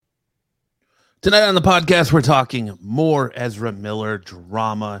Tonight on the podcast, we're talking more Ezra Miller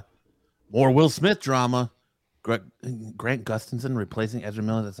drama, more Will Smith drama, Grant Gustinson replacing Ezra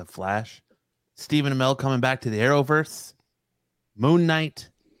Miller as a Flash, Stephen Amell coming back to the Arrowverse, Moon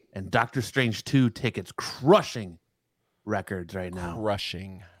Knight, and Doctor Strange 2 tickets crushing records right now.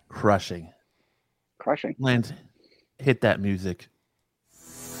 Crushing. Lance, hit that music.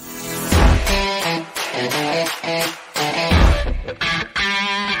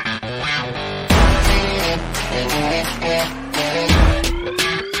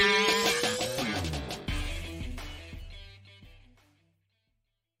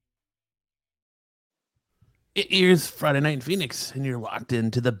 It is Friday Night in Phoenix, and you're locked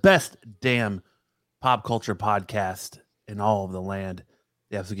into the best damn pop culture podcast in all of the land,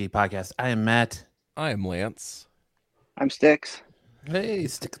 the Absolute Geek Podcast. I am Matt. I am Lance. I'm Sticks. Hey,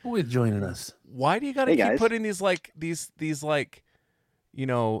 Sticks Boy joining us. Why do you got to keep putting these you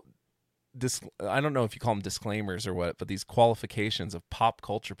know, I don't know if you call them disclaimers or what, but these qualifications of pop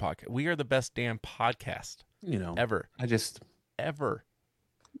culture podcast? We are the best damn podcast, ever.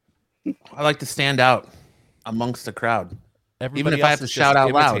 I like to stand out amongst the crowd. Everybody even if I have to shout out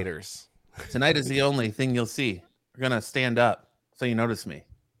imitators. Loud. Tonight is the only thing you'll see. We're gonna stand up so you notice me.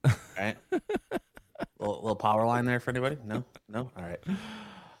 All right. little power line there for anybody? No. All right.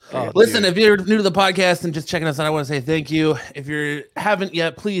 Listen, if you're new to the podcast and just checking us out, I want to say thank you. If you haven't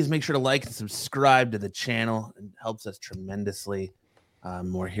yet, please make sure to like and subscribe to the channel. It helps us tremendously.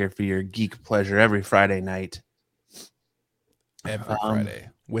 We're here for your geek pleasure every Friday night. Every Friday,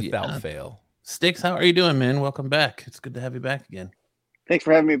 without fail. Sticks, how are you doing, man? Welcome back. It's good to have you back again. Thanks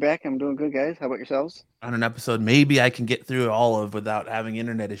for having me back. I'm doing good, guys. How about yourselves? On an episode maybe I can get through all of without having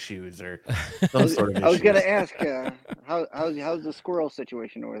internet issues or some sort of issues. I was going to ask, how's the squirrel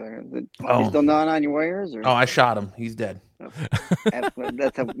situation over there? Is he still gnawing on your wires? Or? Oh, I shot him. He's dead. That's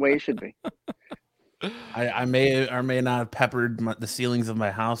the way it should be. I may or may not have peppered the ceilings of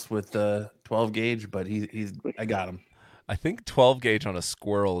my house with 12 gauge, but I got him. I think 12 gauge on a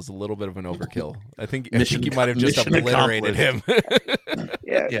squirrel is a little bit of an overkill. I think you might have just obliterated him.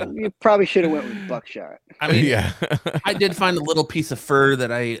 Yeah, you probably should have went with buckshot. I mean, yeah. I did find a little piece of fur that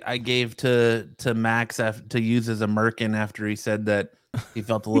I gave to Max to use as a merkin after he said that he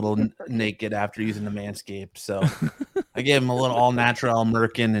felt a little naked after using the Manscaped. So I gave him a little all natural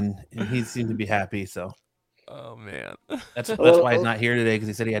merkin, and he seemed to be happy. So, oh man, that's why he's not here today, because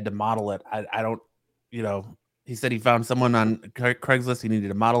he said he had to model it. I don't, He said he found someone on Craigslist he needed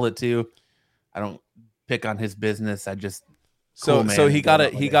to model it to. I don't pick on his business. I just so he got a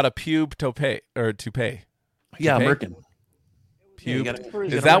pube toupee. Yeah, merkin.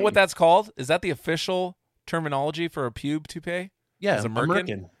 Pube. Is that what that's called? Is that the official terminology for a pube toupee? Yeah, a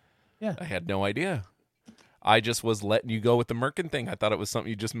merkin. Yeah, I had no idea. I just was letting you go with the merkin thing. I thought it was something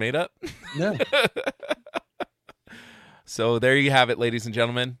you just made up. No. So there you have it, ladies and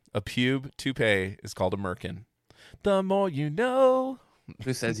gentlemen. A pube toupee is called a merkin. The more you know.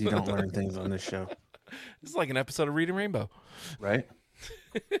 Who says you don't learn things on this show? It's like an episode of Reading Rainbow. Right?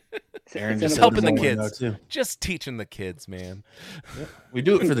 Aaron just helping the kids. Just teaching the kids, man. Yep. We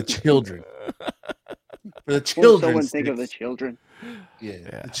do it for the children. For the children. Someone think of the children.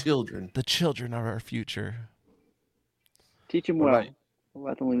 Yeah, the children. The children are our future. Teach them well.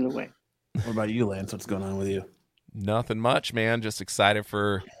 Let them lead the way. What about you, Lance? What's going on with you? Nothing much, man. Just excited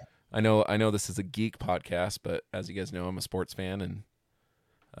for. I know this is a geek podcast, but as you guys know, I'm a sports fan, and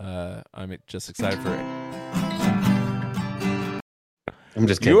I'm just excited for it. I'm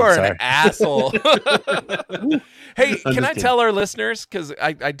just kidding. You are an asshole. Hey, can I tell our listeners, because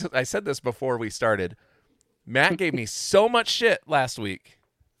I said this before we started, Matt gave me so much shit last week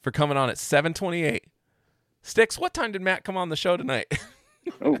for coming on at 7:28. Sticks, what time did Matt come on the show tonight?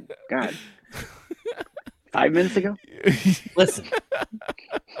 Oh, God. 5 minutes ago? Listen.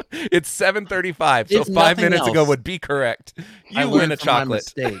 It's 7:35, so 5 minutes ago would be correct. You win a chocolate.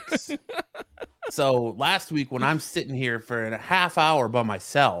 Mistakes. So last week when I'm sitting here for a half hour by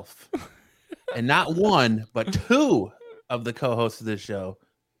myself, and not one, but two of the co-hosts of this show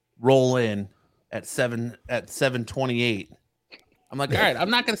roll in at 7:28. I'm like, all right, I'm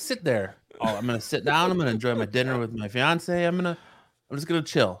not going to sit there. I'm going to sit down. I'm going to enjoy my dinner with my fiance. I'm just going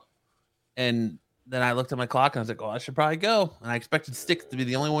to chill. And then I looked at my clock and I was like, I should probably go. And I expected Sticks to be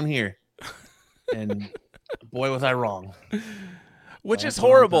the only one here. And boy, was I wrong. Which is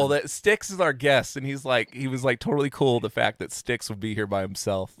horrible that Sticks is our guest, and he was like totally cool the fact that Sticks would be here by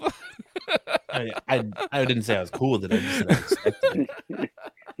himself. I didn't say I was cool with it. I just said I expected it.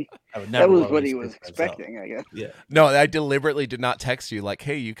 That was what he was expecting, I guess. Yeah. No, I deliberately did not text you like,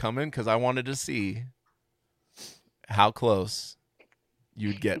 "Hey, you coming?" Because I wanted to see how close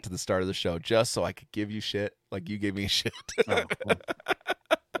you'd get to the start of the show just so I could give you shit like you gave me shit. Oh, well,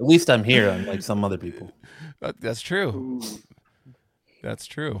 at least I'm here, unlike some other people. That's true. Ooh. That's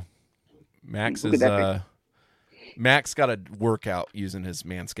true. Max Look at is that Max got a workout using his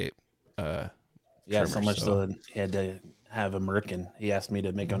Manscaped. Yeah, so much so that he had to have a merkin. He asked me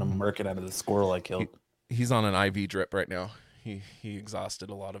to make him a merkin out of the squirrel I killed. He's on an IV drip right now. He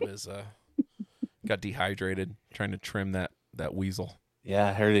exhausted a lot of his got dehydrated trying to trim that weasel. Yeah,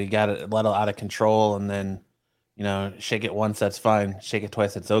 I heard he got it let out of control, and then, you know, shake it once, that's fine. Shake it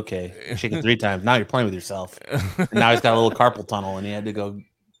twice, that's okay. Shake it 3 times, now you're playing with yourself. And now he's got a little carpal tunnel, and he had to go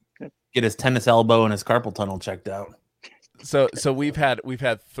get his tennis elbow and his carpal tunnel checked out. So we've had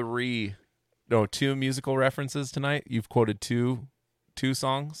 2 musical references tonight. You've quoted two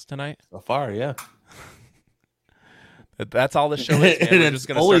songs tonight So far, yeah. That's all the show is. Man. We're just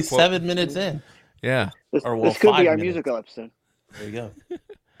gonna only start 7 minutes in. Yeah. This, Or, well, this could 5 be our minutes. musical episode. There you go.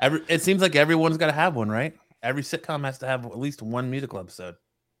 It seems like everyone's got to have one, right? Every sitcom has to have at least one musical episode.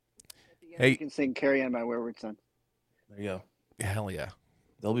 Hey. You can sing "Carry On" by Wayward Son. There you go. Hell yeah.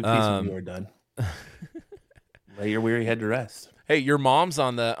 There'll be peace when you are done. Lay your weary head to rest. Hey, your mom's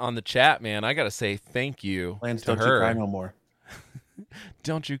on the chat, man. I gotta say thank you Lance, to don't her. you cry no more.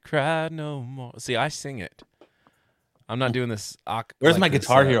 Don't you cry no more. See, I sing it. I'm not doing this. Where's like my this,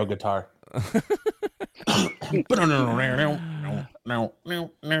 Guitar Hero guitar?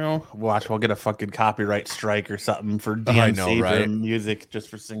 Watch, we'll get a fucking copyright strike or something for DMC know, right? for music just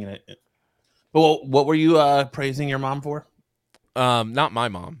for singing it. Well, what were you praising your mom for? Not my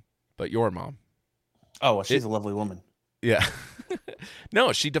mom, but your mom. Oh, well, she's a lovely woman. Yeah.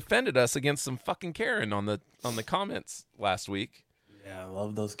 No, she defended us against some fucking Karen on the comments last week. Yeah, I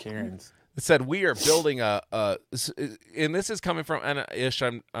love those Karens. It said we are building and this is coming from and Ish.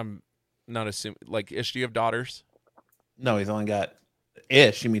 I'm not assuming like Ish. Do you have daughters? No, he's only got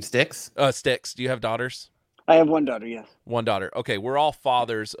Ish. You mean Sticks? Sticks. Do you have daughters? I have one daughter. Yes. One daughter. Okay, we're all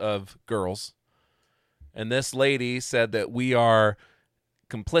fathers of girls, and this lady said that we are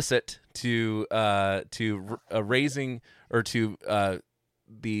complicit to raising or to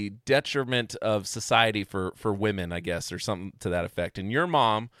the detriment of society for women, I guess, or something to that effect. And your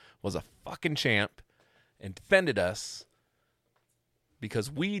mom was a fucking champ and defended us because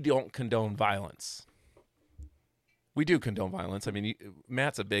we don't condone violence. We do condone violence. I mean,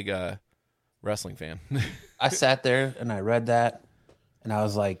 Matt's a big wrestling fan. I sat there and I read that, and I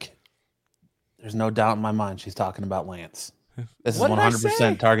was like, "There's no doubt in my mind she's talking about Lance. This is What did I say?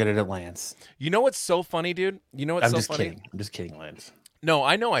 100% targeted at Lance." You know what's so funny, dude? You know what's I'm so just funny? kidding. I'm just kidding, Lance. No,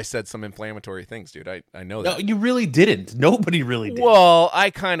 I know I said some inflammatory things, dude. I know No, that. you really didn't. Nobody really did. Well, I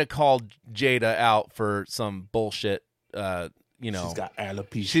kind of called Jada out for some bullshit. You know, She's got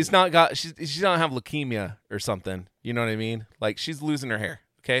alopecia. she's not got she don't have leukemia or something. You know what I mean? Like she's losing her hair.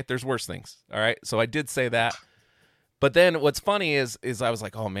 Okay, there's worse things. All right, so I did say that. But then what's funny is I was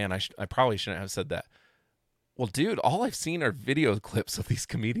like, oh man, I probably shouldn't have said that. Well, dude, all I've seen are video clips of these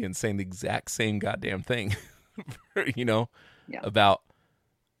comedians saying the exact same goddamn thing. You know, Yeah. about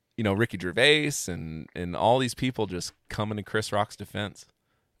Ricky Gervais and all these people just coming to Chris Rock's defense.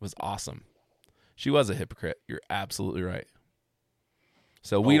 It was awesome. She was a hypocrite. You're absolutely right.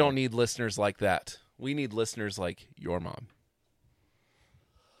 So we don't need listeners like that. We need listeners like your mom.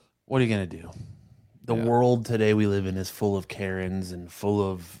 What are you gonna do? The world today we live in is full of Karens and full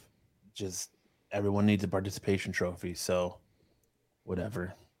of just everyone needs a participation trophy. So,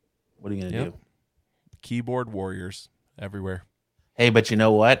 whatever. What are you gonna do? Keyboard warriors everywhere. Hey, but you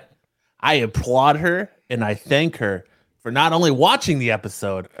know what? I applaud her and I thank her for not only watching the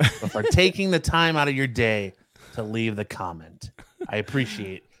episode, but for taking the time out of your day to leave the comment. I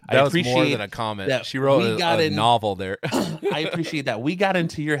appreciate. That was more than a comment. She wrote a novel there. I appreciate that. We got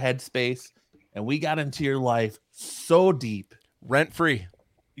into your headspace and we got into your life so deep. Rent free.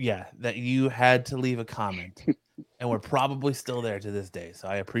 Yeah, that you had to leave a comment. And we're probably still there to this day. So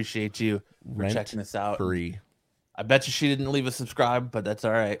I appreciate you for checking us out. Free. I bet you she didn't leave a subscribe, but that's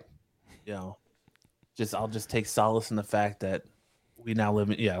all right. You know, I'll just take solace in the fact that we now live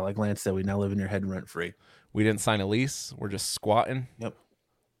in, like Lance said, we now live in your head rent free. We didn't sign a lease. We're just squatting. Yep.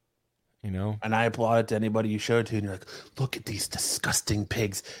 You know? And I applaud it to anybody you show it to, and you're like, look at these disgusting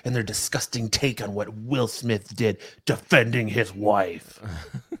pigs and their disgusting take on what Will Smith did defending his wife.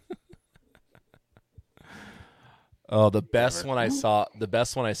 Oh, the best one I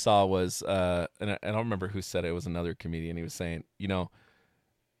saw was and I don't remember who said it. It was another comedian. He was saying,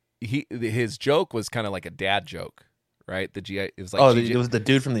 his joke was kind of like a dad joke, right? It was like it was the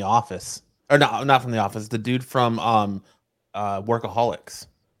dude from The Office. Or no, not from The Office, the dude from Workaholics.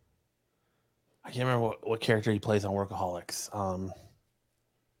 I can't remember what character he plays on Workaholics.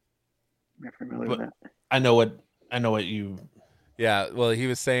 Not familiar with that. I know what you. Yeah, well, he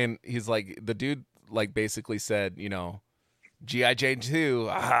was saying, he's like, the dude like basically said, you know, G.I. Jane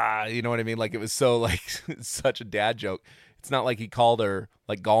 2, you know what I mean? Like, it was so like such a dad joke. It's not like he called her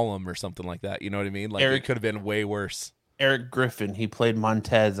like Gollum or something like that. You know what I mean? Like, it could have been way worse. Eric Griffin, he played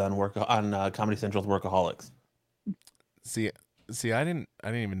Montez on Comedy Central's Workaholics. See, I didn't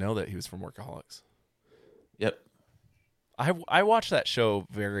even know that he was from Workaholics. Yep. I watched that show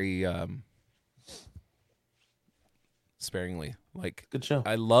very sparingly. Like, good show.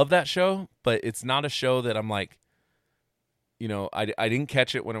 I love that show, but it's not a show that I'm like, you know, I didn't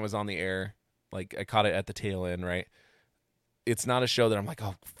catch it when it was on the air. Like, I caught it at the tail end, right? It's not a show that I'm like,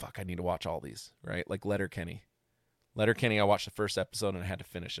 oh fuck, I need to watch all these, right? Like Letterkenny, I watched the first episode and I had to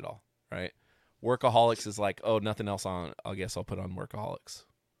finish it all, right? Workaholics is like, oh, nothing else on, I guess I'll put on Workaholics.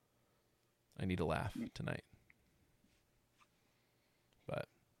 I need to laugh tonight. But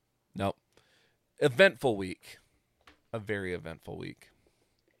nope. Eventful week. A very eventful week.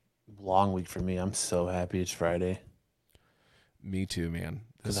 Long week for me. I'm so happy it's Friday. Me too, man.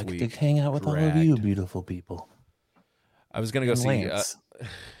 Because I get to hang out with all of you beautiful people. I was going to go see...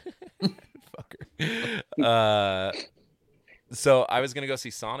 fucker. So I was going to go see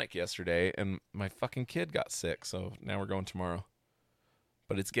Sonic yesterday, and my fucking kid got sick, so now we're going tomorrow.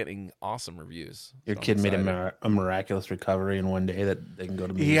 But it's getting awesome reviews. Your kid made a miraculous recovery in one day that they can go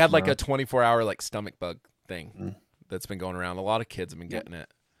to movies. He had tomorrow. like a 24-hour like stomach bug thing that's been going around. A lot of kids have been getting it.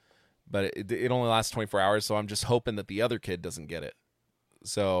 But it only lasts 24 hours, so I'm just hoping that the other kid doesn't get it.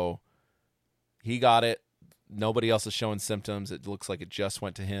 So he got it. Nobody else is showing symptoms. It looks like it just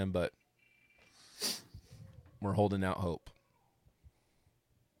went to him, but we're holding out hope.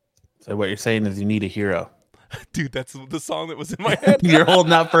 So what you're saying is you need a hero. Dude, that's the song that was in my head. You're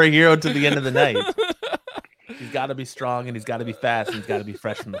holding out for a hero to the end of the night. He's got to be strong, and he's got to be fast, and he's got to be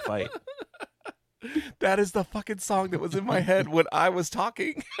fresh from the fight. That is the fucking song that was in my head when I was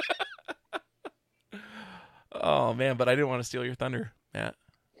talking. Oh, man, but I didn't want to steal your thunder, Matt.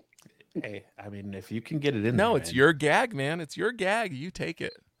 Hey, I mean, if you can get it in no, there, it's your gag, man. It's your gag. You take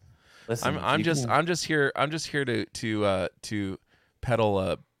it. Listen, I'm just here to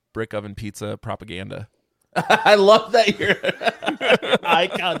peddle brick oven pizza propaganda. I love that you're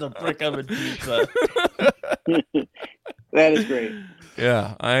icons of brick oven pizza. That is great.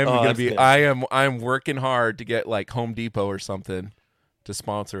 Yeah, I'm working hard to get like Home Depot or something to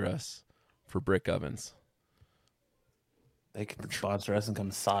sponsor us for brick ovens. They can sponsor us and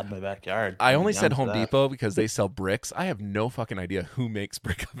come sod my backyard. I only said Home Depot because they sell bricks. I have no fucking idea who makes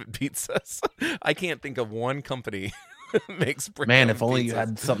brick oven pizzas. I can't think of one company that makes brick oven if only pizzas. you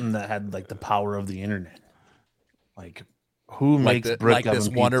had something that had like the power of the internet. Like who makes brick like oven this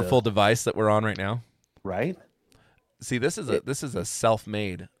pizza? wonderful device that we're on right now? Right? See, this is a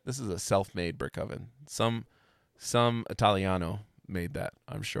self-made brick oven. Some Italiano made that,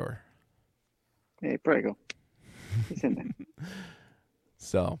 I'm sure. Hey, prego. It's in there.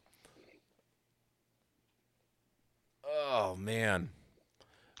 So, oh man.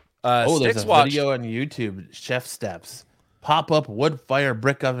 There's a video on YouTube. Chef Steps pop-up wood fire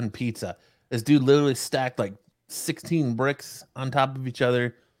brick oven pizza. This dude literally stacked like 16 bricks on top of each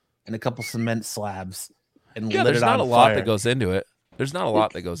other and a couple cement slabs. And lit there's it not on a lot fire. that goes into it. There's not a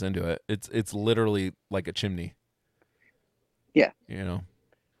lot that goes into it. It's literally like a chimney. Yeah. You know.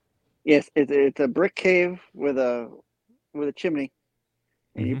 Yes, it's a brick cave with a chimney,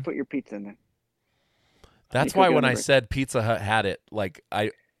 and you put your pizza in there. That's why when I said Pizza Hut had it, like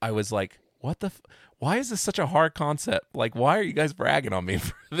I was like, what the? Why is this such a hard concept? Like, why are you guys bragging on me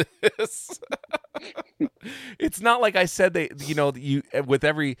for this? It's not like I said you with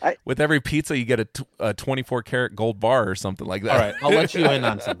every pizza you get a 24 karat gold bar or something like that. All right, I'll let you in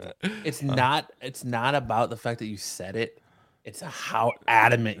on something. It's not about the fact that you said it. It's how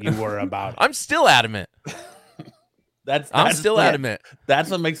adamant you were about it. I'm still adamant. I'm still adamant. That's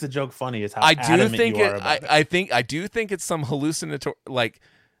what makes the joke funny. Is how adamant you are about it. I do think it's some hallucinatory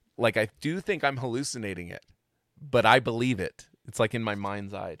like I do think I'm hallucinating it, but I believe it. It's like in my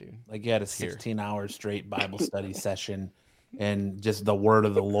mind's eye, dude. Like you had a 16-hour straight Bible study session, and just the word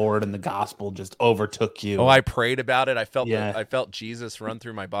of the Lord and the gospel just overtook you. Oh, I prayed about it. I felt Jesus run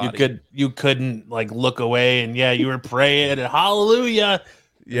through my body. You couldn't like look away, and you were praying and hallelujah.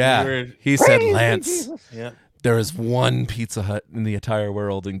 Yeah, he said, Lance, yeah. There is one Pizza Hut in the entire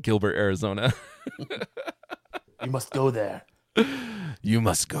world in Gilbert, Arizona. You must go there. You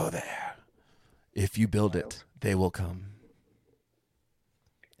must go there. If you build it, they will come.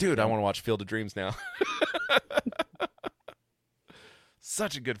 Dude, I want to watch Field of Dreams now.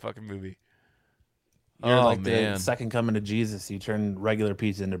 Such a good fucking movie. You're Oh, like man. the second coming to Jesus. You turn regular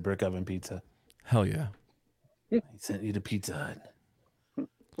pizza into brick oven pizza. Hell yeah. He sent you to Pizza Hut.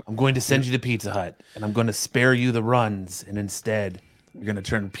 I'm going to send you to Pizza Hut, and I'm going to spare you the runs, and instead, you're going to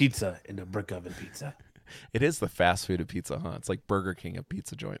turn pizza into brick oven pizza. It is the fast food of pizza, huh? It's like Burger King of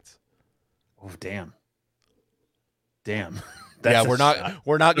pizza joints. Oh, damn. Damn. Yeah, That's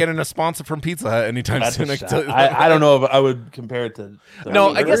we're not getting a sponsor from Pizza Hut anytime That's soon. a shot. I don't know if I would compare it to No,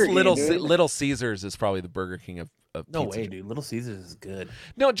 mean, I guess Burger King, dude. Little Caesars is probably the Burger King of no pizza. way, dude. Little Caesars is good.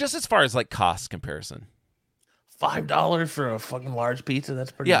 No, just as far as like cost comparison. $5 for a fucking large pizza.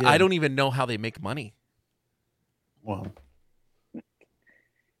 That's pretty Yeah, good. I don't even know how they make money. Well,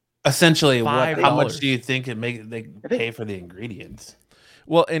 essentially, how $5. much do you think they pay for the ingredients?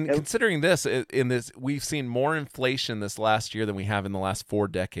 Well, and considering this, we've seen more inflation this last year than we have in the last 4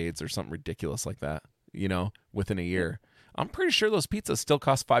 decades or something ridiculous like that, within a year. I'm pretty sure those pizzas still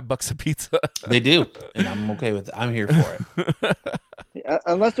cost $5 a pizza. They do, and I'm okay with it. I'm here for it.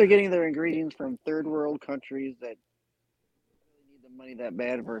 Unless they're getting their ingredients from third world countries that really need the money that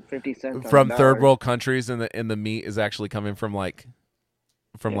bad for 50 cents. From third world countries, and the meat is actually coming from like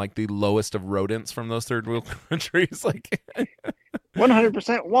the lowest of rodents from those third world countries, like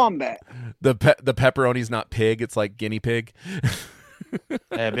 100% wombat. the pepperoni's not pig, it's like guinea pig.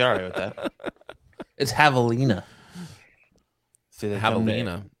 Hey, I'd be all right with that. It's Javelina. See,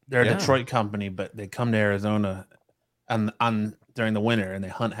 Javelina. They're a Yeah. Detroit company, but they come to Arizona on during the winter, and they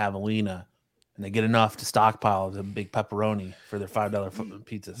hunt Javelina, and they get enough to stockpile the big pepperoni for their $5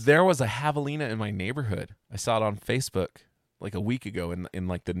 pizzas. There was a Javelina in my neighborhood. I saw it on Facebook like a week ago in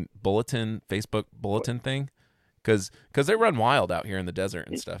like the Facebook bulletin thing, because they run wild out here in the desert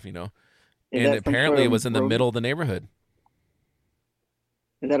and stuff, Is and that some apparently sort it of was in the rodent? middle of the neighborhood.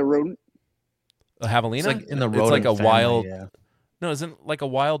 Is that a rodent? A Javelina? It's like in the It's rodent like a family, wild. yeah. No, isn't it like a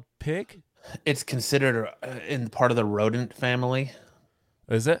wild pig? It's considered in part of the rodent family.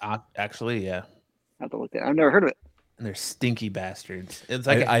 Is it? Actually, yeah. I have to look at it. I've never heard of it. And they're stinky bastards. It's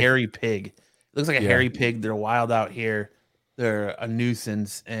like I- a hairy pig. It looks like a Yeah. hairy pig. They're wild out here. They're a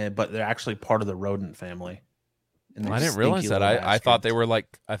nuisance, but they're actually part of the rodent family. And they're I didn't stinky realize that. little I thought they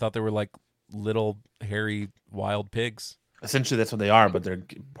bastards. were like little hairy wild pigs. Essentially, that's what they are, but they're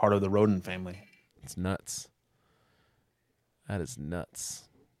part of the rodent family. It's nuts. That is nuts.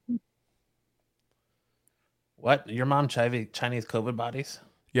 What? Your mom Chinese COVID bodies?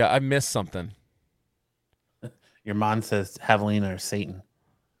 Yeah, I missed something. Your mom says Javelina or Satan.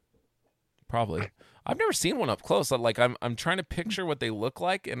 Probably. I've never seen one up close. I'm trying to picture what they look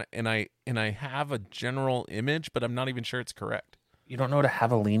like, and I have a general image, but I'm not even sure it's correct. You don't know what a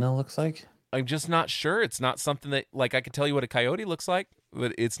Javelina looks like? I'm just not sure. It's not something that, like, I could tell you what a coyote looks like,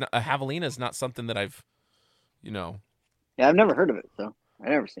 but it's not, a Javelina is not something that I've, Yeah, I've never heard of it, so I've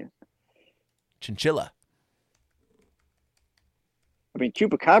never seen it. chinchilla. I mean,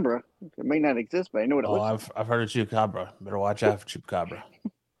 chupacabra. It may not exist, but I know what it Oh, looks like. I've heard of chupacabra. Better watch out for chupacabra.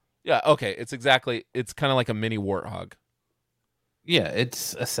 Yeah, okay. It's kind of like a mini warthog. Yeah,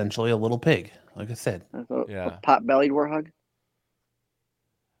 it's essentially a little pig, like I said. That's a Yeah. pot-bellied warthog.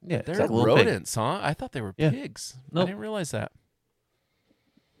 Yeah, it's They're like a little pig. rodents, huh? I thought they were Yeah. pigs. Nope. I didn't realize that.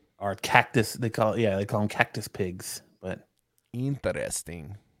 Or cactus. They call them cactus pigs, but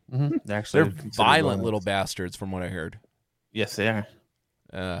Interesting. they're actually They're considered violent rodents. little bastards, from what I heard. Yes, they are.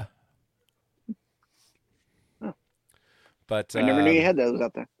 But I never knew you had those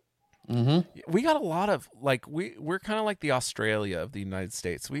out there. Mm-hmm. we got a lot of we're kind of like the Australia of the United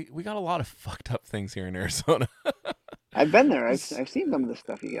States. We got a lot of fucked up things here in Arizona. I've been there. I've seen some of the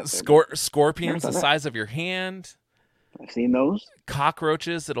stuff you got there. Scorpions the Never thought size of your hand, I've seen those.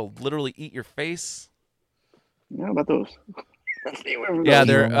 cockroaches that'll literally eat your face. Yeah, how about those? Let's see where Yeah, those-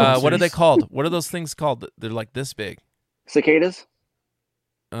 they're what are they monsters. called? What are those things called? They're like this big. cicadas.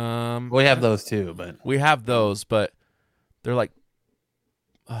 We have those too, but We have those, but they're like,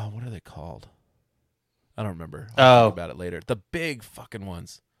 what are they called? I don't remember. I'll think about it later. The big fucking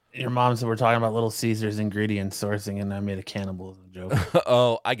ones. your mom said we're talking about Little Caesars ingredient sourcing, and I made a cannibalism joke.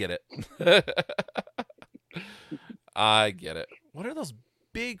 Oh, I get it. I get it. What are those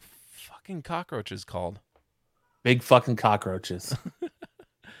big fucking cockroaches called? Big fucking cockroaches.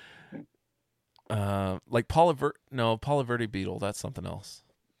 Like Paula Verde beetle. That's something else.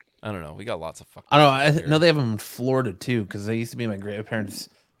 I don't know. We got lots of fucking. I don't know. I know they have them in Florida too, because they used to be in my grandparents'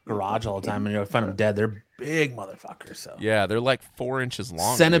 garage all the time, and I find them dead. They're big motherfuckers. So Yeah, they're like 4 inches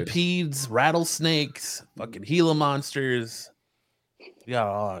long. dude. centipedes, rattlesnakes, fucking Gila monsters. We got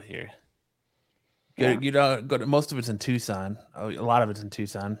it all out here. Yeah. You know, most of it's in Tucson. A lot of it's in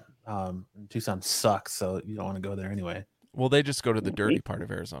Tucson. Tucson sucks, so you don't want to go there anyway. Well, they just go to the dirty part of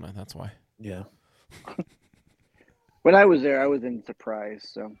Arizona. That's why. Yeah. When I was there, I was in Surprise,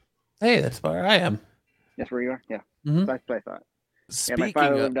 so Hey, that's where I am. that's where you are. Yeah, Mhm. that's what I thought. Yeah, my father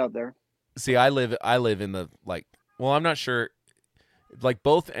Speaking of, lived out there. see, I live in the like. Well, I'm not sure. Like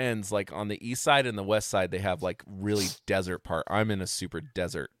both ends, like on the east side and the west side, they have like really desert part. I'm in a super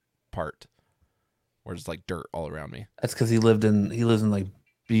desert part, where there's like dirt all around me. That's because he lives in like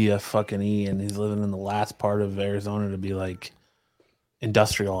BF and he's living in the last part of Arizona to be like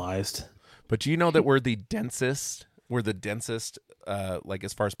industrialized. But do you know that we're the densest? We're the densest, like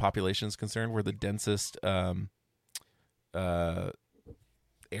as far as population is concerned, we're the densest area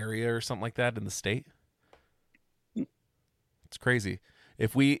or something like that in the state. It's crazy.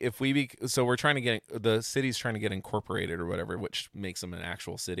 So we're trying to get the city's trying to get incorporated or whatever, which makes them an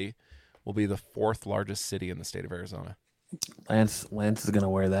actual city. We'll be the 4th largest city in the state of Arizona. Lance is gonna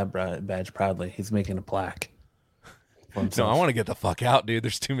wear that badge proudly. He's making a plaque. No, I want to get the fuck out, dude.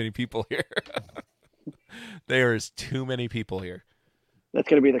 There's too many people here. There is too many people here. That's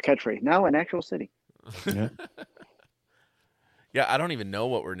going to be the catchphrase. Now an actual city. Yeah. Yeah, I don't even know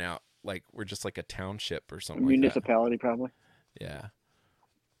what we're now. Like we're just like a township or something like that. Municipality, probably. Yeah.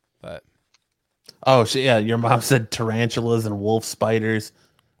 But Oh, yeah. Your mom said tarantulas and wolf spiders,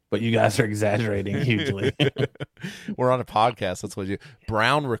 but you guys are exaggerating hugely. we're on a podcast. That's what you.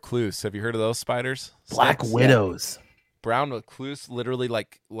 Brown recluse. Have you heard of those spiders? Black Snakes? widows. Brown recluse. Literally,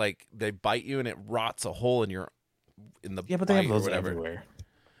 like they bite you and it rots a hole in the Yeah, but they have bite or those whatever. everywhere.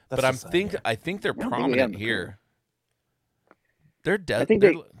 But I think they're I don't think we have prominent them here. They're dead. I think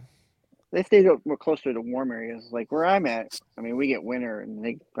they stay more closer to warm areas, like where I'm at. I mean, we get winter, and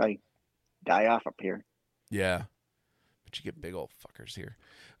they probably die off up here. Yeah. But you get big old fuckers here.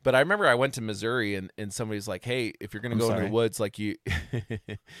 But I remember I went to Missouri and somebody's like, hey, if you're going to go into the woods, like if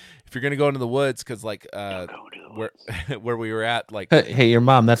you're going to go into the woods, because like where we were at, like. Hey, your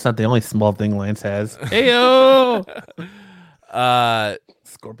mom, that's not the only small thing Lance has. Heyo!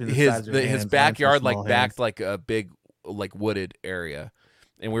 Scorpion his backyard like backed like a big like wooded area.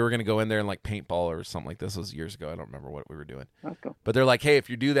 And we were going to go in there and like paintball or something like this. Was years ago. I don't remember what we were doing. Let's go. But they're like, hey, if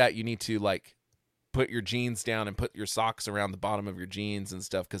you do that, you need to like put your jeans down and put your socks around the bottom of your jeans and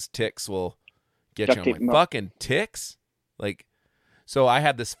stuff because ticks will get you. I'm like, fucking ticks? Like, so I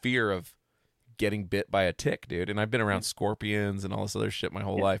had this fear of getting bit by a tick, dude. And I've been around scorpions and all this other shit my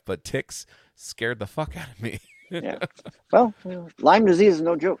whole life, but ticks scared the fuck out of me. Yeah. Well, Lyme disease is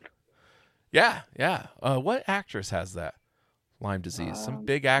no joke. Yeah. What actress has that? Lyme disease. Some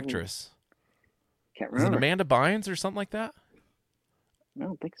big actress. Can't Is it remember. Amanda Bynes or something like that? I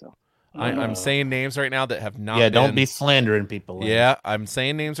don't think so. I'm saying names right now that have not Yeah, been... don't be slandering people. Lance. Yeah, I'm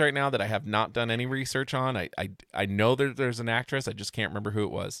saying names right now that I have not done any research on. I know there's an actress. I just can't remember who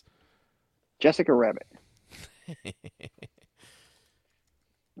it was. Jessica Rabbit.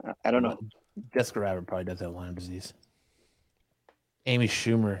 I don't know. Jessica Rabbit probably does have Lyme disease. Amy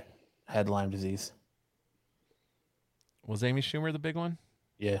Schumer had Lyme disease. Was Amy Schumer the big one?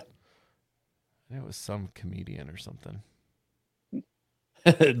 Yeah. It was some comedian or something.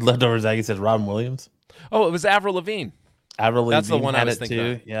 Leftovers Aggie says Robin Williams. Oh, it was Avril Lavigne. Avril Lavigne. That's the one I had was it thinking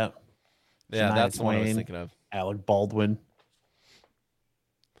too. of. Yeah. Yeah, Shania that's the one I was Twain, thinking of. Alec Baldwin.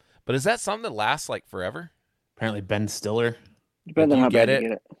 But is that something that lasts like forever? Apparently Ben Stiller. Depends on you how get bad it? you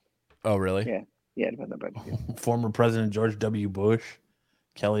get it. Oh, really? Yeah. Yeah, depends on how bad you get it. Former President George W. Bush.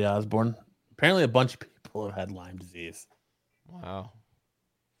 Kelly Osbourne. Apparently a bunch of people have had Lyme disease. Wow.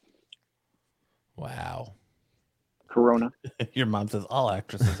 Corona. Your mom says all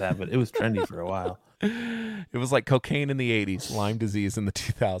actresses have it. It was trendy for a while. It was like cocaine in the 80s, Lyme disease in the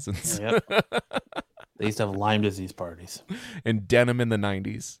 2000s, Yep. They used to have Lyme disease parties. and denim in the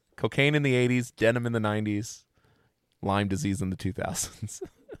 90s. Cocaine in the 80s, denim in the 90s, Lyme disease in the 2000s.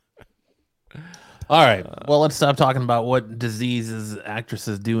 All right. Well, let's stop talking about what diseases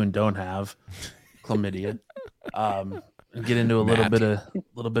actresses do and don't have. Chlamydia. And get into a little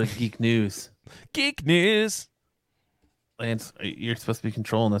bit of geek news. Geek news. Lance, you're supposed to be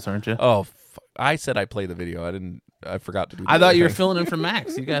controlling this, aren't you? Oh, I said I play the video. I forgot to do. I thought you were filling in for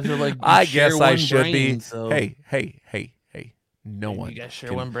Max. You guys are like, I share guess I one should brain, be. So Hey. No you one. guys share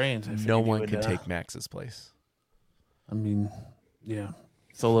can- one brain. No one can take Max's place. I mean, yeah.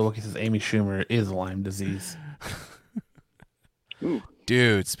 Solo Wookie says Amy Schumer is Lyme disease. Ooh.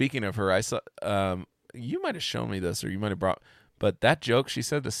 Dude, speaking of her, I saw. You might have shown me this, or you might have brought. But that joke she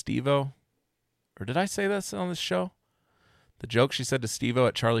said to Steve-O, or did I say this on this show? The joke she said to Steve-O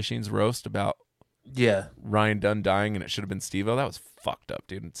at Charlie Sheen's roast about Yeah. Ryan Dunn dying and it should have been Steve-O. That was fucked up,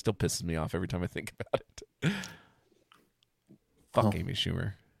 dude. It still pisses me off every time I think about it. Fuck Amy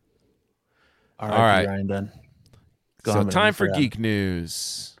Schumer. All right. Ryan Dunn. Go So on, time man. for geek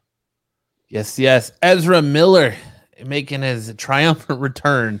news. Yes. Ezra Miller making his triumphant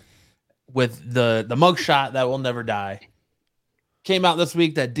return with the mugshot that will never die. Came out this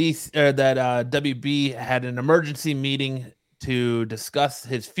week that WB had an emergency meeting to discuss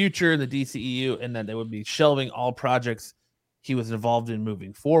his future in the DCEU and that they would be shelving all projects he was involved in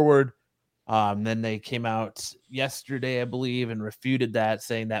moving forward. Then they came out yesterday, I believe, and refuted that,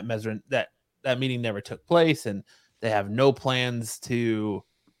 saying that that meeting never took place and they have no plans to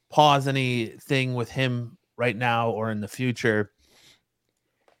pause anything with him right now or in the future.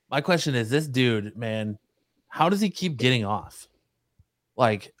 My question is, this dude, man, how does he keep getting off?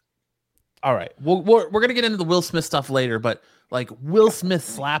 Like, all right, we're gonna get into the Will Smith stuff later, but like Will Smith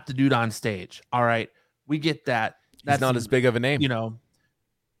slapped a dude on stage. All right, we get that. That's not as big of a name, you know.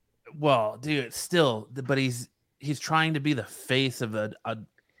 Well, dude, still, but he's trying to be the face of a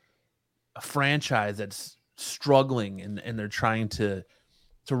franchise that's struggling, and they're trying to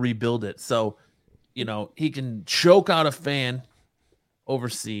rebuild it. So, you know, he can choke out a fan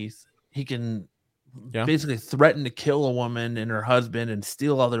overseas. He can basically threaten to kill a woman and her husband and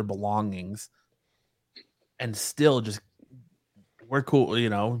steal all their belongings, and still just we're cool, you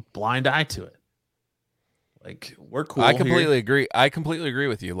know, blind eye to it. Like, we're cool. I completely agree. I completely agree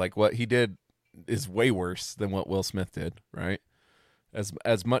with you. Like, what he did is way worse than what Will Smith did, right?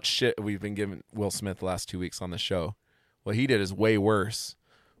 As much shit we've been giving Will Smith the last 2 weeks on the show, what he did is way worse.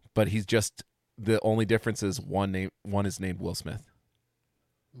 But he's just, the only difference is one is named Will Smith.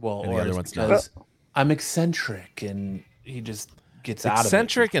 Well, and the other one's not. I'm eccentric, and he just gets out of it.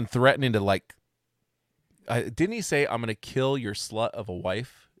 Eccentric and threatening to, like, didn't he say, "I'm going to kill your slut of a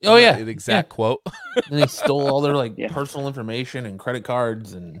wife"? Oh yeah, the exact quote. And he stole all their personal information and credit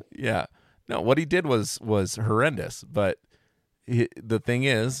cards and no, what he did was horrendous. But the thing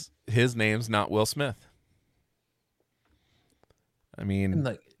is, his name's not Will Smith. I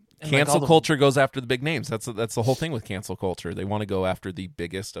mean, cancel culture goes after the big names. That's the whole thing with cancel culture. They want to go after the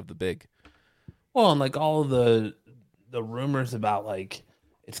biggest of the big. Well, and like all the rumors about like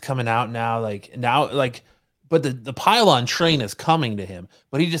it's coming out now, but the pylon train is coming to him,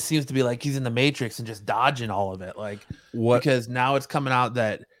 but he just seems to be like he's in the Matrix and just dodging all of it. Like, what? Because now it's coming out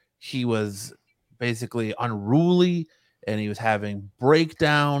that he was basically unruly and he was having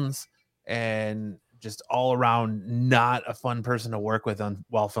breakdowns and just all around not a fun person to work with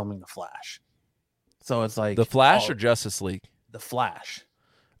while filming The Flash. So it's like The Flash or Justice League? The Flash.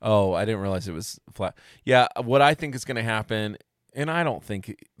 Oh, I didn't realize it was Flash. Yeah, what I think is going to happen, and I don't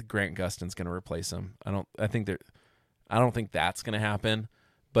think Grant Gustin's going to replace him. I don't think that's going to happen.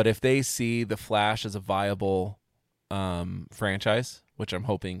 But if they see The Flash as a viable franchise, which I'm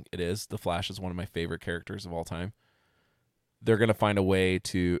hoping it is, The Flash is one of my favorite characters of all time. They're going to find a way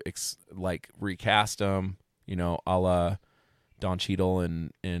to recast him, you know, a la Don Cheadle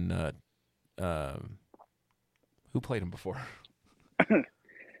and who played him before?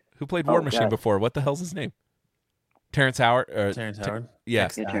 Who played War Machine before? What the hell's his name? Terrence Howard. Terrence Howard. Yeah.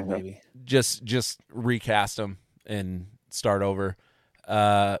 Maybe. Just recast him and start over.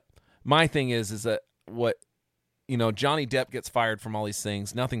 My thing is that Johnny Depp gets fired from all these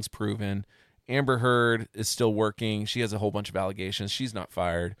things. Nothing's proven. Amber Heard is still working. She has a whole bunch of allegations. She's not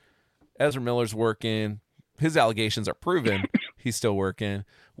fired. Ezra Miller's working. His allegations are proven. He's still working.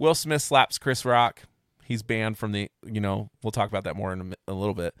 Will Smith slaps Chris Rock. He's banned from the, we'll talk about that more in a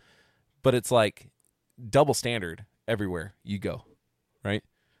little bit. But it's like double standard everywhere you go, right?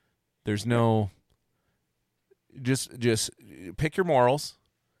 There's no, just pick your morals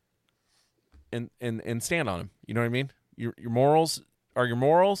and stand on them. You know what I mean? Your morals are your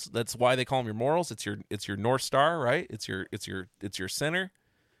morals. That's why they call them your morals. It's your North Star, right? It's your center.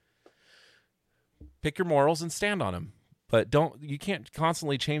 Pick your morals and stand on them. But you can't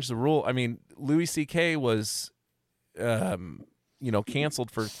constantly change the rule. I mean, Louis C.K. was,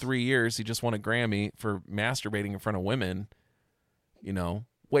 canceled for 3 years. He just won a Grammy for masturbating in front of women.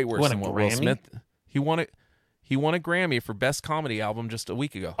 Way worse than what Will Smith. He won a Grammy for Best Comedy Album just a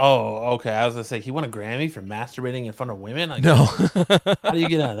week ago. Oh, okay. I was gonna say he won a Grammy for masturbating in front of women. Like, no, how do you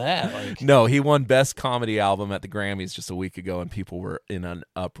get out of that? Like, no, he won Best Comedy Album at the Grammys just a week ago, and people were in an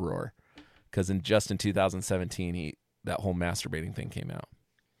uproar because in 2017 that whole masturbating thing came out.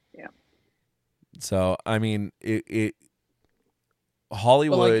 Yeah. So I mean,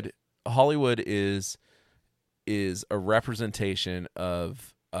 Hollywood is a representation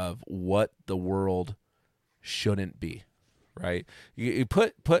of what the world shouldn't be, right? You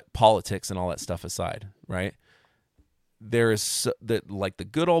put politics and all that stuff aside, right? There is the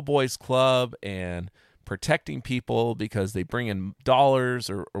Good Old Boys Club and protecting people because they bring in dollars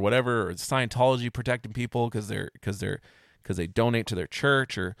or whatever, or Scientology protecting people because they're because they donate to their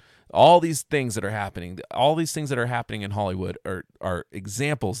church, or all these things that are happening. All these things that are happening in Hollywood are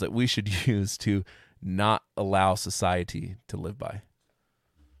examples that we should use to not allow society to live by.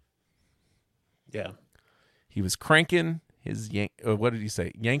 Yeah. He was cranking his what did he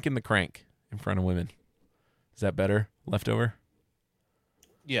say? Yanking the crank in front of women. Is that better? Leftover?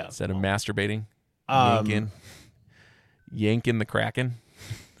 Yeah. Instead of masturbating? Um, Yanking the kraken?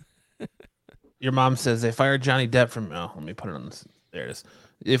 Your mom says they fired Johnny Depp from. Oh, let me put it on this. There it is.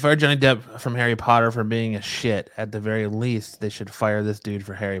 They fired Johnny Depp from Harry Potter for being a shit. At the very least, they should fire this dude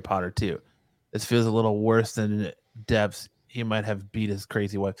for Harry Potter too. This feels a little worse than Depp's. He might have beat his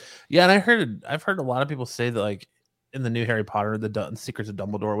crazy wife. Yeah, and I've heard a lot of people say that, like, in the new Harry Potter, the Secrets of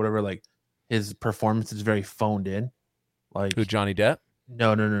Dumbledore, or whatever, like, his performance is very phoned in. Like, who, Johnny Depp?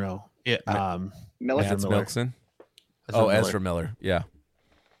 No. It, Miller. Mads Mikkelsen. Ezra Miller. Yeah.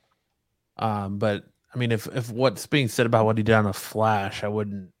 But I mean, if what's being said about what he did on The Flash, I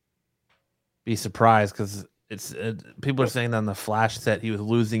wouldn't be surprised, because people are saying that on the Flash set he was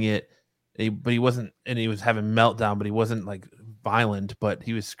losing it, but he wasn't, and he was having meltdown, but he wasn't like violent, but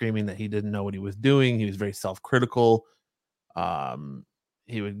he was screaming that he didn't know what he was doing. He was very self-critical.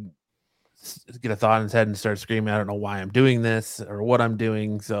 He would get a thought in his head and start screaming, "I don't know why I'm doing this or what I'm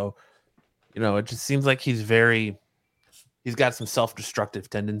doing." So, it just seems like he's got some self-destructive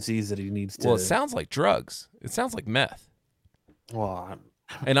tendencies that he needs to. Well, it sounds like drugs. It sounds like meth. Well,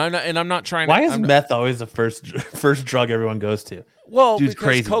 I'm not trying. Why is meth always the first drug everyone goes to? Well, dude's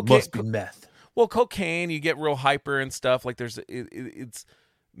crazy. Cocaine, must be meth. Well, cocaine, you get real hyper and stuff. Like it's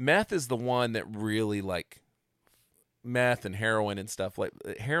meth is the one that really, like, meth and heroin and stuff. Like,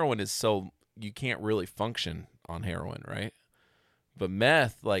 heroin is so you can't really function on heroin, right? But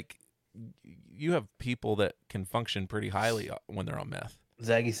meth, like, you have people that can function pretty highly when they're on meth.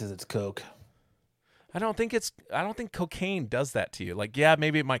 Zaggy says it's coke. I don't think cocaine does that to you. Like, yeah,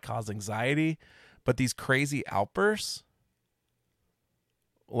 maybe it might cause anxiety, but these crazy outbursts,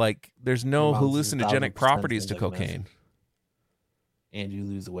 like, there's no hallucinogenic properties to cocaine. And you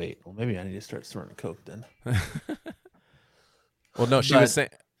lose weight. Well, maybe I need to start snorting coke then. Well, no, she was saying,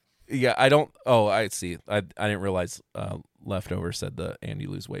 yeah, I don't. Oh, I see. I didn't realize Leftover said the "and you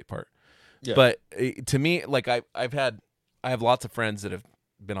lose weight" part. Yeah. But to me, like, I have lots of friends that have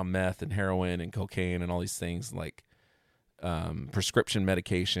been on meth and heroin and cocaine and all these things, like prescription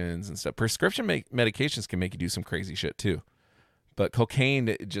medications and stuff. Prescription medications can make you do some crazy shit too, but cocaine,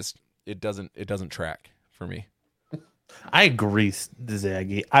 it doesn't track for me. I agree,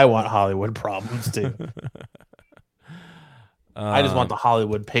 Zaggy. I want Hollywood problems too. I just want the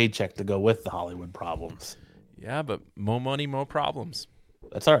Hollywood paycheck to go with the Hollywood problems. Yeah, but more money, more problems.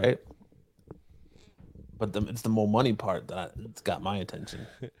 That's all right. But it's the more money part that's got my attention.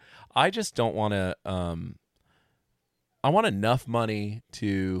 I just don't want to. I want enough money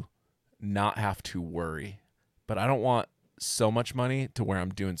to not have to worry, but I don't want so much money to where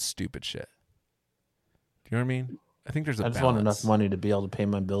I'm doing stupid shit. Do you know what I mean? I think there's a balance. I just want enough money to be able to pay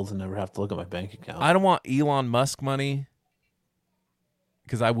my bills and never have to look at my bank account. I don't want Elon Musk money,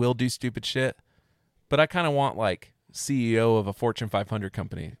 because I will do stupid shit, but I kind of want, like, CEO of a Fortune 500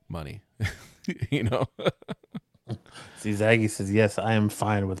 company money. You know? See, Zaggy says, yes, I am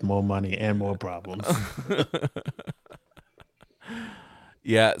fine with more money and more problems.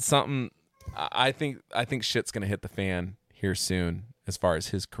 Yeah, I think shit's gonna hit the fan here soon as far as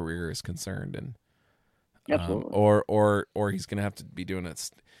his career is concerned, and or he's gonna have to be doing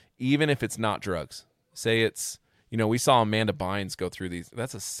it, even if it's not drugs. Say it's, we saw Amanda Bynes go through these.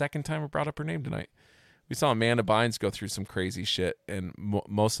 That's the second time I brought up her name tonight. We saw Amanda Bynes go through some crazy shit, and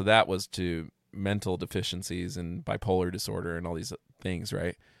most of that was to mental deficiencies and bipolar disorder and all these things,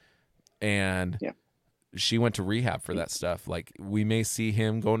 right? And she went to rehab for that stuff. Like, we may see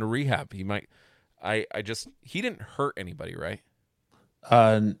him going to rehab. He might. He didn't hurt anybody, right?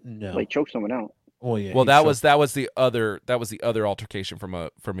 No. Like, choke someone out. Oh yeah. Well, that was the other altercation from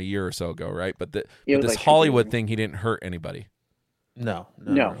a year or so ago, right? But this like Hollywood thing, he didn't hurt anybody. No.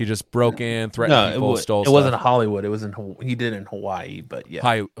 He just broke in, threatened people, stole stuff. It wasn't Hollywood. It was he did it in Hawaii, but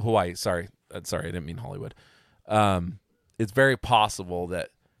yeah. Hawaii. Sorry, I didn't mean Hollywood. It's very possible that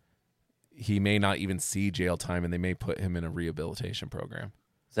he may not even see jail time, and they may put him in a rehabilitation program.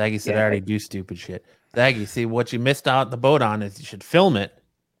 Zaggy said, I already do stupid shit. Zaggy, see, what you missed out the boat on is you should film it,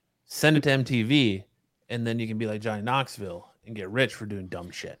 send it to MTV, and then you can be like Johnny Knoxville and get rich for doing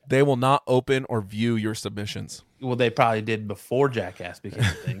dumb shit. They will not open or view your submissions. Well, they probably did before Jackass became a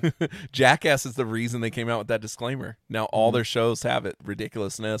thing. Jackass is the reason they came out with that disclaimer. Now all their shows have it,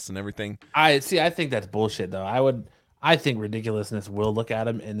 ridiculousness and everything. I think that's bullshit, though. I think ridiculousness will look at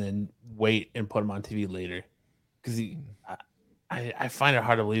them and then wait and put them on TV later. because I find it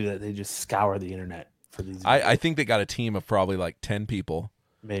hard to believe that they just scour the internet for these. I think they got a team of probably like 10 people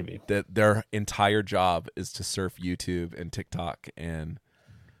maybe that their entire job is to surf YouTube and TikTok, and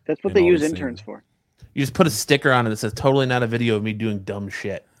That's what and they all use these interns things. for. you just put a sticker on it that says "totally not a video of me doing dumb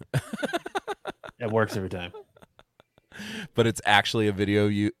shit." It works every time. But it's actually a video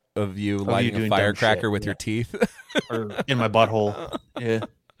of you lighting doing a dumb firecracker shit, with yeah. your teeth. Or in my butthole. Yeah.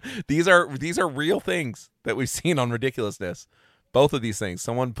 These are real things that we've seen on Ridiculousness. Both of these things.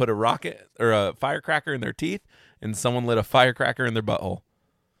 Someone put a rocket or a firecracker in their teeth, and someone lit a firecracker in their butthole.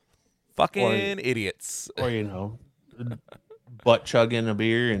 Fucking idiots. Or butt chugging a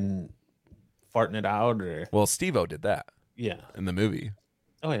beer and farting it out, or Well, Steve-O did that yeah. in the movie.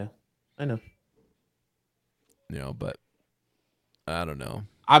 Oh yeah, I know. But I don't know.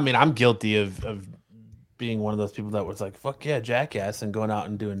 I mean, I'm guilty of being one of those people that was like, "Fuck yeah, jackass," and going out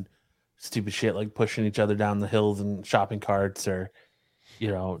and doing stupid shit like pushing each other down the hills in shopping carts, or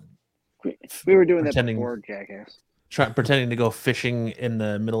We were doing that Pretending- before Jackass. pretending to go fishing in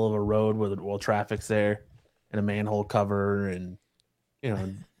the middle of a road while traffic's there, and a manhole cover, and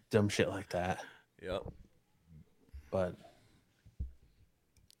dumb shit like that. Yep. But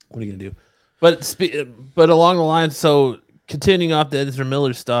what are you gonna do? But along the line, so continuing off the Ezra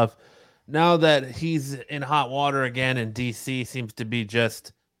Miller stuff, now that he's in hot water again, and DC seems to be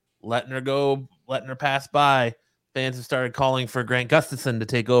just letting her pass by, fans have started calling for Grant Gustafson to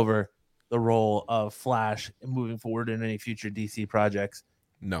take over the role of Flash moving forward in any future DC projects.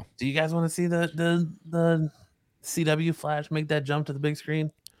 No. Do you guys want to see the CW Flash make that jump to the big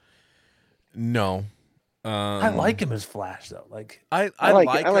screen? No. I like him as Flash though. Like I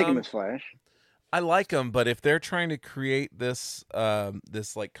like him as Flash. I like him, but if they're trying to create this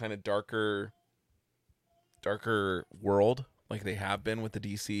this like kind of darker world like they have been with the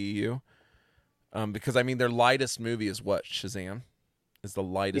DCEU, because I mean their lightest movie is what? Shazam is the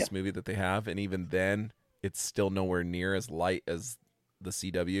lightest movie that they have, and even then it's still nowhere near as light as the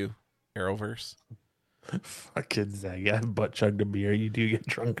CW Arrowverse. fucking Zach, yeah, butt chugged a beer. You do get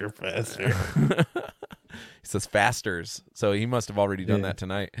drunker faster. He says fasters, so he must have already done Yeah. that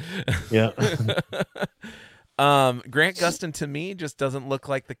tonight. Yeah. Grant Gustin to me just doesn't look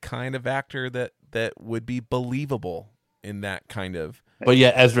like the kind of actor that would be believable in that kind of. But yeah,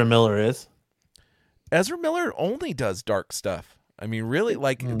 Ezra Miller is. Ezra Miller only does dark stuff. I mean, really,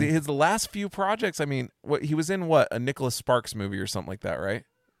 like his last few projects. I mean, what he was in, a Nicholas Sparks movie or something like that, right?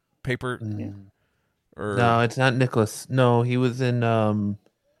 Paper. Or No, it's not Nicholas. No, he was in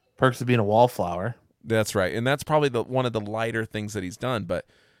Perks of Being a Wallflower. that's right, and that's probably one of the lighter things that he's done. But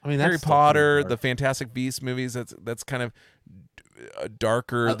I mean, Harry that's Potter, the Fantastic Beasts movies. That's kind of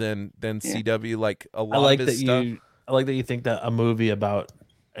darker than CW. Like a lot I like of his that stuff. I like that you think that a movie about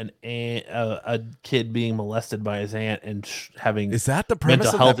a kid being molested by his aunt and having Is that the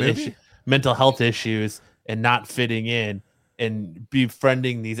premise mental of that health movie? mental health issues and not fitting in and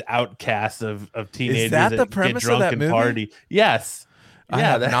befriending these outcasts of teenagers that the get premise of drunk that and movie? party. Yes. I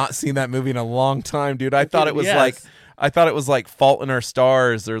have not seen that movie in a long time, dude. I thought it was Yes. like Fault in Our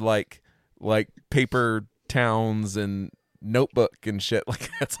Stars or like Paper Towns and Notebook and shit. Like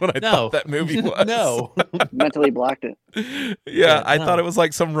that's what I thought that movie was. No. Mentally blocked it. Yeah, I no. thought it was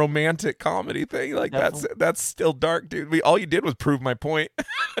like some romantic comedy thing. Like that's still dark, dude. All you did was prove my point.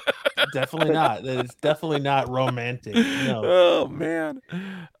 Definitely not. It's definitely not romantic. No. Oh man.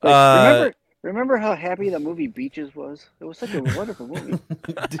 Remember how happy the movie Beaches was? It was such a wonderful movie.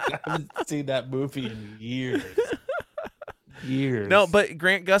 Dude, I haven't seen that movie in years. Years. No, but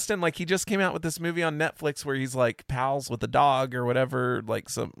Grant Gustin, like he just came out with this movie on Netflix where he's like pals with a dog or whatever, like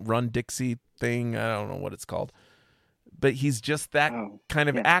some Run Dixie thing. I don't know what it's called. But he's just that kind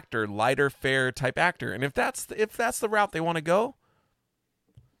of actor, lighter fare type actor. And if that's the route they want to go,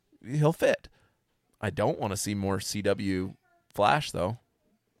 he'll fit. I don't want to see more CW Flash though.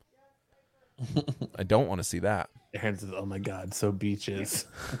 I don't want to see that. Aaron says, "Oh my God, so Beaches."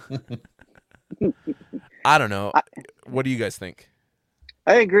 I don't know. What do you guys think?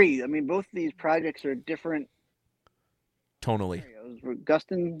 I agree. I mean, both of these projects are different. Tonally.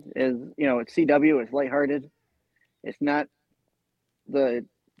 Gustin is, it's CW. It's lighthearted. It's not the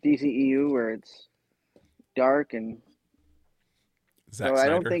DCEU where it's dark, and Zack so I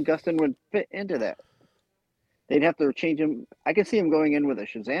don't Snyder. think Gustin would fit into that. They'd have to change him. I can see him going in with a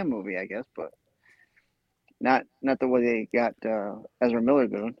Shazam movie, I guess, but not the way they got Ezra Miller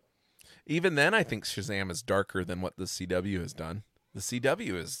doing. Even then, I think Shazam is darker than what the CW has done. The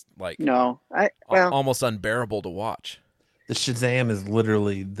CW is like almost unbearable to watch. The Shazam is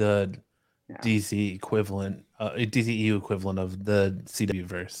literally the DC equivalent, DCEU equivalent of the CW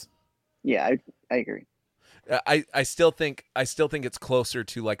verse. Yeah, I agree. I still think it's closer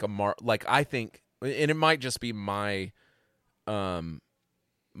to like like I think, and it might just be my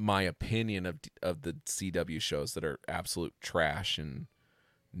my opinion of the CW shows that are absolute trash and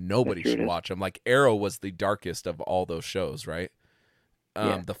nobody should watch them. Like Arrow was the darkest of all those shows, right?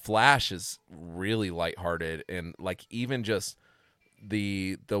 The Flash is really lighthearted, and like even just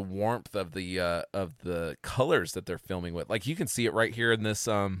the warmth of the colors that they're filming with, like you can see it right here in this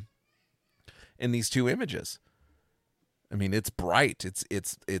in these two images. I mean, it's bright,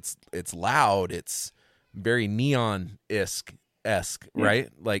 it's loud, it's very neon-esque, right?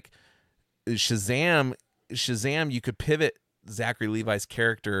 Like Shazam, you could pivot Zachary Levi's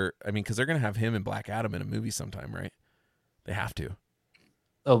character. I mean, because they're gonna have him and Black Adam in a movie sometime, right? They have to.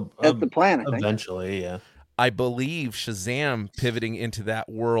 Oh, that's the plan. Eventually, yeah. I believe Shazam pivoting into that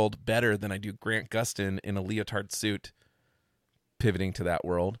world better than I do Grant Gustin in a leotard suit pivoting to that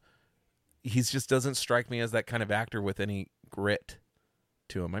world. He just doesn't strike me as that kind of actor with any grit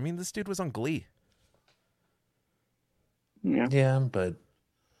to him. I mean, this dude was on Glee. Yeah, but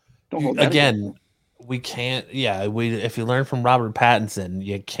again, we can't. Yeah, if you learn from Robert Pattinson,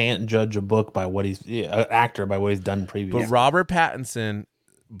 you can't judge a book by what an actor by what he's done previously. But Robert Pattinson,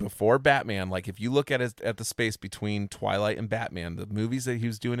 before Batman, like if you look at the space between Twilight and Batman, the movies that he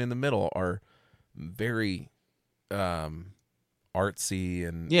was doing in the middle are very artsy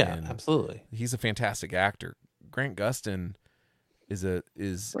and absolutely. He's a fantastic actor. Grant Gustin is a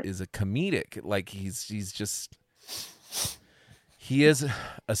comedic, like he is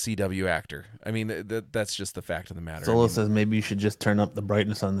a CW actor. I mean, that's just the fact of the matter. Solo says maybe you should just turn up the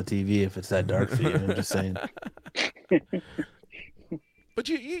brightness on the TV if it's that dark for you. I'm just saying. But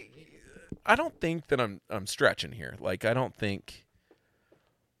I don't think that I'm stretching here. Like I don't think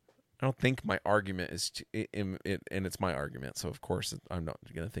my argument is and it's my argument. So of course I'm not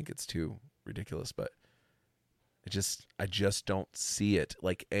going to think it's too ridiculous, but I just don't see it.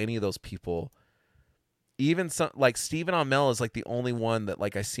 Like any of those people, even some like Stephen Amell is like the only one that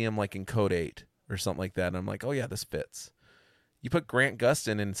like I see him like in Code 8 or something like that, and I'm like, oh yeah, this fits. You put Grant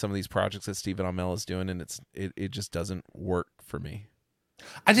Gustin in some of these projects that Stephen Amell is doing, and it just doesn't work for me.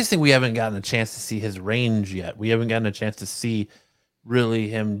 I just think we haven't gotten a chance to see his range yet. We haven't gotten a chance to see really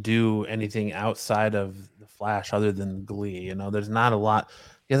him do anything outside of the Flash other than Glee. You know, there's not a lot.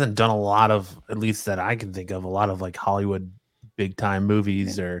 He hasn't done a lot of, at least that I can think of, a lot of like Hollywood big time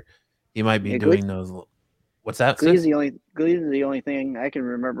movies, or he might be doing those. What's that? Glee's the only thing I can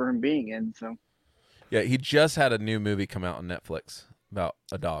remember him being in. So yeah, he just had a new movie come out on Netflix about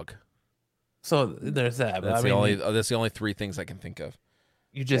a dog. So there's that. That's the only three things I can think of.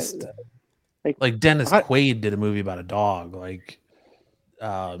 You just like Dennis Quaid did a movie about a dog. Like,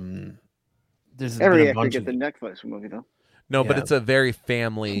 there's every actor gets a Netflix movie though. No, but it's a very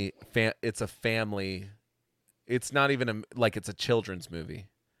family. It's a family. It's not even it's a children's movie.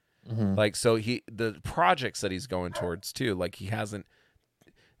 Mm-hmm. Like so, the projects that he's going towards too. Like he hasn't.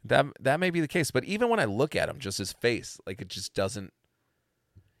 That may be the case, but even when I look at him, just his face, like it just doesn't.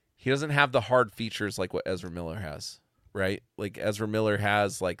 He doesn't have the hard features like what Ezra Miller has. Right? Like Ezra Miller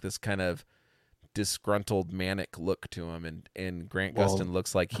has like this kind of disgruntled manic look to him, and Grant Gustin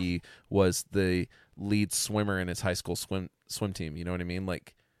looks like he was the lead swimmer in his high school swim team. You know what I mean?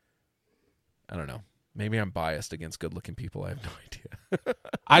 Like, I don't know. Maybe I'm biased against good looking people. I have no idea.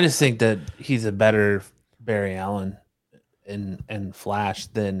 I just think that he's a better Barry Allen in Flash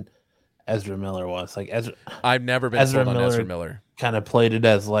than Ezra Miller was. Like I've never been sold on Ezra Miller. Kind of played it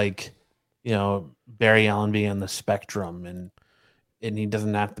as like, you know, Barry Allen being on the spectrum, and he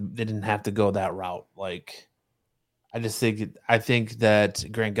doesn't have to. They didn't have to go that route. Like, I think that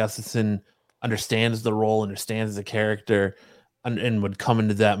Grant Gustin understands the role, understands the character, and would come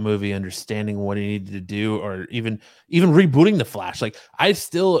into that movie understanding what he needed to do, or even rebooting the Flash. Like, I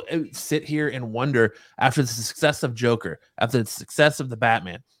still sit here and wonder, after the success of Joker, after the success of the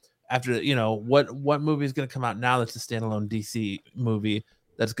Batman, after what movie is going to come out now that's a standalone DC movie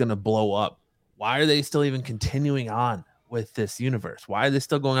that's going to blow up. Why are they still even continuing on with this universe? Why are they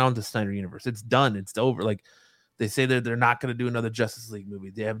still going on with the Snyder universe? It's done. It's over. Like, they say that they're not going to do another Justice League movie.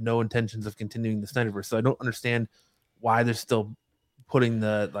 They have no intentions of continuing the Snyderverse. So I don't understand why they're still putting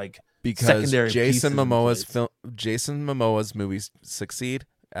the secondary Jason Momoa's movies succeed,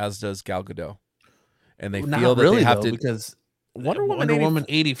 as does Gal Gadot, and they feel that they have to, because Wonder Woman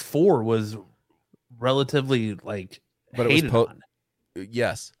 84 was relatively but it was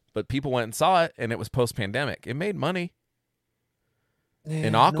yes. But people went and saw it, and it was post-pandemic. It made money. Yeah,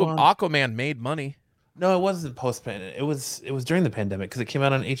 and Aquaman made money. No, it wasn't post-pandemic. It was during the pandemic, because it came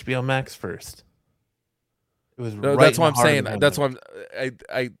out on HBO Max first. It was. No, that's what I'm saying. That's what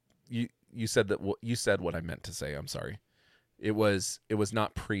you said that you said what I meant to say. I'm sorry. It was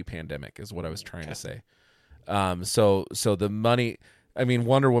not pre-pandemic is what I was trying to say. So the money, I mean,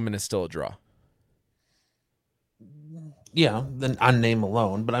 Wonder Woman is still a draw. Yeah, then on name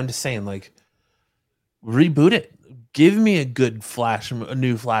alone, but I'm just saying, like, reboot it. Give me a good a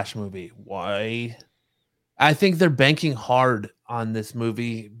new Flash movie. Why? I think they're banking hard on this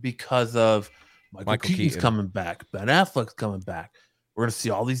movie because of Michael Keaton's coming back, Ben Affleck's coming back. We're gonna see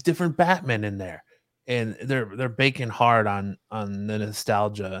all these different Batmen in there, and they're banking hard on the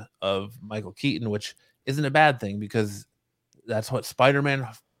nostalgia of Michael Keaton, which isn't a bad thing because that's what Spider-Man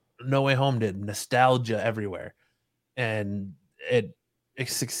No Way Home did. Nostalgia everywhere. And it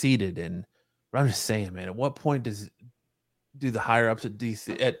succeeded. And I'm just saying, man, at what point do the higher ups at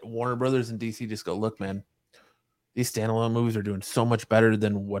DC, at Warner Brothers and DC, just go, look, man, these standalone movies are doing so much better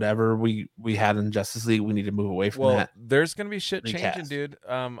than whatever we had in Justice League. We need to move away from that. There's gonna be shit changing, dude.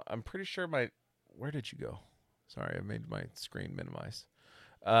 I'm pretty sure where did you go? Sorry, I made my screen minimize.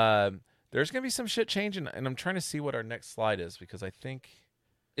 There's gonna be some shit changing, and I'm trying to see what our next slide is because I think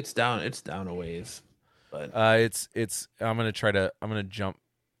it's down a ways. But I'm gonna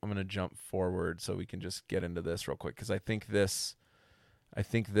jump forward so we can just get into this real quick because I think this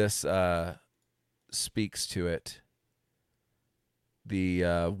speaks to it. The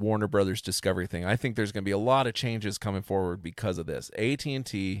Warner Brothers Discovery thing. I think there's gonna be a lot of changes coming forward because of this.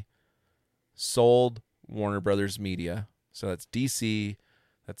 AT&T sold Warner Brothers Media, so that's DC.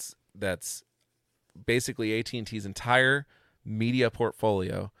 That's basically AT&T's entire media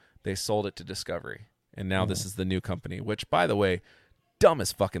portfolio. They sold it to Discovery. And now this is the new company, which, by the way,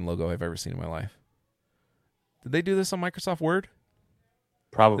 dumbest fucking logo I've ever seen in my life. Did they do this on Microsoft Word?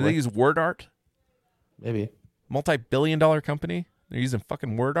 Probably. Did they use Word art? Maybe. Multi-billion-dollar company? They're using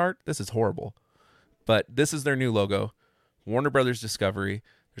fucking Word art? This is horrible. But this is their new logo. Warner Brothers Discovery.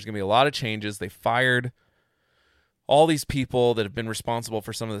 There's going to be a lot of changes. They fired all these people that have been responsible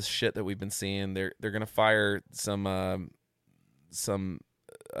for some of this shit that we've been seeing. They're going to fire some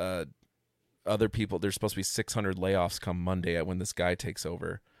other people. There's supposed to be 600 layoffs come Monday when this guy takes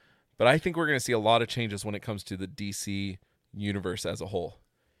over. But I think we're going to see a lot of changes when it comes to the DC universe as a whole.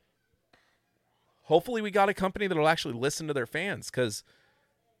 Hopefully we got a company that will actually listen to their fans because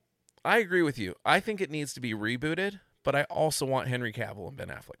I agree with you. I think it needs to be rebooted, but I also want Henry Cavill and Ben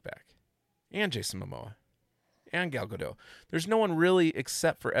Affleck back and Jason Momoa and Gal Gadot. There's no one really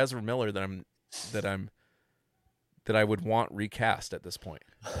except for Ezra Miller that I would want recast at this point.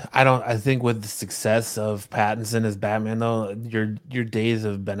 I think with the success of Pattinson as Batman, though, your days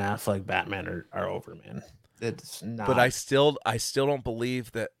of Ben Affleck Batman are over, man. It's not. But I still don't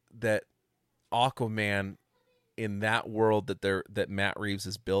believe that Aquaman in that world that Matt Reeves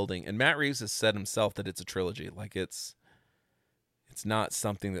is building, and Matt Reeves has said himself that it's a trilogy. Like it's not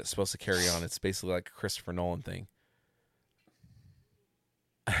something that's supposed to carry on. It's basically like a Christopher Nolan thing.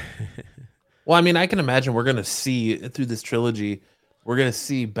 Well, I mean, I can imagine we're going to see through this trilogy, we're going to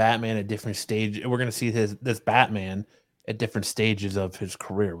see Batman at different stages. We're going to see this Batman at different stages of his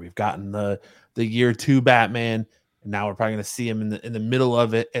career. We've gotten the year 2 Batman, and now we're probably going to see him in the middle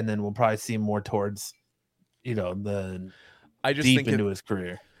of it, and then we'll probably see him more towards, the deep into his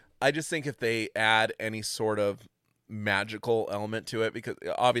career. I just think if they add any sort of magical element to it, because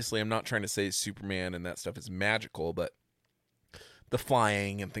obviously I'm not trying to say Superman and that stuff is magical, but the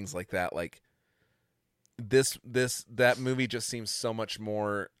flying and things like that, like that movie just seems so much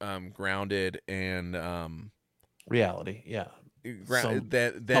more grounded and reality, yeah,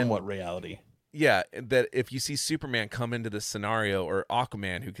 somewhat reality. Yeah, that if you see Superman come into this scenario, or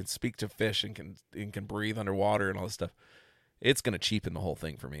Aquaman who can speak to fish and can breathe underwater and all this stuff, it's going to cheapen the whole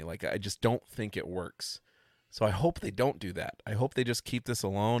thing for me. Like I just don't think it works. So I hope they don't do that. I hope they just keep this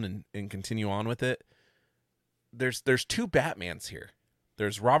alone and continue on with it. There's 2 Batmans here.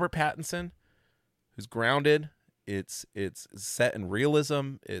 There's Robert Pattinson, who's grounded. It's set in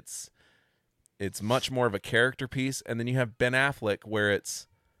realism. It's much more of a character piece. And then you have Ben Affleck, where it's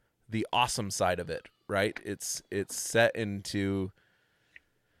the awesome side of it, right? It's set into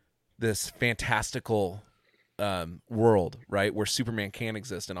this fantastical world, right, where Superman can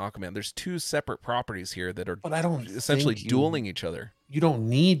exist and Aquaman. There's 2 separate properties here that are essentially dueling each other. You don't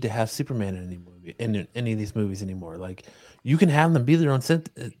need to have Superman in any movie, in any of these movies anymore. Like, you can have them be their own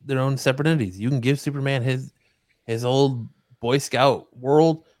separate entities. You can give Superman his old Boy Scout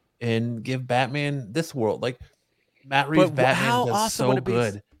world and give Batman this world. Like, Matt Reeves' Batman does so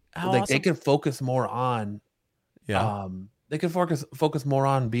good. Like, they could focus more on, they could focus more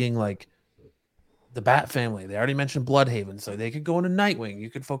on being like the Bat family. They already mentioned Bloodhaven, so they could go into Nightwing. You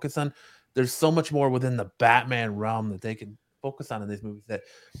could focus on. There's so much more within the Batman realm that they could focus on in these movies that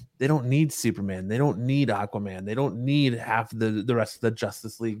they don't need Superman, they don't need Aquaman, they don't need half the rest of the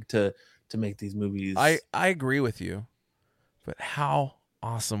Justice League to make these movies. I agree with you, but how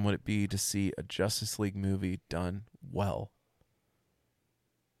awesome would it be to see a Justice League movie done well?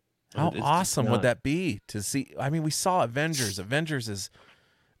 How awesome would that be to see? I mean, we saw Avengers. Avengers is,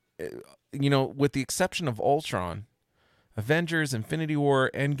 with the exception of Ultron, Avengers, Infinity War,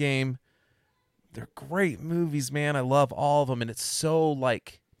 Endgame, they're great movies, man. I love all of them, and it's so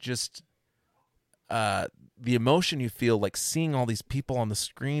just the emotion you feel like seeing all these people on the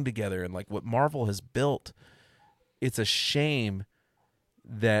screen together and what Marvel has built. It's a shame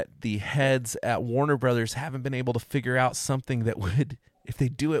that the heads at Warner Brothers haven't been able to figure out something that would, if they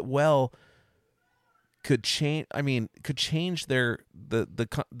do it well, could change. I mean, could change the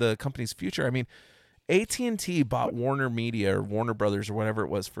company's future. I mean, AT&T bought Warner Media or Warner Brothers or whatever it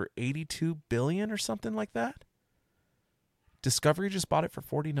was for $82 billion or something like that. Discovery just bought it for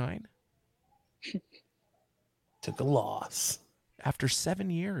 $49. Took a loss after 7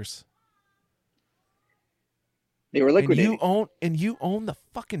 years. They were liquidated. And you own the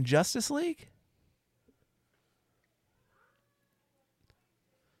fucking Justice League?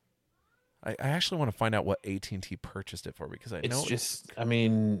 I actually want to find out what AT&T purchased it for, because I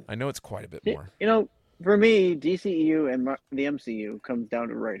know it's quite a bit more. For me, DCEU and the MCU comes down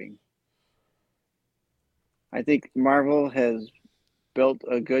to writing. I think Marvel has built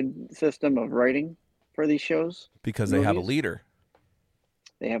a good system of writing for these shows. Because they have a leader.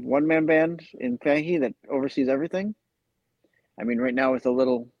 They have one-man band in Fahey that oversees everything. I mean, right now it's a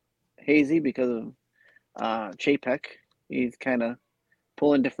little hazy because of Chapek. He's kind of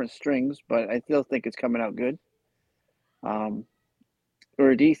pulling different strings, but I still think it's coming out good.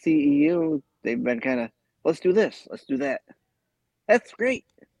 For DCEU, they've been kind of, let's do this, let's do that. That's great.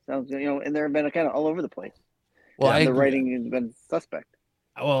 Sounds, and they've been kind of all over the place. Well, the writing has been suspect.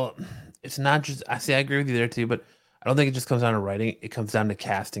 Well, it's not just, I agree with you there too, but I don't think it just comes down to writing. It comes down to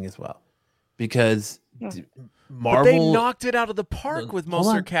casting as well, because Marvel, but they knocked it out of the park with most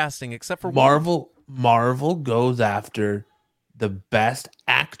of their casting, except for Marvel. Marvel goes after the best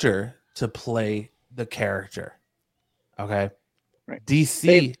actor to play the character. Okay, right.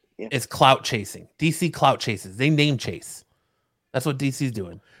 DC is clout chasing. DC clout chases. They name chase. That's what DC's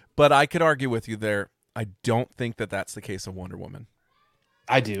doing. But I could argue with you there. I don't think that that's the case of Wonder Woman.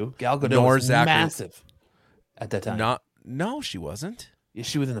 I do. Gal Gadot was massive at that time. No, she wasn't. Yeah,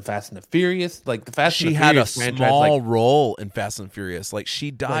 she was in the Fast and the Furious. The Fast she and the Furious franchise. She had a small role in Fast and Furious.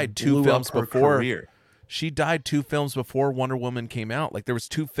 She died 2 films before. Career. She died 2 films before Wonder Woman came out. There was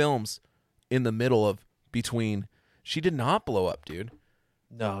 2 films in the middle of between. She did not blow up, dude.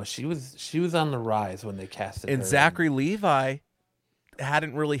 No, she was on the rise when they casted her. And Zachary Levi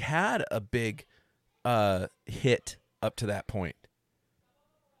hadn't really had a big hit up to that point.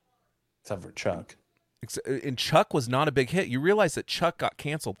 Except for Chuck. And Chuck was not a big hit. You realize that Chuck got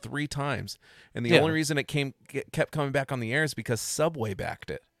canceled 3 times, and the only reason it kept coming back on the air is because Subway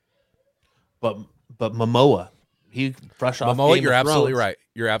backed it. But Momoa, he fresh off Momoa, Game you're of absolutely Thrones. right.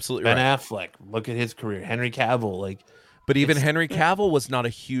 You're absolutely Ben right. Affleck, look at his career. Henry Cavill, but even Henry Cavill was not a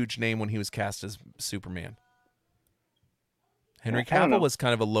huge name when he was cast as Superman. Henry Cavill was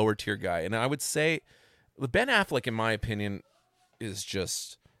kind of a lower tier guy, and I would say Ben Affleck, in my opinion, is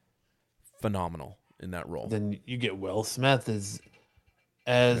just phenomenal in that role. Then you get Will Smith as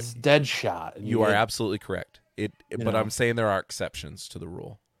Deadshot. You are absolutely correct. But I'm saying there are exceptions to the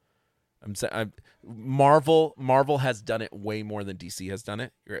rule. Marvel has done it way more than DC has done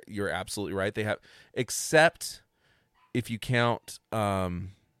it. You're absolutely right. They have, except if you count. I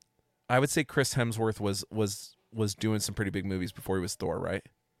would say Chris Hemsworth was doing some pretty big movies before he was Thor, right?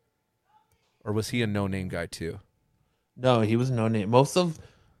 Or was he a no-name guy too? No, he was no name. Most of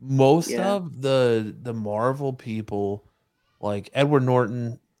the Marvel people, like Edward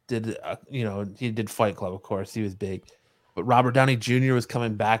Norton, did he did Fight Club, of course. He was big, but Robert Downey Jr. was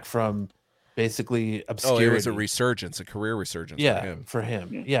coming back from basically obscurity. Oh, it was a resurgence, a career resurgence. For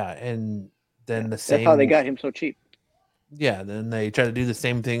him. Yeah, and then the same. That's how they got him so cheap. Yeah, then they tried to do the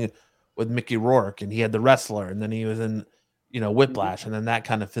same thing with Mickey Rourke, and he had The Wrestler, and then he was in Whiplash, and then that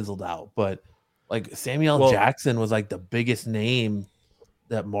kind of fizzled out. But Samuel Jackson was the biggest name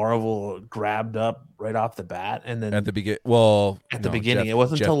that Marvel grabbed up right off the bat, and then at the beginning, it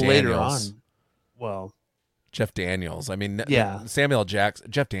wasn't until later on. Well, Jeff Daniels. I mean, Samuel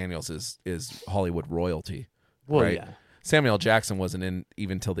Jackson. Jeff Daniels is Hollywood royalty. Well, right? Yeah. Samuel Jackson wasn't in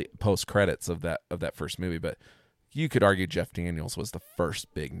even till the post credits of that first movie, but you could argue Jeff Daniels was the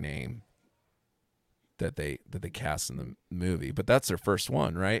first big name that they cast in the movie. But that's their first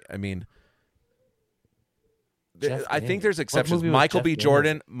one, right? I mean, I think there's exceptions. movie was Michael Jeff B. Daniels?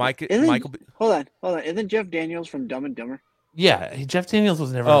 Jordan, Michael. Hold on. Isn't Jeff Daniels from Dumb and Dumber? Yeah, Jeff Daniels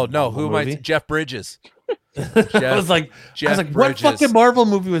was never. Oh in a no, Marvel who am I? movie. Jeff Bridges. I was like, what Bridges. fucking Marvel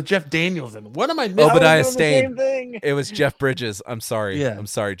movie was Jeff Daniels in? What am I missing? Obadiah doing the same Stane. thing. It was Jeff Bridges. I'm sorry. Yeah. I'm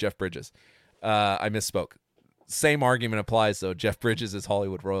sorry, Jeff Bridges. I misspoke. Same argument applies though. Jeff Bridges is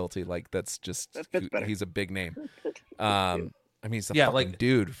Hollywood royalty. Like that's just That fits better. he's a big name. I mean, he's a Yeah, fucking like,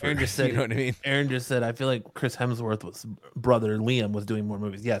 dude. For, Aaron just said, you know what I mean? Aaron just said, I feel like Chris Hemsworth's brother Liam was doing more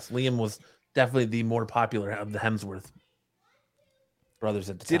movies. Yes, Liam was definitely the more popular of the Hemsworth brothers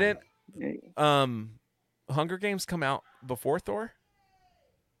at the time. Didn't Hunger Games come out before Thor?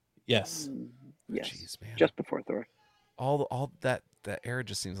 Yes, Yes. Jeez, man. Just before Thor. All that era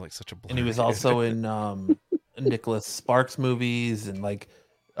just seems like such a blur. and he was also in Nicholas Sparks movies, and like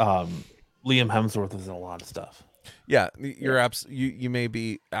Liam Hemsworth was in a lot of stuff. Yeah, you're you may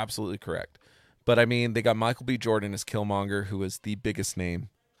be absolutely correct. But I mean, they got Michael B. Jordan as Killmonger, who was the biggest name.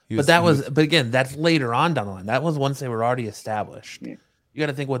 But again, that's later on down the line. That was once they were already established. Yeah. You got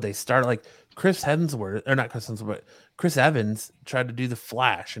to think what they started. Like Chris Evans tried to do the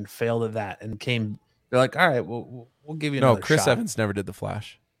Flash and failed at that, and came. They're like, all right, we'll give you no. another Chris shot. Evans never did the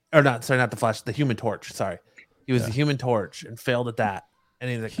Flash. Or not the Flash, the Human Torch. Sorry, he was the Human Torch and failed at that. And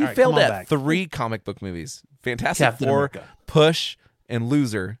he's like, He all right, failed come on at back. 3 comic book movies: Fantastic Captain Four, America. Push, and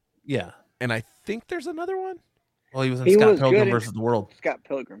Loser. Yeah. And I think there's another one. Well, he was in He Scott was Pilgrim good in- versus the World. Scott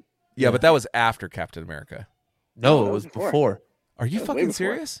Pilgrim. Yeah, but that was after Captain America. No, that it was was before. before. Are you That was way fucking before.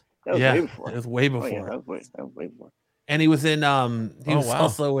 serious? That was Yeah, way before. it was way Oh, before. yeah, that was way before. And he was in he was wow.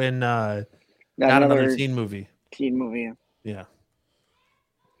 also in Not Not Another Teen Movie. teen movie. Yeah. Yeah.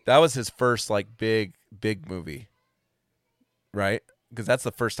 That was his first like big movie, right? Because that's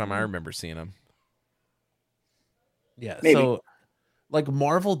the first time I remember seeing him. Yeah. Maybe. So like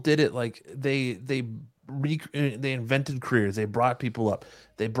Marvel did it like they invented careers. They brought people up.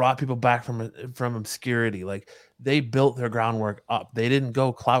 They brought people back from obscurity. Like they built their groundwork up. They didn't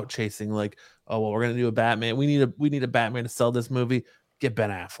go clout chasing like, oh well, we're gonna do a Batman. We need a Batman to sell this movie. Get Ben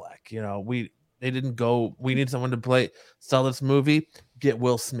Affleck. You know, they didn't go, we need someone to sell this movie. Get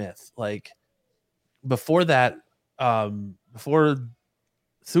Will Smith. Like before that, before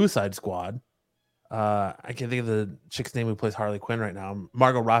Suicide Squad, I can't think of the chick's name who plays Harley Quinn right now,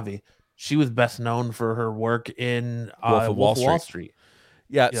 Margot Robbie. She was best known for her work in Wolf of Wall Street.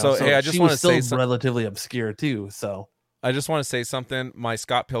 Yeah. You know, So hey, I just want to say something. relatively obscure too. So I just want to say something. My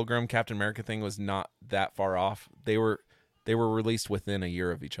Scott Pilgrim Captain America thing was not that far off. They were released within a year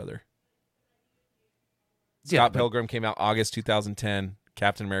of each other. yeah, Scott Pilgrim came out August 2010.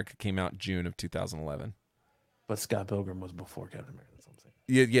 Captain America came out June of 2011. but Scott Pilgrim was before Captain America. That's what I'm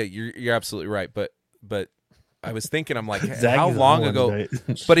saying. Yeah, you're absolutely right. But I was thinking, I'm like, Zach how is long on ago? one,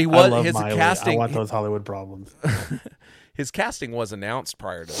 right? But he I was love his Miley. casting. I want those Hollywood problems. His casting was announced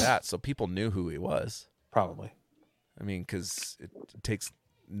prior to that, so people knew who he was. Probably. I mean, because it takes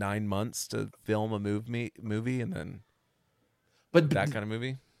 9 months to film a movie, and then But that kind of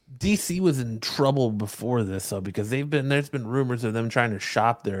movie. DC was in trouble before this, though, because there's been rumors of them trying to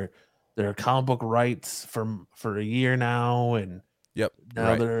shop their comic book rights for a year now, and Yep. now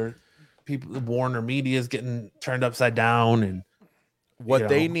right. they're Warner Media is getting turned upside down, and What you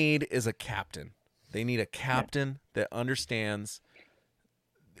they know. need is a captain. They need a captain that understands,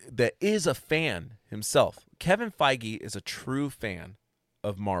 that is a fan himself. Kevin Feige is a true fan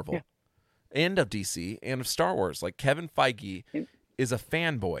of Marvel and of DC and of Star Wars. Like Kevin Feige is a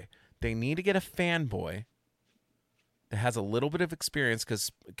fanboy. They need to get a fanboy that has a little bit of experience,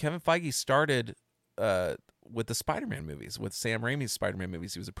 because Kevin Feige started with the Spider-Man movies, with Sam Raimi's Spider-Man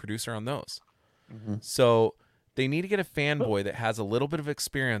movies. He was a producer on those. Mm-hmm. So they need to get a fanboy that has a little bit of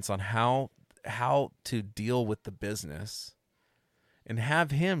experience on how to deal with the business, and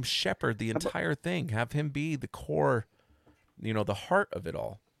have him shepherd the entire thing. Have him be the core, the heart of it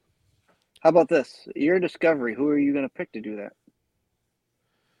all. How about this? Your Discovery. Who are you going to pick to do that?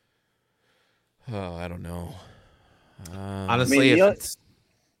 Oh, I don't know. honestly,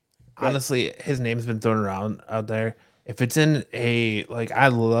 honestly, his name's been thrown around out there. If it's in I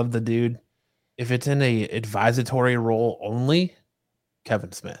love the dude. If it's in a advisory role only,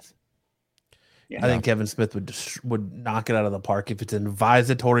 Kevin Smith. Yeah. I think Kevin Smith would knock it out of the park if it's an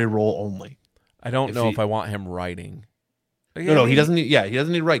advisory role only. I don't If know he- if I want him writing. No, he doesn't. He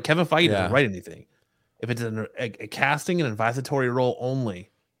doesn't need to write. Kevin Feige Yeah. doesn't write anything. If it's a casting and advisory role only,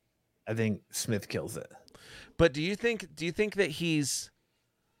 I think Smith kills it. But do you think that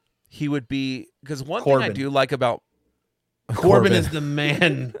he would be, because one Corbin. thing I do like about Corbin is the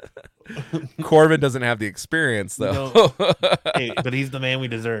man. Corbin doesn't have the experience though. No. Hey, but he's the man we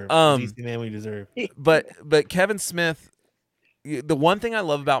deserve. He's the man we deserve. But Kevin Smith, the one thing I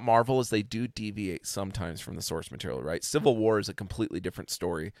love about Marvel is they do deviate sometimes from the source material, right? Civil War is a completely different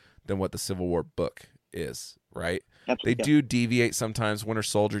story than what the Civil War book is, right? Absolutely. They do deviate sometimes. Winter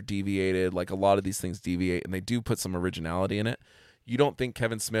Soldier deviated, like a lot of these things deviate, and they do put some originality in it. You don't think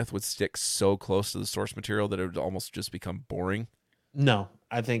Kevin Smith would stick so close to the source material that it would almost just become boring? No,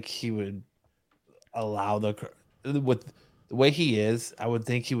 I think he would allow with the way he is. I would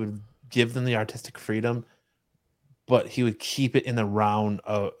think he would give them the artistic freedom, but he would keep it in the round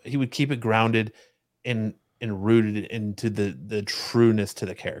of. He would keep it grounded and rooted into the trueness to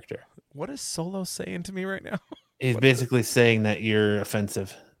the character. What is Solo saying to me right now? He's basically saying that you're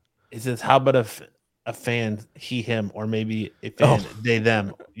offensive. He says, "How about a fan, he, him, or maybe a fan, they,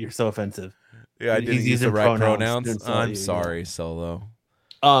 them? You're so offensive." Yeah, I didn't use the right pronouns. I'm sorry, Solo.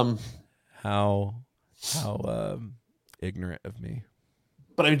 How ignorant of me.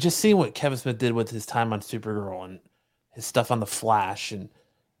 But I just seeing what Kevin Smith did with his time on Supergirl and his stuff on the Flash, and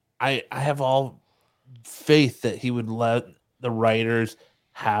I have all faith that he would let the writers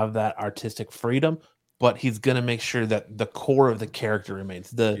have that artistic freedom, but he's gonna make sure that the core of the character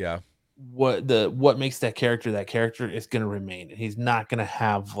remains. What makes that character is going to remain. And he's not going to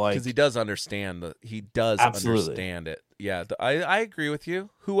have like, because he does understand understand it. Yeah, I agree with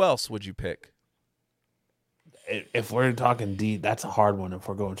you. Who else would you pick? If we're talking D, that's a hard one. If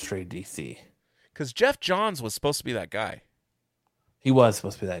we're going straight DC, because Jeff Johns was supposed to be that guy. He was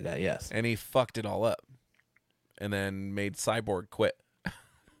supposed to be that guy, yes, and he fucked it all up, and then made Cyborg quit.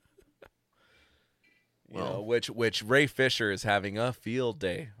 Which Ray Fisher is having a field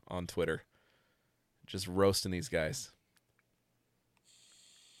day on Twitter, just roasting these guys.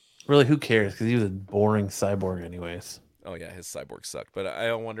 Really, who cares? Because he was a boring cyborg, anyways. Oh yeah, his Cyborg sucked. But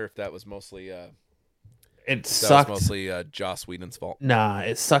I wonder if that was mostly it sucked. That was mostly Joss Whedon's fault. Nah,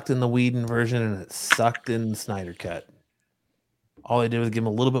 it sucked in the Whedon version, and it sucked in the Snyder cut. All they did was give him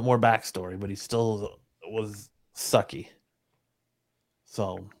a little bit more backstory, but he still was sucky.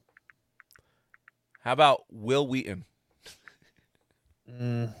 So. How about Will Wheaton?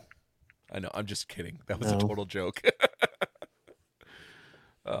 I know, I'm just kidding. That was a total joke.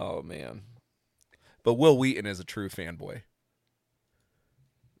 Oh man, but Will Wheaton is a true fanboy,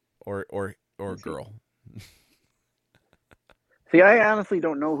 or girl. See, I honestly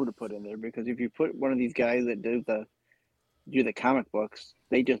don't know who to put in there, because if you put one of these guys that do the comic books,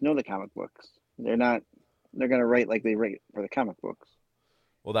 they just know the comic books. They're gonna write like they write for the comic books.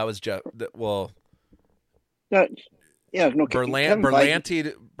 Well, that was Jeff. Well. No,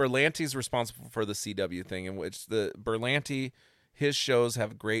 Berlanti's responsible for the CW thing, in which the Berlanti, his shows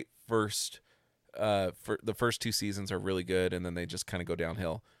have great first. For the first 2 seasons are really good, and then they just kind of go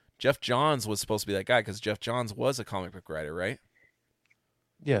downhill. Jeff Johns was supposed to be that guy because Jeff Johns was a comic book writer, right?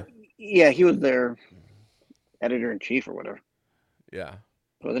 Yeah. Yeah, he was their editor-in-chief or whatever. Yeah.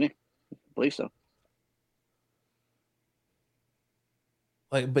 Wasn't he? I believe so.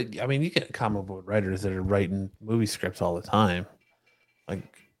 Like, but I mean, you get comic book writers that are writing movie scripts all the time, like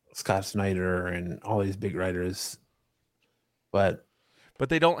Scott Snyder and all these big writers. But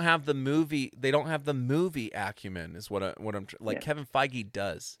they don't have the movie. They don't have the movie acumen. Is what I'm like. Yeah. Kevin Feige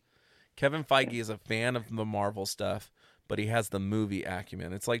does. Kevin Feige is a fan of the Marvel stuff, but he has the movie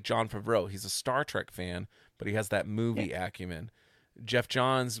acumen. It's like Jon Favreau. He's a Star Trek fan, but he has that movie acumen. Jeff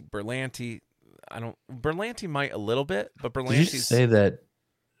Johns, Berlanti. Berlanti might a little bit, but Berlanti. Did you say that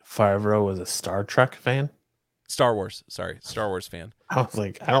Favreau was a Star Trek fan? Star Wars fan. I was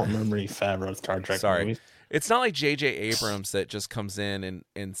like, I don't remember any Favreau Star Trek movies. It's not like J.J. Abrams that just comes in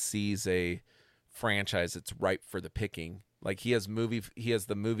and sees a franchise that's ripe for the picking. Like he has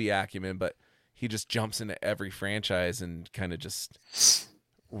the movie acumen, but he just jumps into every franchise and kind of just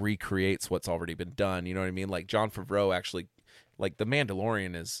recreates what's already been done. You know what I mean? Like Jon Favreau actually, like The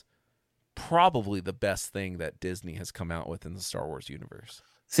Mandalorian is probably the best thing that Disney has come out with in the Star Wars universe.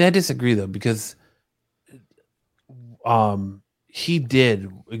 See, I disagree though, because he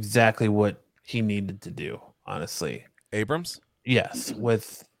did exactly what he needed to do, honestly. Abrams? Yes,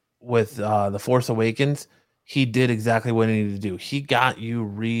 with The Force Awakens, he did exactly what he needed to do. He got you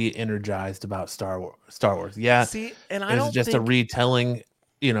re-energized about Star Wars. Yeah. See, and it was just a retelling,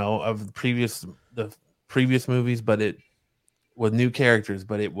 of the previous movies, but it with new characters,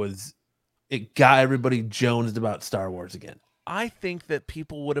 but it got everybody jonesed about Star Wars again. I think that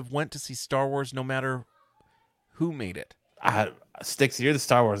people would have went to see Star Wars no matter who made it. Sticks, you're the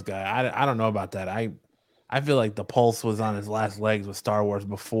Star Wars guy. I don't know about that. I feel like the pulse was on his last legs with Star Wars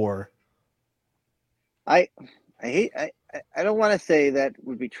before. I I don't want to say that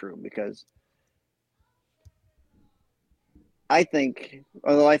would be true because I think,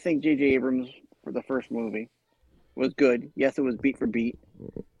 although I think J.J. Abrams for the first movie was good. Yes, it was beat for beat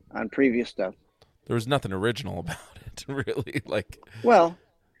on previous stuff. There was nothing original about it, really. Like, well,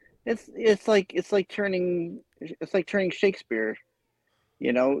 it's like turning Shakespeare.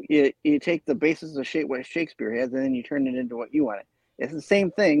 You know, you take the basis of what Shakespeare has, and then you turn it into what you want it. It's the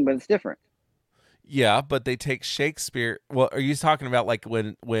same thing, but it's different. Yeah, but they take Shakespeare. Well, are you talking about like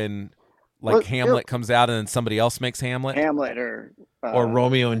when Hamlet comes out and then somebody else makes Hamlet? Hamlet or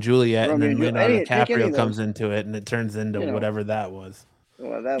Romeo and Juliet, Romeo and then Leonardo DiCaprio comes those, into it, and it turns into whatever that was.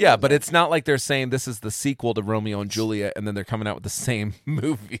 Well, but it's not like they're saying this is the sequel to Romeo and Juliet, and then they're coming out with the same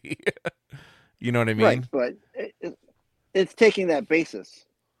movie. You know what I mean? Right, but it's taking that basis.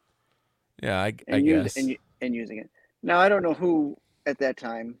 Yeah, I guess. And using it. Now, I don't know who at that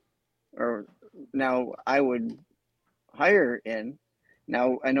time, or now I would hire in.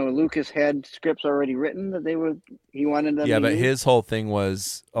 Now, I know Lucas had scripts already written that he wanted them to but use. his whole thing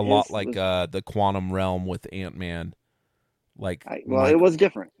was a lot like the Quantum Realm with Ant-Man. Like, it was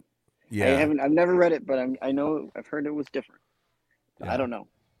different. Yeah. I've never read it, but I know I've heard it was different. Yeah. I don't know.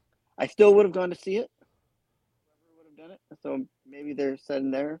 I still would have gone to see it. Whoever would have done it. So maybe they're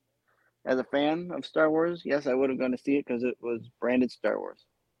sitting there as a fan of Star Wars. Yes, I would have gone to see it because it was branded Star Wars.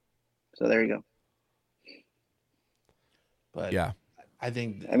 So there you go. But yeah, I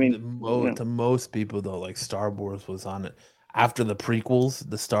think to most people though, like Star Wars was on it after the prequels.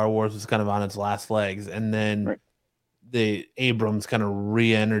 The Star Wars was kind of on its last legs, and then the Abrams kind of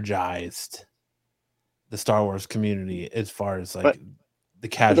re-energized the Star Wars community as far as like the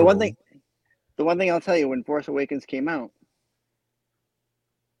casual. The one thing I'll tell you, when Force Awakens came out,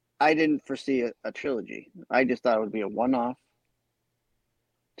 I didn't foresee a trilogy. I just thought it would be a one-off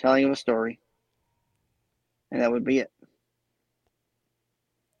telling of a story, and that would be it.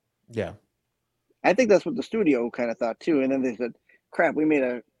 Yeah. I think that's what the studio kind of thought too. And then they said, crap, we made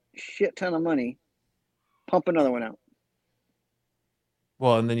a shit ton of money. Pump another one out.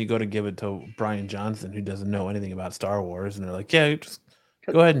 Well, and then you go to give it to Brian Johnson, who doesn't know anything about Star Wars, and they're like, yeah, just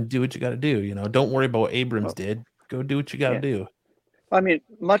go ahead and do what you got to do. You know, don't worry about what Abrams did. Go do what you got to do. Well, I mean,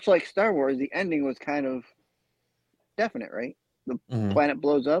 much like Star Wars, the ending was kind of definite, right? The planet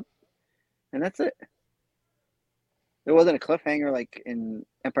blows up, and that's it. There wasn't a cliffhanger like in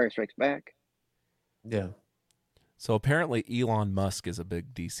Empire Strikes Back. Yeah. So apparently Elon Musk is a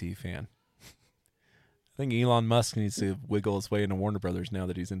big DC fan. I think Elon Musk needs to wiggle his way into Warner Brothers now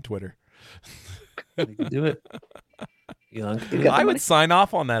that he's in Twitter. He can do it. Elon, I would sign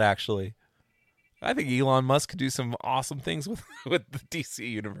off on that, actually. I think Elon Musk could do some awesome things with the DC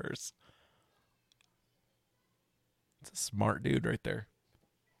universe. It's a smart dude right there.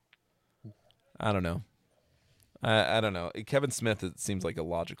 I don't know. I don't know. Kevin Smith, it seems like a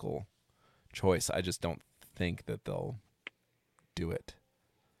logical choice. I just don't think that they'll do it.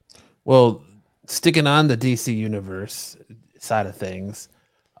 Well, sticking on the DC universe side of things,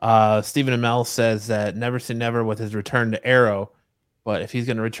 Stephen Amell says that Never Say Never with his return to Arrow, but if he's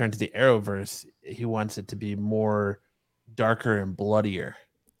going to return to the Arrowverse, he wants it to be more darker and bloodier.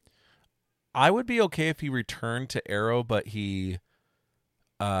 I would be okay if he returned to Arrow, but it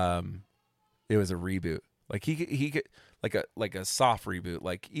was a reboot. Like he could like a soft reboot.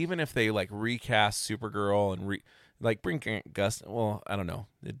 Like even if they like recast Supergirl and bring Grant Gustin. Well, I don't know.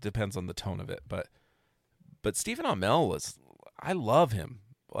 It depends on the tone of it, but Stephen Amell I love him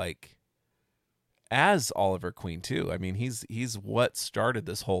like as Oliver Queen too. I mean, he's what started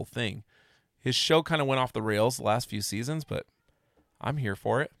this whole thing. His show kind of went off the rails the last few seasons, but I'm here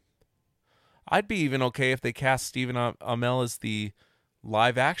for it. I'd be even okay if they cast Stephen Amell as the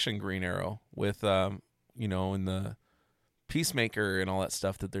live action Green Arrow with in the Peacemaker and all that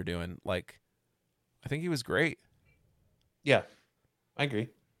stuff that they're doing. Like, I think he was great. Yeah, I agree.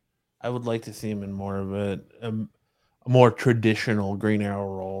 I would like to see him in more of a more traditional Green Arrow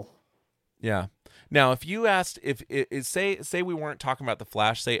role. Yeah. Now, if you asked, say we weren't talking about the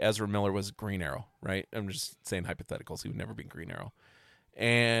Flash, say Ezra Miller was Green Arrow, right? I'm just saying hypotheticals. He would never be Green Arrow,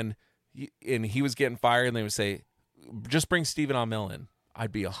 and he was getting fired, and they would say, just bring Stephen Amell in.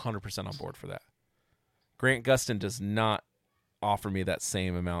 I'd be 100% on board for that. Grant Gustin does not offer me that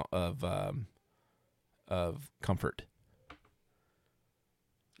same amount of comfort.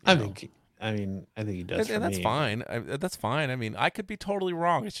 I think he does. And that's fine. That's fine. I mean, I could be totally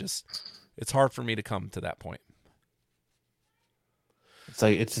wrong. It's hard for me to come to that point.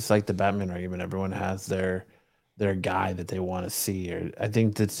 It's just like the Batman argument. Everyone has their guy that they want to see. Or I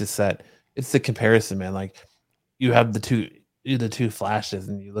think that's just that it's the comparison, man. Like you have the two Flashes,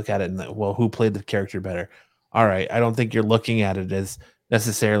 and you look at it and who played the character better? all right, I don't think you're looking at it as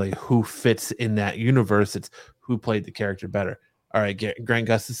necessarily who fits in that universe. It's who played the character better. All right, Grant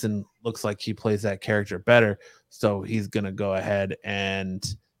Gustafson looks like he plays that character better, so he's gonna go ahead and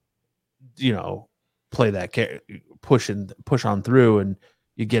play that push on through, and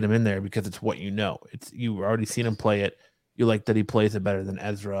you get him in there because it's what it's you've already seen him play it. You like that he plays it better than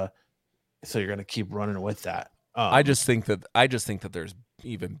Ezra, so you're gonna keep running with that. I just think that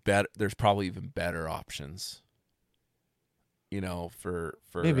there's probably even better options. For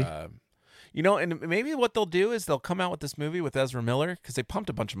maybe. And maybe what they'll do is they'll come out with this movie with Ezra Miller because they pumped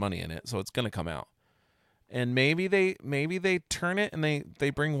a bunch of money in it, so it's gonna come out. And maybe they turn it and they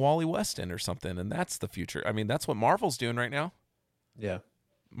bring Wally West in or something, and that's the future. I mean, that's what Marvel's doing right now. Yeah,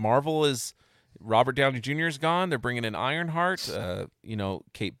 Marvel is Robert Downey Jr. is gone. They're bringing in Ironheart.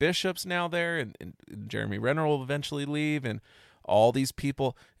 Kate Bishop's now there, and Jeremy Renner will eventually leave, and all these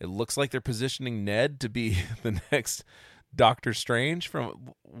people. It looks like they're positioning Ned to be the next Doctor Strange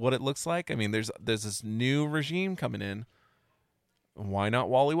from what it looks like. I mean, there's this new regime coming in. Why not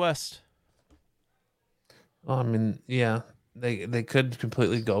Wally West? Well, I mean, yeah, they could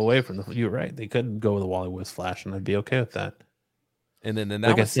completely go away from the. You're right. They could go with the Wally West Flash, and I'd be okay with that. And then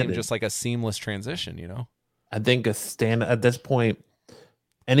that would seem just like a seamless transition, I think at this point,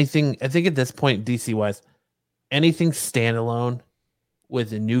 anything. I think at this point, DC wise, anything standalone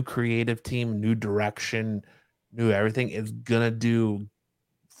with a new creative team, new direction, new everything is gonna do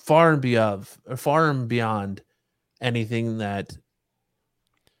far and beyond anything that's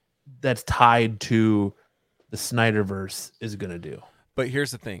tied to the Snyderverse is gonna do. But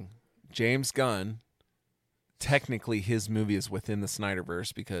here's the thing, James Gunn. Technically, his movie is within the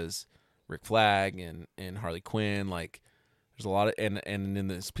Snyderverse because Rick Flag and Harley Quinn, like there's a lot of and in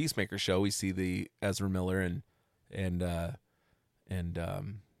this Peacemaker show we see the Ezra Miller and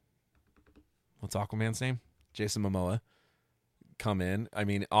what's Aquaman's name? Jason Momoa come in. I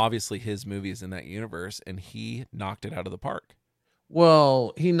mean, obviously his movie is in that universe, and he knocked it out of the park.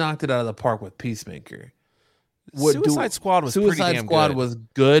 Well, he knocked it out of the park with Peacemaker. Suicide Squad was pretty damn good. Was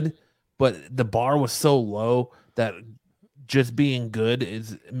good. But the bar was so low that just being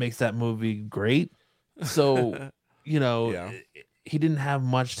good makes that movie great. So, Yeah. he didn't have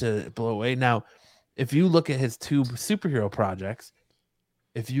much to blow away. Now, if you look at his two superhero projects,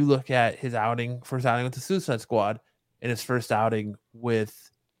 if you look at his first outing with the Suicide Squad and his first outing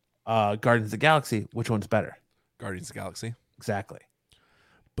with Guardians of the Galaxy, which one's better? Guardians of the Galaxy. Exactly.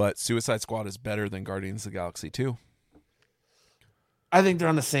 But Suicide Squad is better than Guardians of the Galaxy 2. I think they're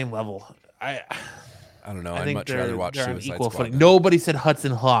on the same level. I don't know. I'd much rather watch Suicide Squad. Footing. Nobody said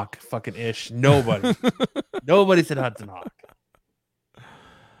Hudson Hawk fucking ish. Nobody. Nobody said Hudson Hawk.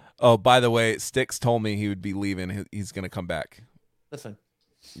 Oh, by the way, Styx told me he would be leaving. He's going to come back. That's fine.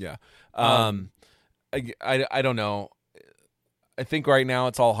 Yeah. I don't know. I think right now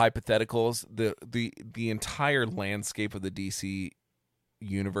it's all hypotheticals. The entire landscape of the DC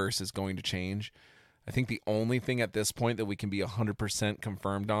universe is going to change. I think the only thing at this point that we can be 100%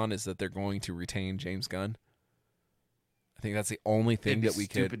 confirmed on is that they're going to retain James Gunn. I think that's the only thing that we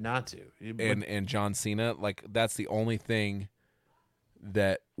could. Stupid not to. And John Cena, like that's the only thing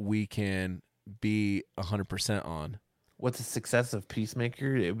that we can be 100% on. What's the success of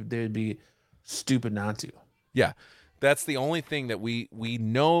Peacemaker? They'd be stupid not to. Yeah, that's the only thing that we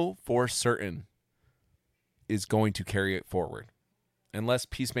know for certain is going to carry it forward. Unless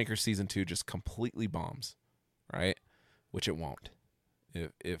Peacemaker Season 2 just completely bombs, right? Which it won't.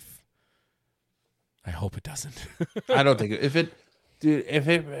 If I hope it doesn't. I don't think if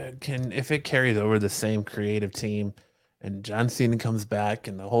it carries over the same creative team and John Cena comes back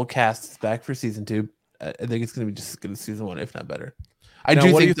and the whole cast is back for Season 2, I think it's going to be just as good as Season 1, if not better. What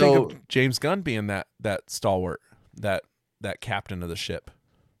do you think of James Gunn being that stalwart, that captain of the ship?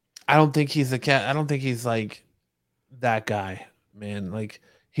 I don't think he's I don't think he's like that guy. Man, like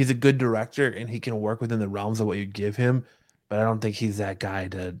he's a good director and he can work within the realms of what you give him, but I don't think he's that guy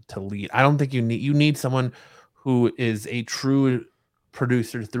to lead. I don't think you need someone who is a true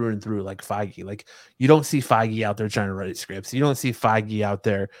producer through and through, like Feige. Like you don't see Feige out there trying to write scripts. You don't see Feige out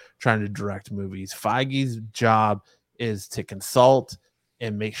there trying to direct movies. Feige's job is to consult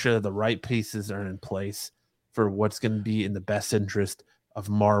and make sure that the right pieces are in place for what's going to be in the best interest of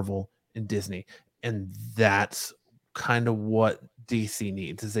Marvel and Disney. And that's kind of what DC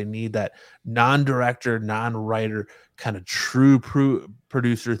needs, is they need that non-director, non-writer kind of true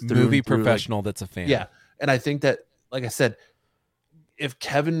producer through movie professional that's a fan. Yeah. And I think that, like I said, if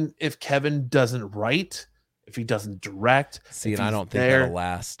Kevin doesn't write, if he doesn't direct, and I don't think that'll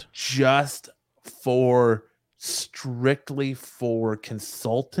last. Just strictly for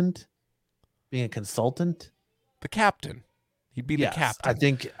being a consultant, the captain. He'd be the captain. I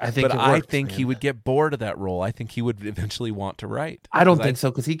think. But it I works, think man. he would get bored of that role. I think he would eventually want to write. I don't think so,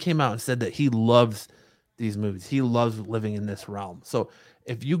 because he came out and said that he loves these movies. He loves living in this realm. So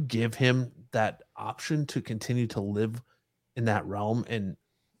if you give him that option to continue to live in that realm and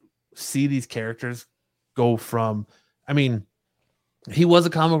see these characters go from, I mean, he was a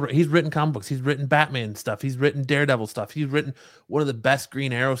comic. He's written comic books. He's written Batman stuff. He's written Daredevil stuff. He's written one of the best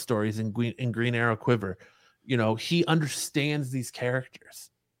Green Arrow stories in Green Arrow Quiver. You know, he understands these characters.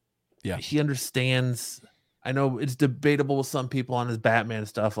 Yeah, he understands. I know it's debatable with some people on his Batman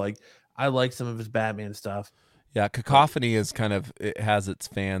stuff. Like, I like some of his Batman stuff. Yeah, Cacophony is kind of, it has its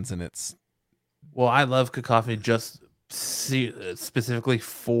fans and its. Well, I love Cacophony just specifically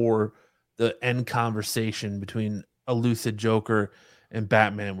for the end conversation between a lucid Joker and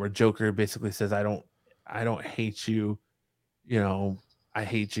Batman, where Joker basically says, I don't hate you, you know, I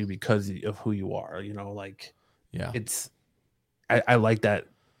hate you because of who you are, you know, like, yeah, it's, I like that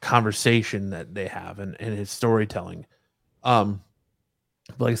conversation that they have and his storytelling. But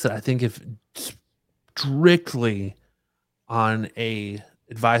like I said, I think if strictly on a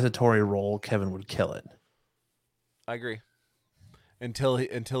advisory role, Kevin would kill it. I agree. Until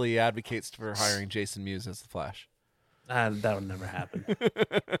he advocates for hiring Jason Mewes as the Flash. That would never happen.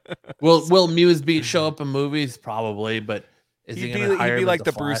 Will Mewes show up in movies? Probably, but is he going to hire? He'd be like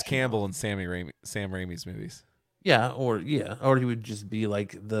the Flash? Bruce Campbell in Sam Raimi's movies. Yeah, or he would just be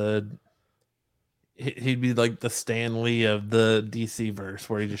like he'd be like the Stan Lee of the DC verse,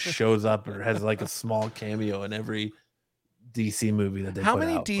 where he just shows up or has like a small cameo in every DC movie that they. How put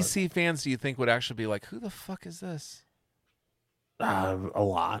many out, DC fans do you think would actually be like, "Who the fuck is this"? A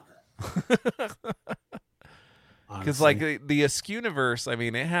lot. Because like the Askewniverse, I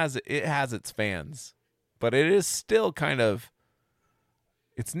mean, it has its fans, but it is still kind of,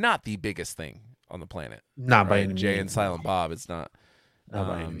 it's not the biggest thing on the planet. Not by any means. Jay and Silent Bob, it's not. Not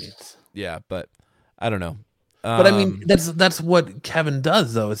by any means. Yeah, but I don't know. But I mean, that's what Kevin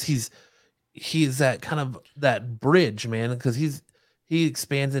does, though. Is he's that kind of that bridge, man, because he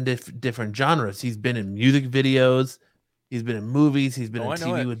expands into different genres. He's been in music videos, he's been in movies, he's been in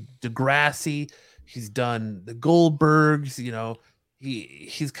TV with Degrassi. He's done the Goldbergs, you know.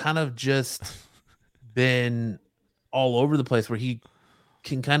 He's kind of just been all over the place, where he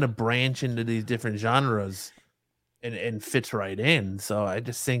can kind of branch into these different genres and fits right in. So I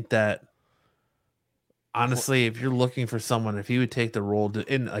just think that, honestly, if you're looking for someone, if he would take the role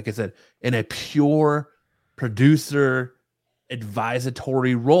like I said, in a pure producer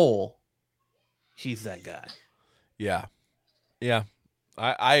advisory role, he's that guy. Yeah.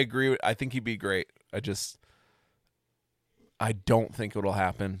 I agree. I think he'd be great. I don't think it'll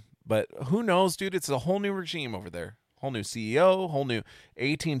happen, but who knows, dude? It's a whole new regime over there, whole new CEO, whole new.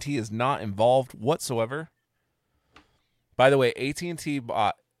 AT&T is not involved whatsoever. By the way, AT&T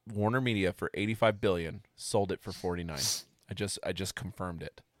bought Warner Media for $85 billion, sold it for $49. I just confirmed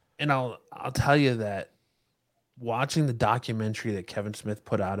it. And I'll tell you that watching the documentary that Kevin Smith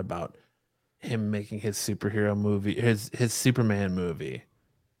put out about him making his superhero movie, his Superman movie.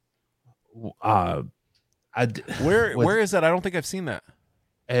 Where is that? I don't think I've seen that.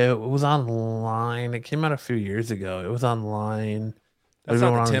 It was online. It came out a few years ago. It was online. That's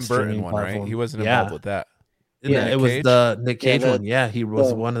not the Tim Burton one, right? He wasn't involved with that. Yeah, it was the Nick Cage one. Yeah, he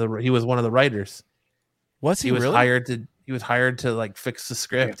was one of the writers. Was he was really? He was hired to like fix the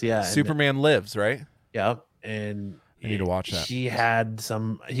script. Yeah. Superman Lives, right? Yep. And I need to watch that.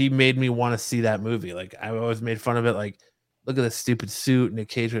 He made me want to see that movie. Like, I always made fun of it. Like, look at this stupid suit. Nick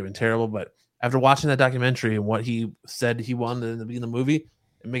Cage would have been terrible. But after watching that documentary and what he said he wanted to be in the movie,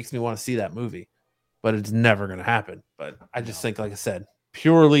 it makes me want to see that movie. But it's never going to happen. But I just think, like I said,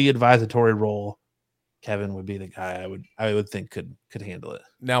 purely advisory role, Kevin would be the guy I would think could handle it.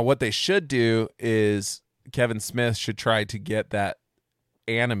 Now, what they should do is Kevin Smith should try to get that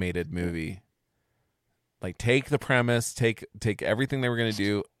animated movie. Like, take the premise, take everything they were going to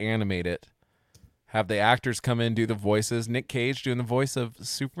do, animate it, have the actors come in, do the voices. Nick Cage doing the voice of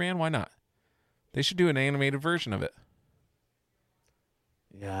Superman. Why not? They should do an animated version of it.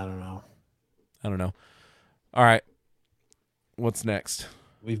 Yeah, I don't know. All right. What's next?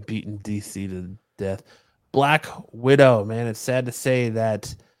 We've beaten DC to death. Black Widow, man. It's sad to say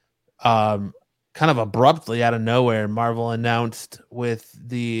that kind of abruptly out of nowhere, Marvel announced with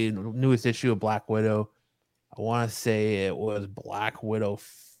the newest issue of Black Widow. I want to say it was Black Widow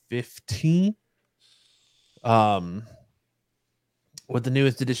 15. With the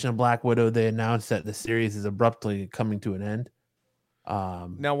newest edition of Black Widow, they announced that the series is abruptly coming to an end.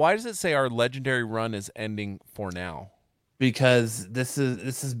 Now, why does it say our legendary run is ending for now? Because this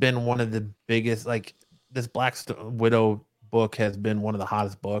has been one of the biggest, like, this Widow book has been one of the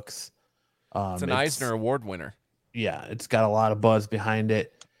hottest books. It's an Eisner Award winner. Yeah, it's got a lot of buzz behind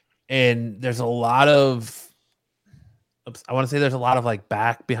it, and there's a lot of, I want to say there's a lot of like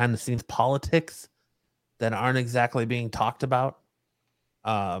back behind the scenes politics that aren't exactly being talked about.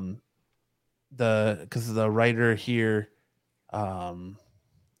 Because the writer here, trying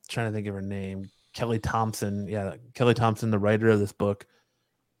to think of her name, Kelly Thompson. Yeah, Kelly Thompson, the writer of this book.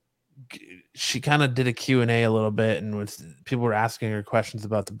 She kind of did a Q&A a little bit, and people were asking her questions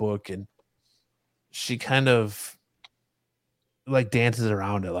about the book, and she kind of like dances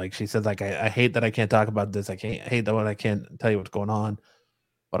around it. Like she says, like, I hate that I can't talk about this. I hate that I can't tell you what's going on,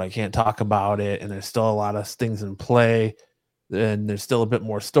 but I can't talk about it. And there's still a lot of things in play, and there's still a bit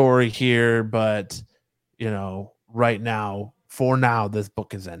more story here. But, right now, for now, this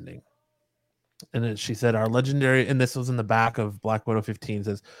book is ending. And then she said, our legendary, and this was in the back of Black Widow 15,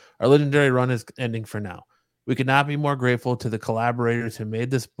 says, our legendary run is ending for now. We could not be more grateful to the collaborators who made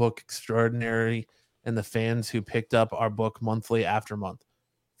this book extraordinary and the fans who picked up our book monthly after month.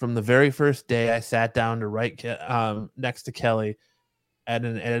 From the very first day I sat down to write next to Kelly at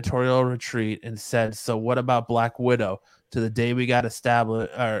an editorial retreat and said, so what about Black Widow? To the day we got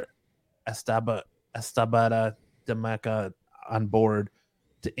Estabada Demeka on board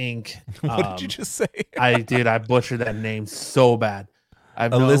to ink. What did you just say? I butchered that name so bad.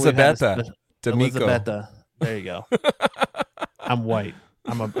 Elisabetta D'Amico. Elisabetta. There you go. I'm white.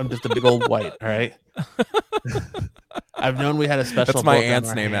 I'm just a big old white. All right. I've known we had a special. That's my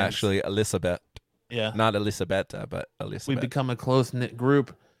aunt's name, actually, Elizabeth. Yeah, not Elisabetta, but Elizabeth. We've become a close knit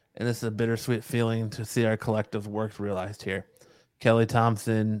group, and this is a bittersweet feeling to see our collective work realized here. Kelly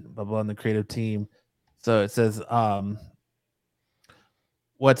Thompson, blah blah, on the creative team. So it says,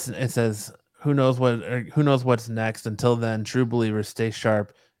 who knows what's next. Until then, true believers stay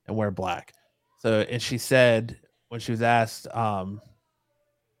sharp and wear black. So, and she said when she was asked,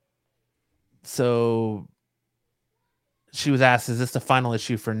 she was asked, is this the final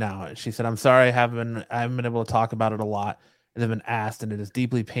issue for now? And she said, I'm sorry, I haven't been able to talk about it a lot and have been asked, and it is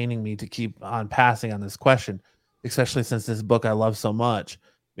deeply paining me to keep on passing on this question, especially since this book I love so much,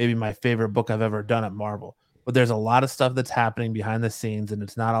 maybe my favorite book I've ever done at Marvel. But there's a lot of stuff that's happening behind the scenes, and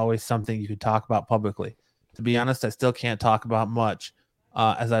it's not always something you could talk about publicly. To be honest, I still can't talk about much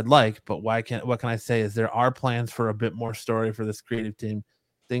as I'd like, but what can I say is there are plans for a bit more story for this creative team.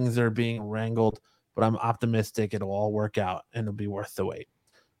 Things are being wrangled, but I'm optimistic it'll all work out and it'll be worth the wait.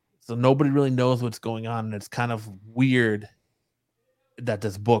 So nobody really knows what's going on, and it's kind of weird that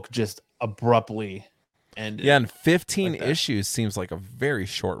this book just abruptly ended. Yeah, and 15 issues seems like a very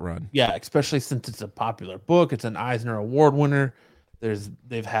short run. Yeah, especially since it's a popular book. It's an Eisner Award winner.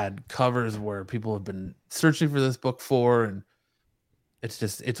 They've had covers where people have been searching for this book for, and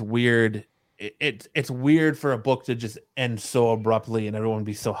it's weird. It's weird for a book to just end so abruptly and everyone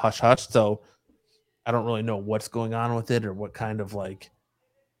be so hush hush. So I don't really know what's going on with it or what kind of like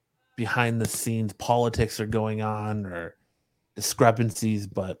behind the scenes politics are going on or discrepancies,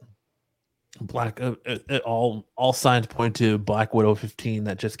 but all signs point to Black Widow 15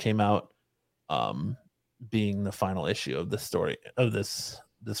 that just came out being the final issue of this story of this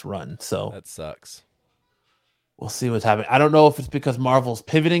run. So that sucks. We'll see what's happening. I don't know if it's because Marvel's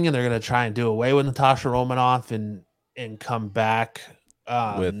pivoting and they're going to try and do away with Natasha Romanoff and come back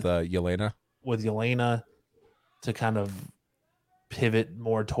with Yelena. With Yelena to kind of pivot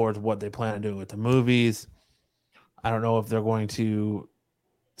more towards what they plan on doing with the movies. I don't know if they're going to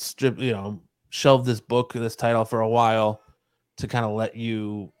shelve this book, this title for a while to kind of let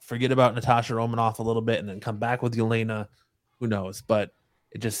you forget about Natasha Romanoff a little bit and then come back with Yelena. Who knows? But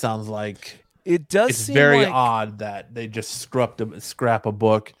it just sounds like it does. It's very odd that they just scrap a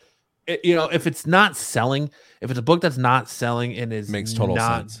book. If it's not selling, if it's a book that's not selling and is makes total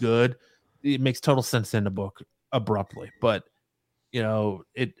not sense. Good, it makes total sense in the book abruptly. But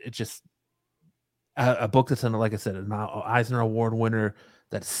it just a book that's like I said, an Eisner Award winner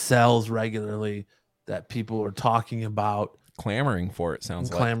that sells regularly, that people are talking about, clamoring for it. Sounds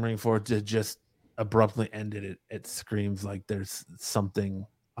clamoring for it to just abruptly ended it. It screams like there's something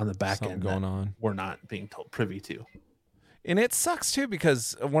on the back end going on we're not being privy to. And it sucks too,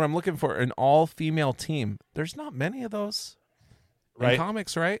 because when I'm looking for an all-female team, there's not many of those in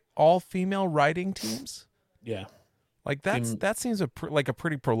comics, right? All-female writing teams. Yeah, like that seems like a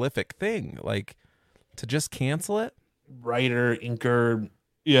pretty prolific thing. Like to just cancel it, writer, inker,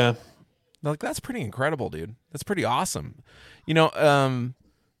 yeah, like that's pretty incredible, dude. That's pretty awesome. I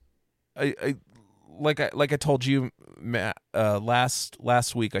like I told you, Matt,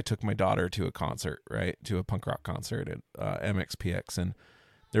 last week I took my daughter to a concert, right? To a punk rock concert at MXPX, and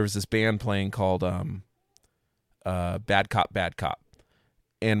there was this band playing called Bad Cop, Bad Cop.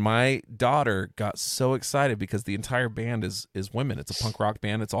 And my daughter got so excited because the entire band is women. It's a punk rock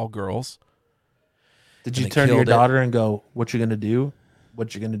band. It's all girls. Did you turn to your daughter and go, "What you gonna do?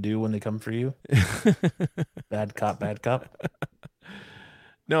 What you gonna do when they come for you?" Bad cop, bad cop.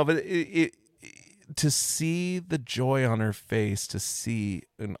 No, but it to see the joy on her face, to see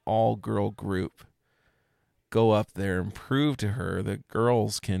an all-girl group go up there and prove to her that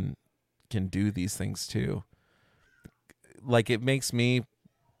girls can do these things too. Like, it makes me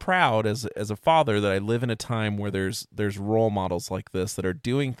proud as a father that I live in a time where there's role models like this that are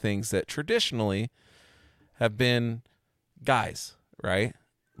doing things that traditionally have been guys, right?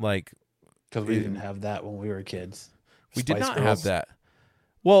 Like, because we didn't have that when we were kids. We did not have that.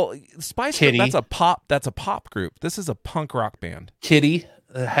 Well, Spice Girls, that's a pop group. This is a punk rock band. Kitty,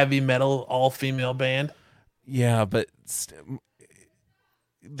 a heavy metal all female band. Yeah, but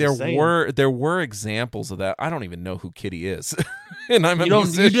there were examples of that. I don't even know who Kitty is. And I'm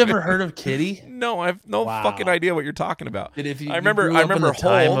You've never heard of Kitty? No, I have no fucking idea what you're talking about. I remember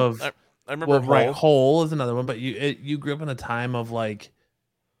Hole. Hole. Hole is another one, but you grew up in a time of like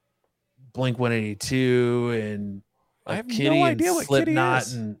Blink-182 and I have Kitty no idea what Slipknot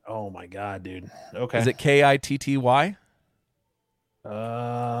Kitty is. and oh my god, dude. Okay. Is it Kitty?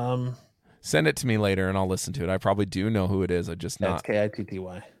 Send it to me later and I'll listen to it. I probably do know who it is. I just not. That's Kitty.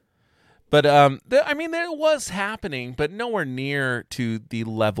 But I mean, there was happening, but nowhere near to the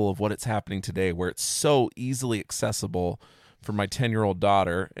level of what it's happening today, where it's so easily accessible for my 10-year-old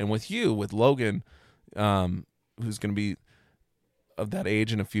daughter, and with Logan, who's going to be of that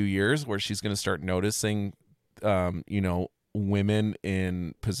age in a few years, where she's going to start noticing, women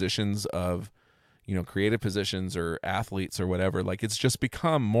in positions of, creative positions or athletes or whatever. Like, it's just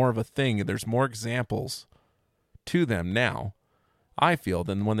become more of a thing. There's more examples to them now, I feel,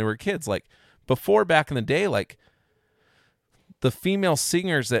 than when they were kids. Like, before, back in the day, like, the female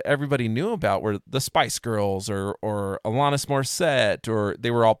singers that everybody knew about were the Spice Girls or Alanis Morissette, or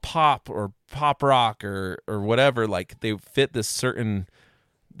they were all pop or pop rock or whatever. Like, they fit this certain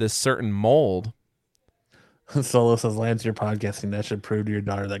mold. Solo says, Lance, you're podcasting. That should prove to your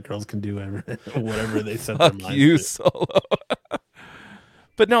daughter that girls can do whatever they set their minds Fuck you, to. Solo.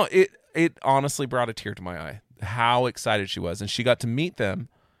 But no, it honestly brought a tear to my eye how excited she was. And she got to meet them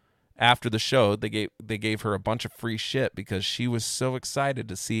after the show. They gave her a bunch of free shit because she was so excited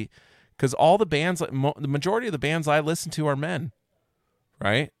to see, because all the bands, the majority of the bands I listen to are men,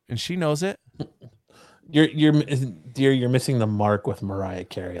 right? And she knows it. You're missing the mark with Mariah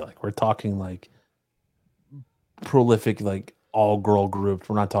Carey. Like, we're talking like prolific, like all girl groups.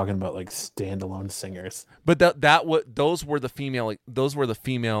 We're not talking about like standalone singers. But those were the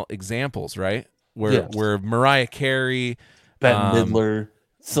female examples, right? Where Mariah Carey, Bette Midler,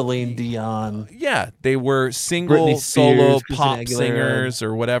 Celine Dion. Yeah, they were single solo pop singers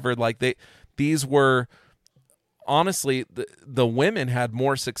or whatever. Like, these were, honestly, the women had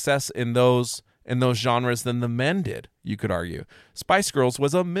more success in those genres than the men did, you could argue. Spice Girls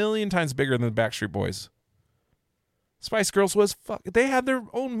was a million times bigger than the Backstreet Boys. Spice Girls they had their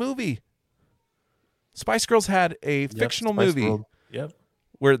own movie. Spice Girls had a fictional movie. World. Yep.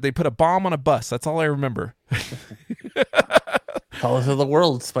 Where they put a bomb on a bus. That's all I remember. Colors of the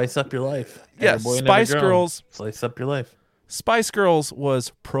World, spice up your life. Yeah, Spice Girls. Spice up your life. Spice Girls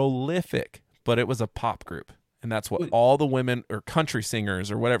was prolific, but it was a pop group. And that's what all the women, or country singers,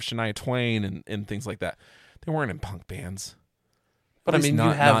 or whatever, Shania Twain and things like that, they weren't in punk bands. But I mean,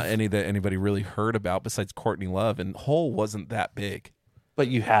 not any that anybody really heard about besides Courtney Love, and Hole wasn't that big. But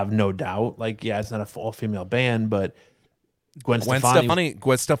you have no doubt, like, yeah, it's not a full female band, but Gwen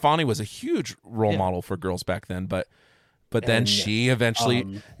Stefani was a huge role model for girls back then. But then she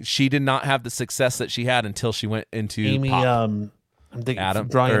eventually she did not have the success that she had until she went into Amy. pop. I'm thinking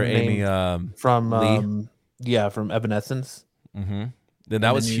Amy from from Evanescence. Mm-hmm. Then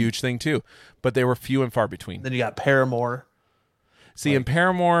that was a huge thing too, but they were few and far between. Then you got Paramore. See, and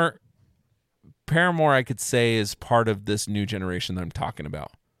Paramore, I could say, is part of this new generation that I'm talking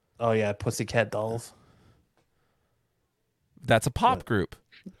about. Oh yeah, Pussycat Dolls. That's a pop group.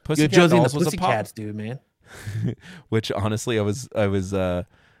 Pussycat Josie and Dolls the was Pussycats, dude, man. Which honestly,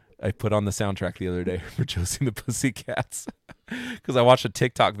 I put on the soundtrack the other day for Josie and the Pussycats because I watched a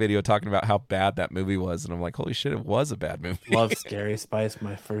TikTok video talking about how bad that movie was, and I'm like, holy shit, it was a bad movie. Love Scary Spice,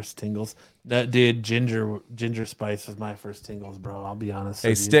 my first tingles. That dude, Ginger Spice was my first tingles, bro. I'll be honest.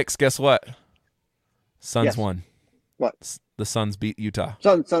 Hey, Sticks, guess what? Suns won. What? The Suns beat Utah.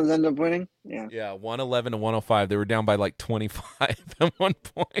 Suns end up winning? Yeah. Yeah, 111 to 105. They were down by like 25 at one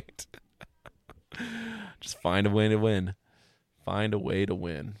point. Just find a way to win. Find a way to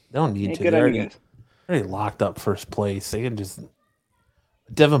win. They don't need to. They're already locked up first place. They can just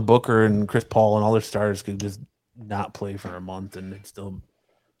Devin Booker and Chris Paul and all their stars could just not play for a month and they'd still.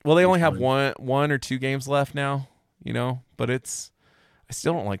 Well, they only have one or two games left now, but I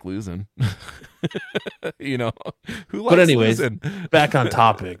still don't like losing. Who likes But anyways, losing? back on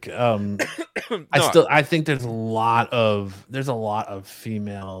topic. No, I think there's a lot of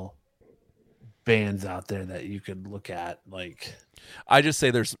female bands out there that you could look at. Like, I just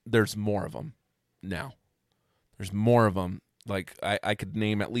say there's more of them now. There's more of them. Like I could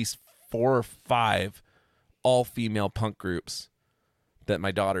name at least 4 or 5 all female punk groups that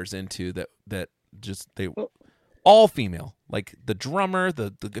my daughter's into that just all female, like the drummer,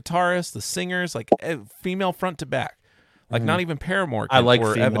 the guitarist, the singers, like female front to back, like not even Paramore. I like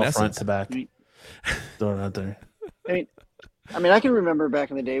or female front to back. Throw it out there. I mean, I can remember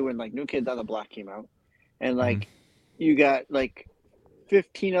back in the day when like New Kids on the Block came out, and like you got like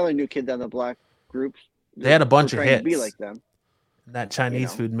 15 other New Kids on the Block groups. They had a bunch of trying hits. to be like them. That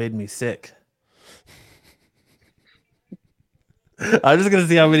Chinese food made me sick. I'm just gonna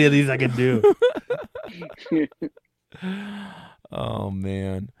see how many of these I can do. Oh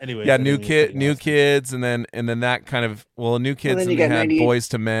man. Anyway, yeah, New Kids, and then that kind of New Kids, and they had Boys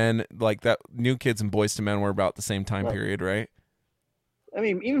to Men, like that. New Kids and Boys to Men were about the same time period, right? I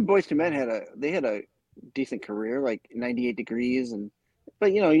mean, even Boys to Men had a decent career, like 98 Degrees,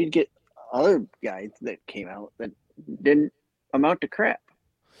 but you'd get other guys that came out that didn't amount to crap.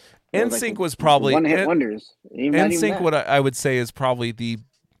 NSYNC was probably one-hit wonders. NSYNC, what I would say is probably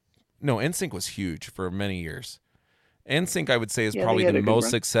NSYNC was huge for many years. NSYNC, I would say, is probably the most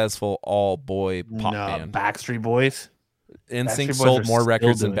successful all-boy pop band. Backstreet Boys. NSYNC sold more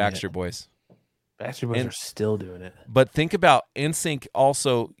records than Backstreet Boys. Backstreet Boys are still doing it. But think about NSYNC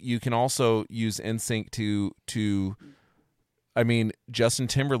also. You can also use NSYNC to I mean, Justin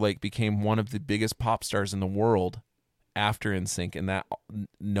Timberlake became one of the biggest pop stars in the world after NSYNC, and that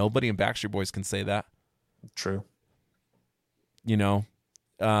nobody in Backstreet Boys can say that. True.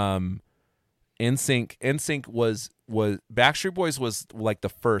 NSYNC was Backstreet Boys was like the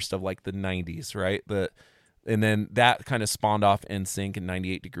first of like the 90s, right? And then that kind of spawned off NSYNC and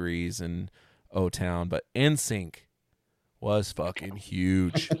 98 Degrees and O-Town, but NSYNC was fucking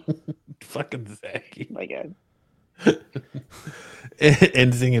huge. Fucking Zach. My God.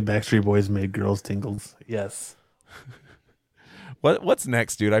 NSYNC and Backstreet Boys made girls tingles. Yes. What's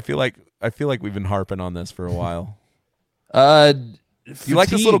next, dude? I feel like we've been harping on this for a while. You like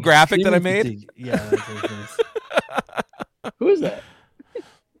this little graphic that I made? Fatigue. Yeah. That's nice. Who is that?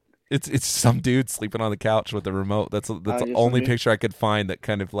 It's some dude sleeping on the couch with the remote. That's the only picture I could find that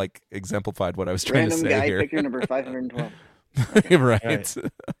kind of like exemplified what I was trying to say guy, here. Picture number 512. right.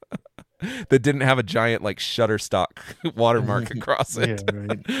 That didn't have a giant like Shutterstock watermark across it.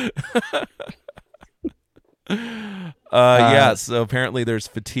 Yeah, right. So apparently there's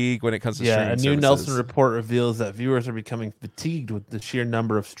fatigue when it comes to streaming a new services. Nelson report reveals that viewers are becoming fatigued with the sheer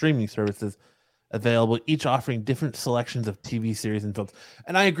number of streaming services available, each offering different selections of TV series and films.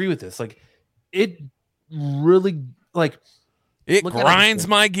 And I agree with this. Like, it really it grinds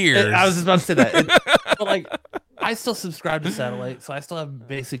my gears. I was just about to say that. But like, I still subscribe to satellite, so I still have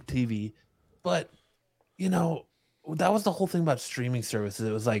basic TV. But that was the whole thing about streaming services.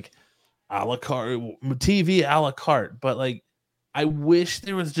 It was like a la carte TV, a la carte. But like, I wish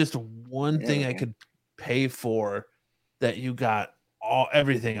there was just one thing I could pay for that you got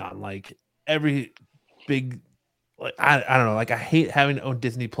everything on, like every big, like I don't know. Like, I hate having to own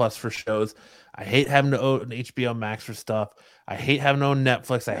Disney Plus for shows. I hate having to own HBO Max for stuff. I hate having to own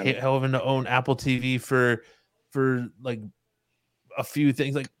Netflix. I hate having to own Apple TV for like a few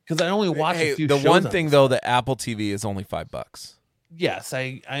things, like, because I only watch a few shows. The one thing though, that Apple TV is only $5. Yes,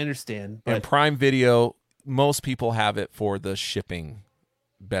 I understand. But and Prime Video, most people have it for the shipping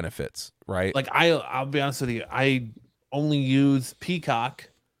benefits, right? Like, I'll be honest with you, I only use Peacock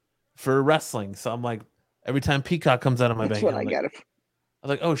for wrestling. So I'm like, every time Peacock comes out of my bank, I was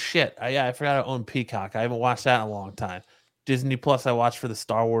like, oh shit, I forgot I own Peacock. I haven't watched that in a long time. Disney Plus I watch for the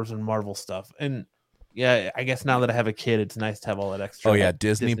Star Wars and Marvel stuff. And yeah, I guess now that I have a kid, it's nice to have all that extra. Oh yeah,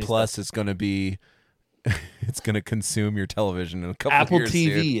 Disney Plus is going to be, it's going to consume your television in a couple Apple years.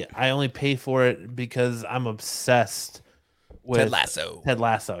 TV, I only pay for it because I'm obsessed with Ted Lasso. Ted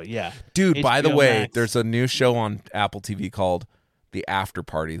Lasso, yeah. Dude, HBO by the way, Max. there's a new show on Apple TV called The After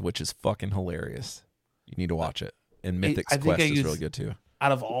Party, which is fucking hilarious. You need to watch it. And Mythic's Quest is really good too.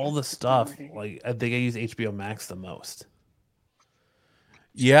 Out of all the stuff, like, I think I use HBO Max the most.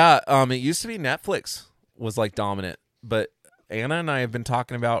 Yeah, it used to be Netflix was like dominant, but Anna and I have been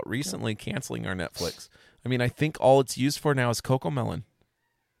talking about recently canceling our Netflix. I mean, I think all it's used for now is CoComelon.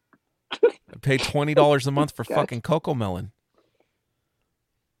 I pay $20 a month for Gotcha. fucking Coco Melon.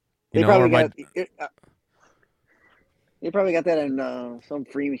 They probably got that in some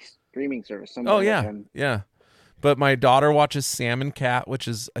free streaming service somewhere. Oh yeah, yeah. But my daughter watches Sam and Cat, which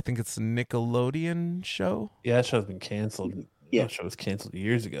is I think it's a Nickelodeon show. Yeah, that show's been canceled. Yeah. That show was canceled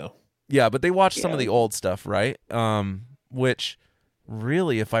years ago. Yeah, but they watch some of Yeah. the old stuff, right? Which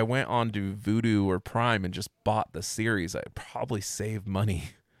really, if I went on to Vudu or Prime and just bought the series, I'd probably save money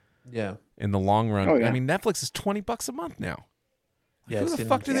Yeah. in the long run. Oh, yeah. I mean, Netflix is $20 a month now. Yeah. Who it's the getting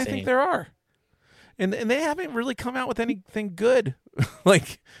fuck do they insane. think there are? And they haven't really come out with anything good.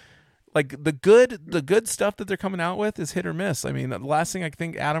 like the good stuff that they're coming out with is hit or miss. I mean, the last thing I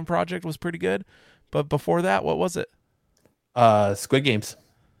think Adam Project was pretty good, but before that, what was it? Squid Games.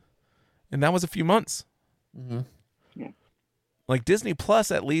 And that was a few months. Mm-hmm. Like Disney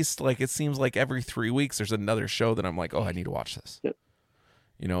Plus, at least, like it seems like every 3 weeks there's another show that I'm like, oh, I need to watch this. Yep.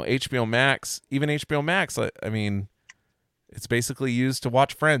 You know, HBO Max, even HBO Max, I mean, it's basically used to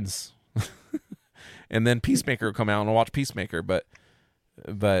watch Friends, and then Peacemaker will come out and I'll watch Peacemaker, but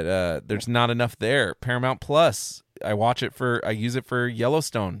there's not enough there. Paramount Plus, I use it for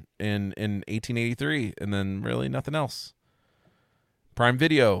Yellowstone in 1883, and then really nothing else. Prime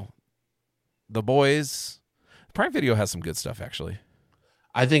Video, The Boys. Prime Video has some good stuff, actually.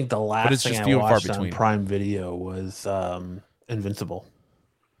 I think the last it's thing just I few and far watched on between. Prime Video was Invincible.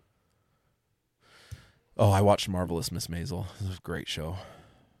 Oh, I watched Marvelous Miss Maisel. It was a great show.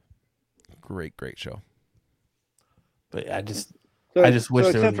 Great show. But I just So, I just wish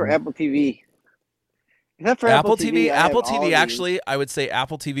so there except was- for Apple TV. Except for Apple TV, I have Apple all TV these. actually, I would say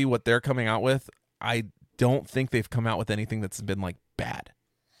Apple TV, what they're coming out with, I don't think they've come out with anything that's been like bad.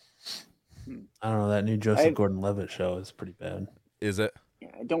 I don't know, that new Joseph Gordon-Levitt show is pretty bad. Is it? Yeah,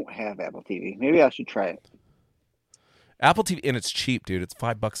 I don't have Apple TV. Maybe I should try it. Apple TV, and it's cheap, dude. It's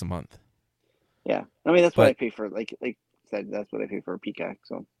 $5 a month. Yeah, I mean that's what But- I pay for. Like said, that's what I pay for Peacock.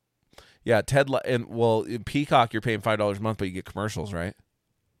 So Yeah, in Peacock, you're paying $5 a month, but you get commercials, right?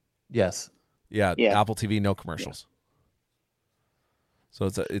 Yes. Yeah, Yeah. Apple TV, no commercials. So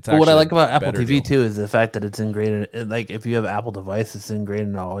it's But what I actually like about a Apple better TV deal. too is the fact that it's integrated. Like if you have Apple devices, it's integrated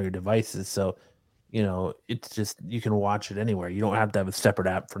in all your devices. So, you know, it's just you can watch it anywhere. You don't have to have a separate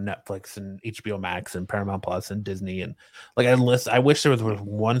app for Netflix and HBO Max and Paramount Plus and Disney and like I wish there was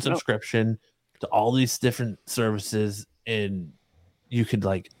one subscription to all these different services and you could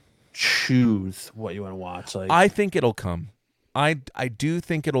like choose what you want to watch. Like I think it'll come. I do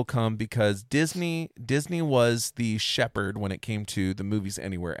think it'll come because Disney was the shepherd when it came to the Movies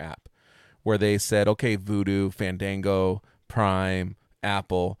Anywhere app, where they said, okay, Vudu, Fandango, Prime,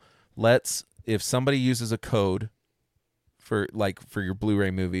 Apple, if somebody uses a code for your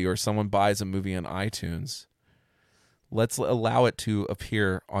Blu-ray movie or someone buys a movie on iTunes, let's allow it to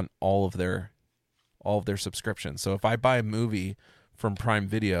appear on all of their subscriptions. So if I buy a movie from Prime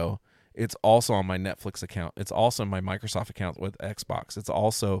Video, it's also on my Netflix account. It's also on my Microsoft account with Xbox. It's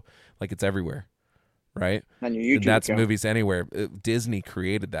also like it's everywhere, right? on your YouTube And that's account. Movies Anywhere. Disney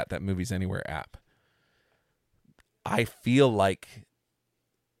created that Movies Anywhere app. I feel like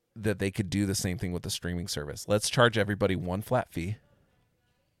that they could do the same thing with the streaming service. Let's charge everybody one flat fee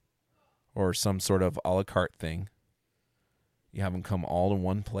or some sort of a la carte thing. You have them come all in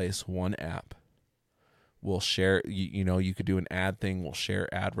one place, one app. We'll share, you could do an ad thing. We'll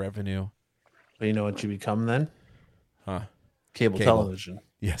share ad revenue. but you know what you become then? Huh? Cable television.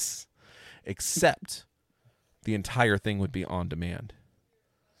 Yes. Except the entire thing would be on demand,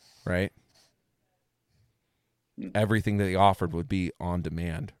 right? Everything that they offered would be on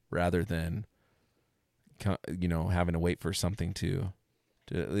demand rather than, having to wait for something to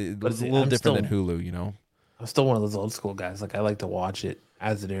it was see, a little I'm different than still- Hulu, I'm still one of those old school guys. Like I like to watch it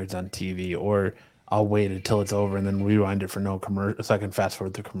as it airs on TV, or I'll wait until it's over and then rewind it for no commercial, so I can fast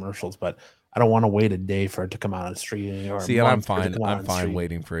forward through commercials. But I don't want to wait a day for it to come out on streaming. Or See, a and I'm month for it to fine. come out I'm on fine streaming.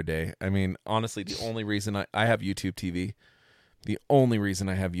 waiting for a day. I mean, honestly, the only reason I have YouTube TV, the only reason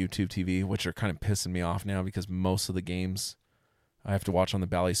I have YouTube TV, which are kind of pissing me off now because most of the games I have to watch on the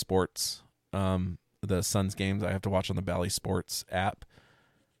Bally Sports, the Suns games I have to watch on the Bally Sports app,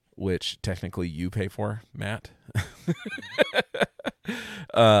 which technically you pay for, Matt.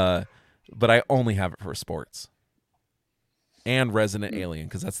 But I only have it for sports and Resident Alien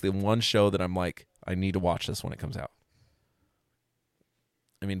because that's the one show that I'm like, I need to watch this when it comes out.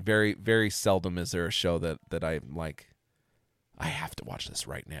 I mean, very, very seldom is there a show that I'm like, I have to watch this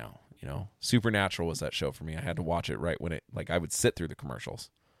right now. Supernatural was that show for me. I had to watch it right when I would sit through the commercials.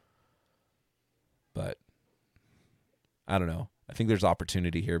 But I don't know. I think there's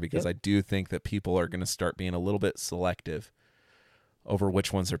opportunity here because I do think that people are going to start being a little bit selective over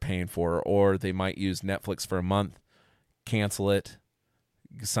which ones they're paying for, or they might use Netflix for a month, cancel it,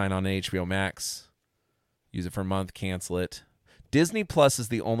 sign on to HBO Max, use it for a month, cancel it. Disney Plus is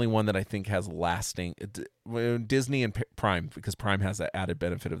the only one that I think has lasting. Disney and Prime, because Prime has that added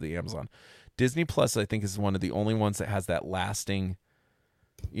benefit of the Amazon. Disney Plus, I think, is one of the only ones that has that lasting.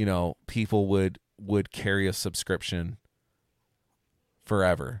 People would carry a subscription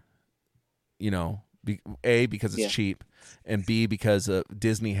forever. A, because it's cheap, and B, because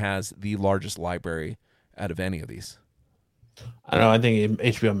Disney has the largest library out of any of these. I don't know. I think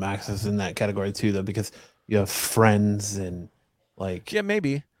HBO Max is in that category too, though, because you have Friends and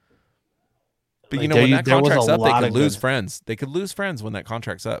maybe. But like, when that contract's up, they could lose good... Friends. They could lose Friends when that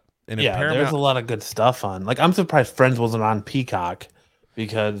contract's up. And there's a lot of good stuff on. Like, I'm surprised Friends wasn't on Peacock,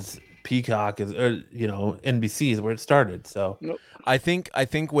 because Peacock is, NBC is where it started. So I think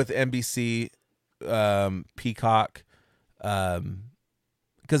with NBC, Peacock,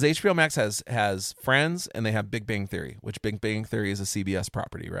 because HBO Max has Friends and they have Big Bang Theory, which Big Bang Theory is a CBS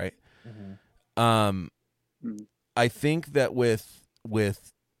property, right? Mm-hmm. I think that with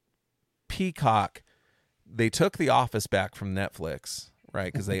Peacock, they took The Office back from Netflix,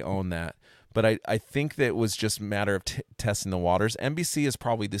 right? Because they own that. But I think that it was just a matter of testing the waters. NBC is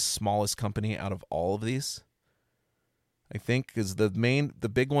probably the smallest company out of all of these. I think because the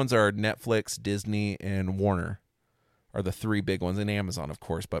big ones are Netflix, Disney, and Warner are the three big ones, and Amazon, of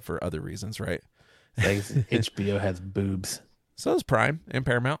course, but for other reasons, right? HBO has boobs. So does Prime and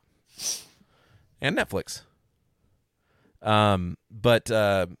Paramount and Netflix. But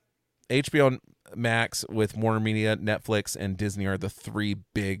HBO Max with Warner Media, Netflix, and Disney are the three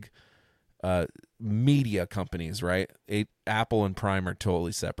big media companies, right? Apple and Prime are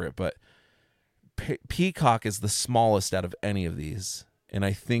totally separate, but Peacock is the smallest out of any of these. And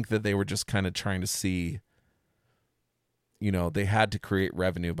I think that they were just kind of trying to see, they had to create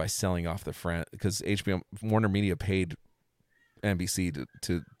revenue by selling off the front, because Warner Media paid NBC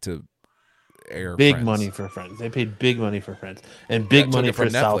to air big Friends. money for Friends. They paid big money for Friends and big money for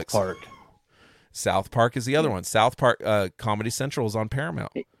South Park. South Park is the other one. South Park, Comedy Central is on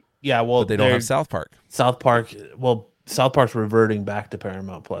Paramount. Yeah, well, but they don't have South Park. South Park's reverting back to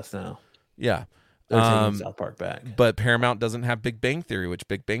Paramount Plus now. Yeah, they're taking South Park back. But Paramount doesn't have Big Bang Theory, which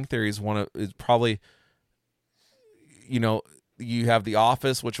Big Bang Theory is probably, you have The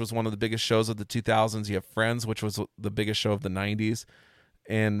Office, which was one of the biggest shows of the 2000s. You have Friends, which was the biggest show of the 90s.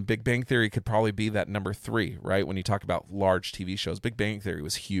 And Big Bang Theory could probably be that number 3, right? When you talk about large TV shows, Big Bang Theory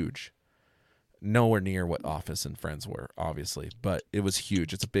was huge. Nowhere near what Office and Friends were, obviously, but it was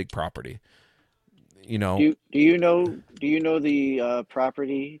huge. It's a big property. Do you know the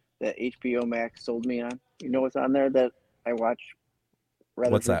property that HBO Max sold me on? You know what's on there that I watch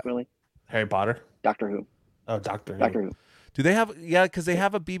rather frequently? Harry Potter? Doctor Who. Oh, Doctor Who. Do they have? Yeah, because they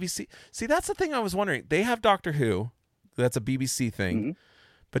have a BBC. See, that's the thing I was wondering. They have Doctor Who. That's a BBC thing. Mm-hmm.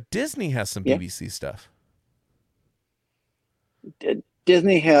 But Disney has some BBC stuff.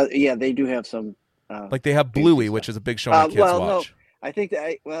 Disney has, they do have some. Like they have Bluey, which is a big show my kids watch. No, I think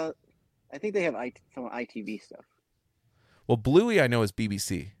they have some ITV stuff. Well, Bluey I know is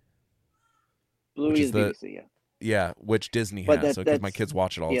BBC. Bluey is BBC, yeah. Yeah, which Disney has, because my kids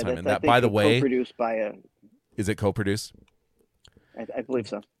watch it all the time. And that, by the way, co-produced by is it co-produced? I believe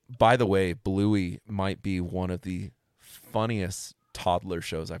so. By the way, Bluey might be one of the funniest toddler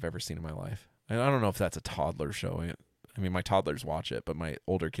shows I've ever seen in my life. And I don't know if that's a toddler show. I mean, my toddlers watch it, but my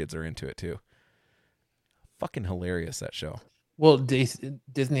older kids are into it too. Fucking hilarious, that show. Well,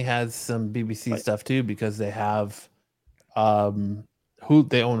 Disney has some BBC stuff too, because they have they own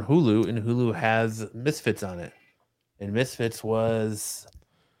Hulu, and Hulu has Misfits on it. And Misfits was,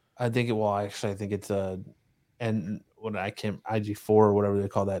 I think it's IG4 or whatever they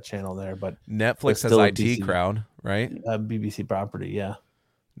call that channel there, but Netflix has IT Crowd, right? BBC property, yeah.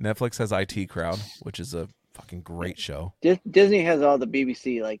 Netflix has IT Crowd, which is a fucking great show. Disney has all the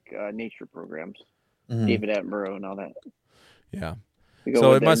BBC nature programs, David Attenborough and all that. Yeah.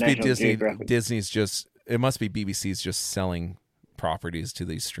 So it must be Disney. Disney's just. It must be BBC's just selling properties to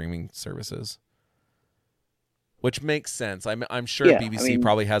these streaming services, which makes sense. I'm sure BBC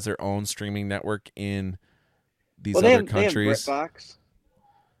probably has their own streaming network in these other countries. They have BritBox.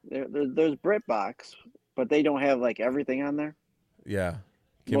 There's BritBox, but they don't have everything on there. Yeah.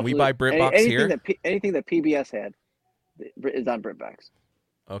 Can we buy BritBox here? Anything that PBS had is on BritBox.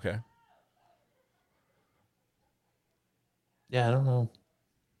 Okay. Yeah, I don't know.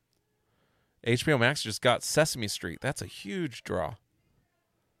 HBO Max just got Sesame Street. That's a huge draw.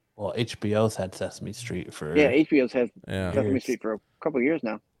 Well, HBO's had Sesame Street for... Yeah, HBO's had Sesame Street for a couple of years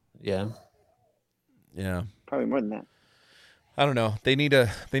now. Yeah. Yeah. Probably more than that. I don't know. They need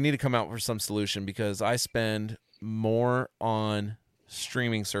to come out with some solution because I spend more on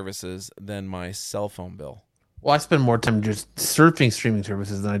streaming services than my cell phone bill. Well, I spend more time just surfing streaming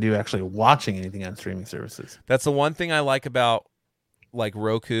services than I do actually watching anything on streaming services. That's the one thing I like about like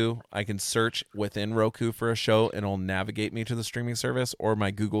Roku. I can search within Roku for a show and it'll navigate me to the streaming service, or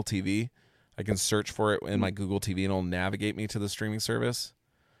my Google TV. I can search for it in my Google TV and it'll navigate me to the streaming service.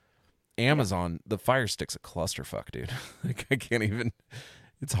 Amazon, the Fire Stick's a clusterfuck, dude. Like, I can't even.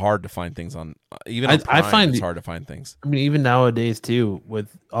 It's hard to find things on. Even on Prime, I find it's hard to find things. I mean, even nowadays too,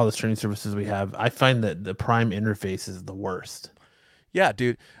 with all the streaming services we have, I find that the Prime interface is the worst. Yeah,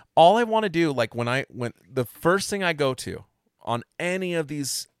 dude. All I want to do, like when the first thing I go to on any of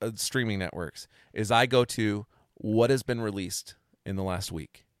these streaming networks is I go to what has been released in the last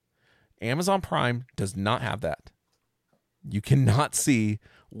week. Amazon Prime does not have that. You cannot see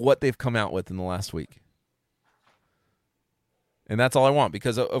what they've come out with in the last week. And that's all I want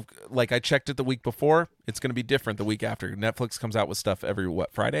because of like I checked it the week before. It's going to be different the week after. Netflix comes out with stuff every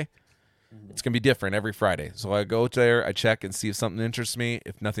Friday? It's going to be different every Friday. So I go there, I check and see if something interests me.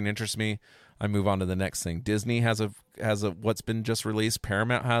 If nothing interests me, I move on to the next thing. Disney has a what's been just released.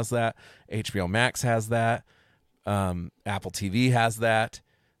 Paramount has that. HBO Max has that. Apple TV has that.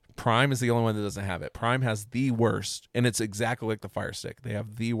 Prime is the only one that doesn't have it. Prime has the worst, and it's exactly like the Fire Stick. They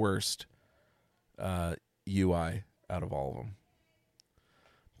have the worst UI out of all of them.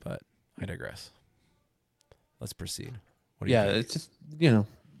 But I digress. Let's proceed. What do you think? It's just,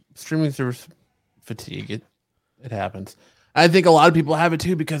 streaming service fatigue. It happens. I think a lot of people have it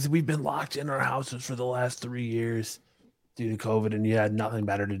too because we've been locked in our houses for the last 3 years due to COVID, and you had nothing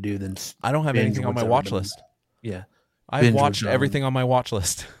better to do than. I don't have anything on my watch list. Yeah, I've watched everything on my watch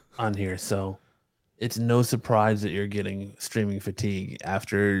list on here, so it's no surprise that you're getting streaming fatigue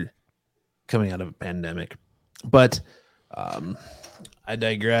after coming out of a pandemic. But I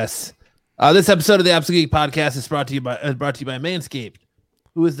digress. This episode of the Absolute Geek Podcast is brought to you by Manscaped.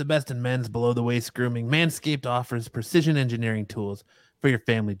 Who is the best in men's below-the-waist grooming? Manscaped offers precision engineering tools for your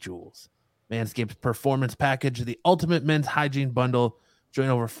family jewels. Manscaped's Performance Package, the ultimate men's hygiene bundle. Join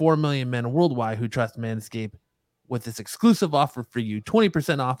over 4 million men worldwide who trust Manscaped with this exclusive offer for you.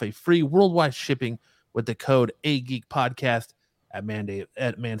 20% off a free worldwide shipping with the code AGeekPodcast at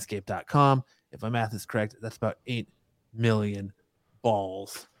manscaped.com. If my math is correct, that's about 8 million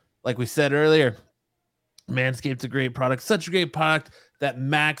balls. Like we said earlier, Manscaped's a great product. Such a great product that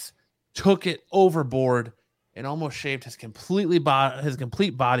Max took it overboard and almost shaved his complete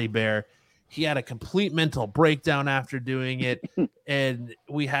body bare. He had a complete mental breakdown after doing it, and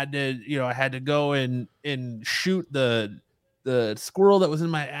we had to, I had to go and shoot the squirrel that was in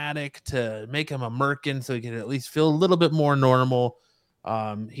my attic to make him a merkin so he could at least feel a little bit more normal.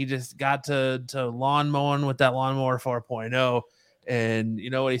 He just got to lawn mowing with that lawnmower 4.0. And you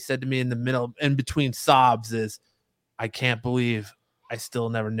know what he said to me in between sobs is, I can't believe I still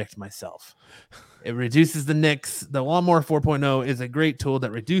never nicked myself. It reduces the nicks. The Lawnmower 4.0 is a great tool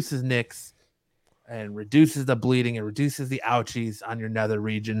that reduces nicks and reduces the bleeding. It reduces the ouchies on your nether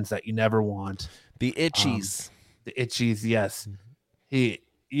regions that you never want. The itchies. Yes.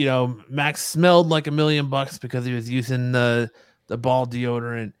 Max smelled like $1 million because he was using the ball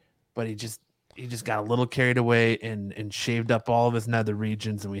deodorant, but he just got a little carried away and shaved up all of his nether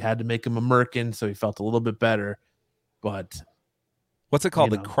regions, and we had to make him a merkin so he felt a little bit better. But what's it called?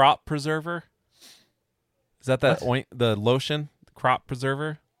 The crop preserver? Is that the lotion? The crop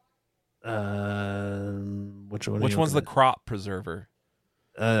preserver? Which one? Which one's the crop preserver?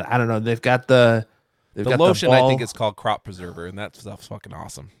 I don't know. They've got the lotion. I think it's called crop preserver, and that stuff's fucking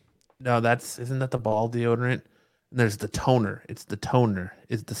awesome. No, isn't that the ball deodorant? And there's the toner. It's the toner.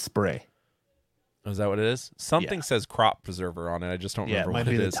 Is the spray. Is that what it is? Something says crop preserver on it. I just don't remember what it is.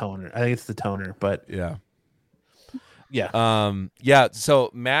 It might be the toner. I think it's the toner, but yeah. Yeah.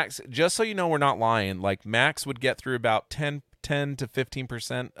 So Max, just so you know, we're not lying. Like Max would get through about 10 to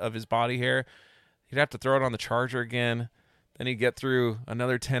 15% of his body hair. He'd have to throw it on the charger again. Then he'd get through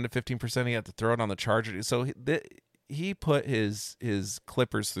another 10 to 15%. He'd have to throw it on the charger. So he put his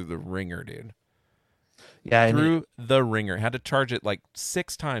clippers through the ringer, dude. Yeah, through the ringer. Had to charge it like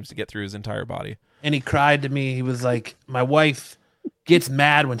 6 times to get through his entire body. And he cried to me. He was like, my wife gets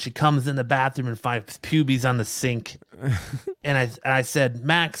mad when she comes in the bathroom and finds pubes on the sink. And I said,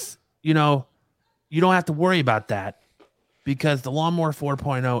 Max, you don't have to worry about that because the Lawnmower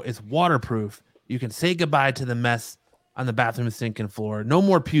 4.0 is waterproof. You can say goodbye to the mess on the bathroom sink and floor. No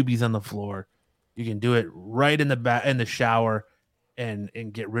more pubes on the floor. You can do it right in the shower and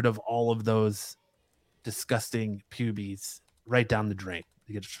get rid of all of those disgusting pubes right down the drain.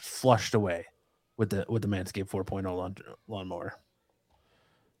 They get flushed away with the Manscaped 4.0 lawnmower.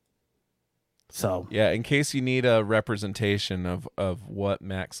 So yeah, in case you need a representation of what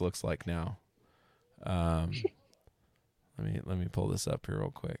Max looks like now, let me pull this up here real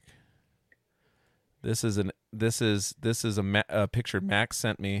quick. This is a picture Max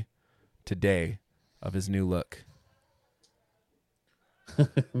sent me today of his new look.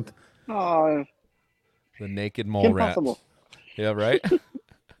 Oh, The naked mole rat. impossible. Yeah, right.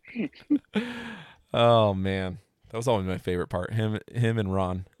 Oh man, that was always my favorite part. Him and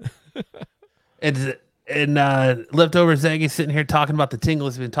Ron. and leftover Zaggy sitting here talking about the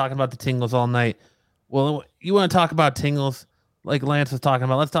tingles. We've been talking about the tingles all night. Well, you want to talk about tingles like Lance was talking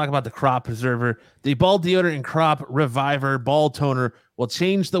about? Let's talk about the Crop Preserver. The Ball Deodorant and Crop Reviver Ball Toner will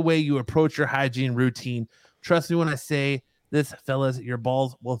change the way you approach your hygiene routine. Trust me when I say this, fellas, your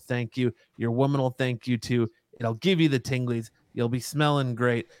balls will thank you. Your woman will thank you too. It'll give you the tinglies. You'll be smelling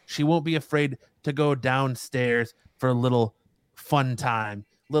great. She won't be afraid to go downstairs for a little fun time,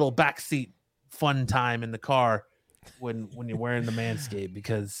 little backseat fun time in the car when you're wearing the Manscaped,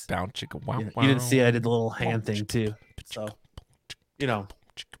 because you didn't see I did the little hand thing too. So,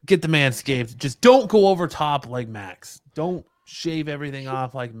 get the Manscaped. Just don't go over top like Max. Don't shave everything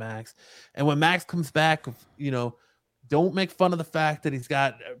off like Max. And when Max comes back, don't make fun of the fact that he's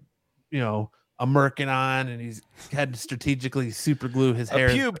got, a merkin on and he's had to strategically super glue his hair.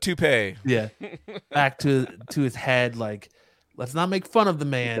 A pube toupee. Yeah. Back to his head. Like, let's not make fun of the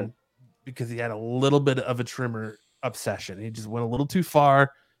man because he had a little bit of a trimmer obsession. He just went a little too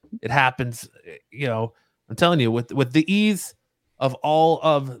far. It happens. I'm telling you, with the ease of all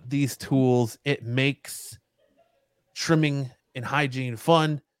of these tools, it makes trimming and hygiene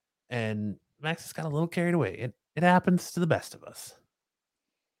fun. And Max has got a little carried away. It happens to the best of us.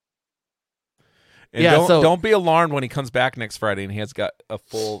 And don't be alarmed when he comes back next Friday and he has got a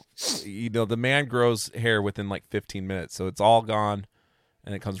full, the man grows hair within like 15 minutes. So it's all gone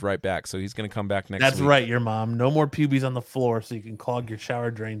and it comes right back. So he's going to come back next week. That's right, your mom. No more pubes on the floor so you can clog your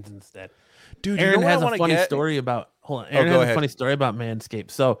shower drains instead. Dude, Aaron has a funny story about, Aaron has a funny story about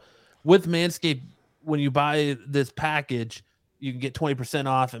Manscaped. So with Manscaped, when you buy this package, you can get 20%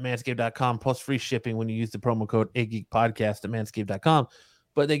 off at manscaped.com plus free shipping when you use the promo code AGeekPodcast at manscaped.com.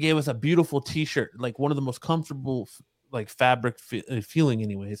 But they gave us a beautiful t-shirt, like one of the most comfortable, like fabric feeling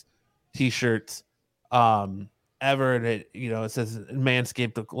anyways, t-shirts ever. And it says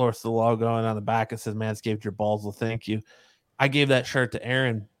Manscaped, of course, the logo, and on the back it says Manscaped, your balls will thank you. I gave that shirt to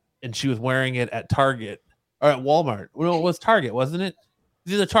Erin and she was wearing it at Target or at Walmart. Well, it was Target, wasn't it? It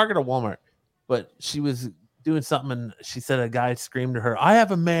was either Target or Walmart. But she was doing something and she said a guy screamed to her, "I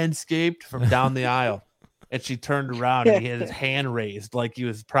have a Manscaped," from down the aisle. And she turned around and he had his hand raised like he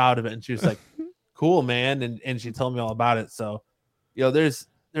was proud of it. And she was like, "Cool, man." And she told me all about it. So, there's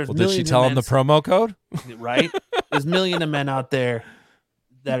well, did she tell him the promo code? Right? There's millions of men out there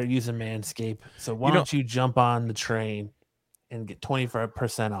that are using Manscaped. So why don't you jump on the train and get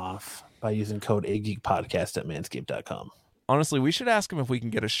 25% off by using code AGeekPodcast at manscaped.com. Honestly, we should ask him if we can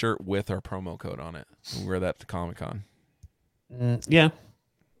get a shirt with our promo code on it and wear that to Comic-Con. Yeah.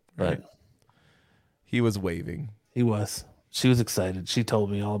 Right. He was waving. He was. She was excited. She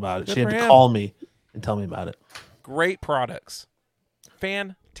told me all about it. She had to call me and tell me about it. Great products.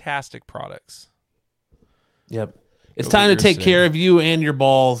 Fantastic products. Yep. It's time to take care of you and your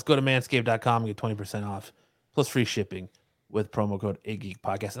balls. Go to manscaped.com and get 20% off plus free shipping with promo code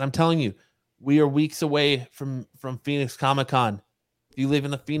AGeekPodcast. And I'm telling you, we are weeks away from Phoenix Comic-Con. If you live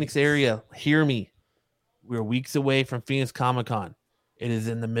in the Phoenix area, hear me. We're weeks away from Phoenix Comic-Con. It is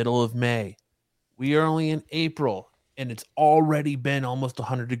in the middle of May. We are only in April, and it's already been almost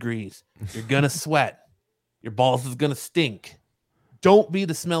 100 degrees. You're going to sweat. Your balls is going to stink. Don't be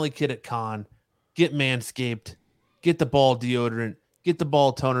the smelly kid at con. Get Manscaped. Get the ball deodorant. Get the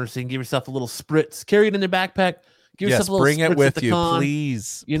ball toner so you can give yourself a little spritz. Carry it in your backpack. Give yourself a little bring it with you, con.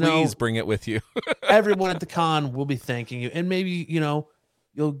 please. Please bring it with you. Everyone at the con will be thanking you. And maybe, you'll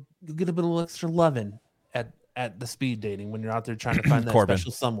get a bit of extra loving at the speed dating when you're out there trying to find that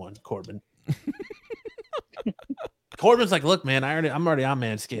special someone, Corbin. Corbin's like, "Look, man, I'm already on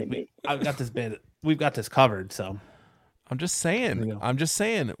Manscaped. I've got this band. We've got this covered." So I'm just saying.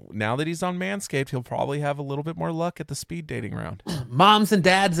 Now that he's on Manscaped, he'll probably have a little bit more luck at the speed dating round. Moms and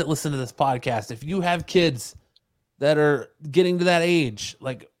dads that listen to this podcast, if you have kids that are getting to that age,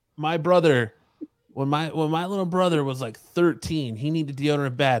 like my brother, when my little brother was like 13, he needed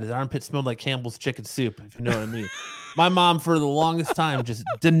deodorant bad. His armpit smelled like Campbell's chicken soup, if you know what I mean. My mom, for the longest time, just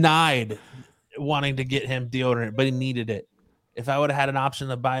denied wanting to get him deodorant, but he needed it. If I would have had an option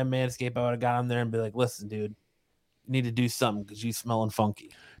to buy a Manscaped, I would have got him there and be like, "Listen, dude, You need to do something because you smelling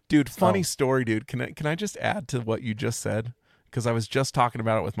funky. Dude, funny story, dude. Can I just add to what you just said? Because I was just talking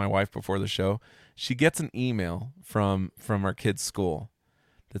about it with my wife before the show. She gets an email from our kids' school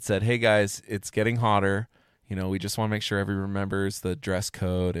that said, "Hey guys, it's getting hotter. We just want to make sure everyone remembers the dress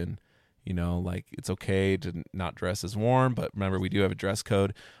code, and like it's okay to not dress as warm, but remember we do have a dress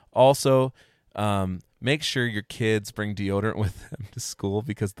code. Also, make sure your kids bring deodorant with them to school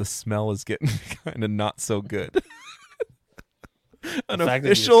because the smell is getting kind of not so good." An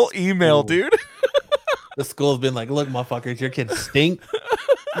official email, dude. The school's been like, "Look, motherfuckers, your kids stink.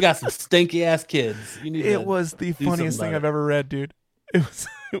 You got some stinky ass kids." It was the funniest thing I've ever read, dude. It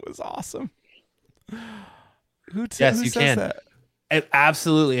was awesome. Who says that?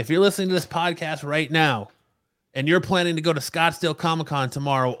 Absolutely. If you're listening to this podcast right now and you're planning to go to Scottsdale Comic-Con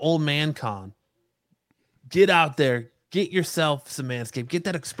tomorrow, Old Man Con, get out there, get yourself some Manscaped, get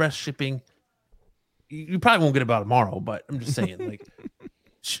that express shipping. You probably won't get it about tomorrow, but I'm just saying, like,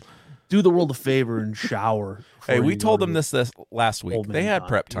 do the world a favor and shower. Hey, we told them this last week. They had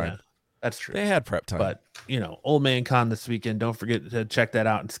prep time. Yeah, that's true. They had prep time. But, Old Man Con this weekend. Don't forget to check that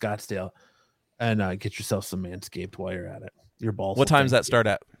out in Scottsdale and get yourself some Manscaped while you're at it. Your balls. What time does that start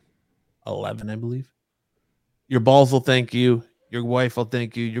at? 11, I believe. Your balls will thank you. Your wife will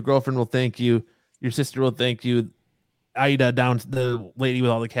thank you. Your girlfriend will thank you. Your sister will thank you. Aida, the lady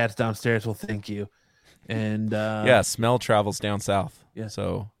with all the cats downstairs, will thank you. And smell travels down south. Yeah.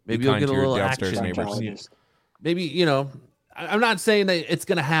 So maybe you'll get a little downstairs action. neighbors. Maybe, I'm not saying that it's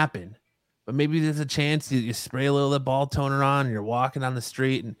going to happen, but maybe there's a chance you spray a little of the ball toner on and you're walking down the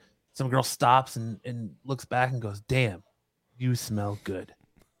street and some girl stops and looks back and goes, "Damn, you smell good."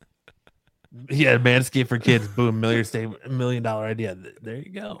 Yeah, Manscaped for kids. Boom, $1 million idea. There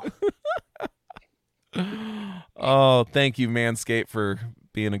you go. Oh, thank you, Manscaped, for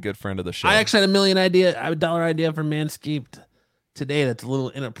being a good friend of the show. I actually had a $1 idea for Manscaped today that's a little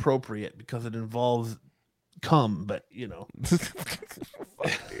inappropriate because it involves cum, but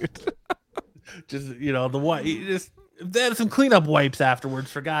Fuck, dude. just the white, just if they had some cleanup wipes afterwards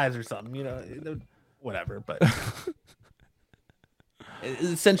for guys or something, whatever. But it's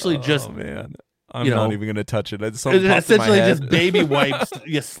essentially man, I'm not even gonna touch it. It's essentially just baby wipes.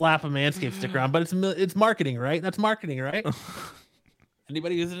 You slap a Manscaped sticker on, but it's marketing, right? That's marketing, right?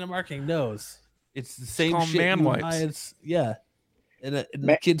 Anybody who's into marketing knows it's the same shit. Man wipes. Yeah. In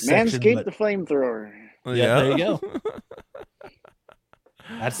the kids section. Manscaped the flamethrower. Yeah, there you go.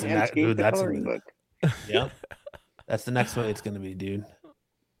 That's Manscaped the coloring book. Yeah. That's the next way it's gonna be, dude.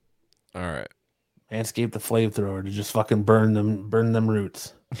 All right. Manscaped the flamethrower to just fucking burn them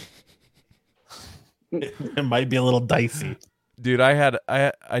roots. It might be a little dicey. Dude,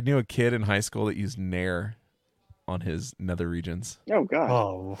 I knew a kid in high school that used Nair on his nether regions. Oh god.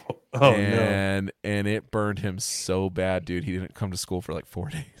 Oh no. And it burned him so bad, dude. He didn't come to school for like 4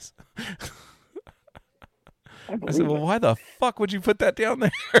 days. I said, "Well, why the fuck would you put that down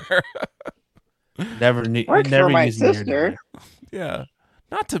there?" Never for my sister. Yeah.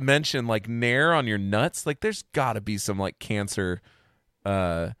 Not to mention like Nair on your nuts. Like there's got to be some like cancer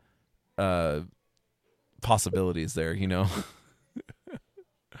possibilities there,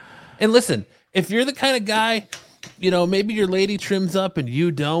 And listen, if you're the kind of guy, maybe your lady trims up and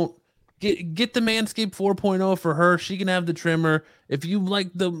you don't, get the Manscaped 4.0 for her. She can have the trimmer. If you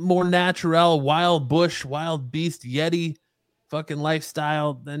like the more natural, wild bush, wild beast, Yeti fucking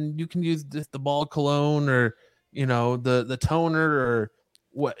lifestyle, then you can use the ball cologne or, the toner or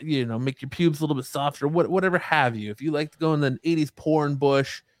what, make your pubes a little bit softer, whatever have you. If you like to go in the 80s porn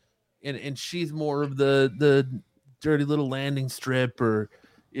bush and she's more of the dirty little landing strip or,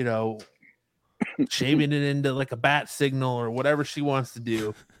 shaving it into like a bat signal or whatever she wants to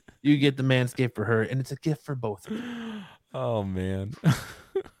do, you get the Manscaped for her, and it's a gift for both of you. Oh man.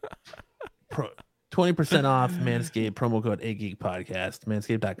 20% off Manscaped, promo code AGeekPodcast,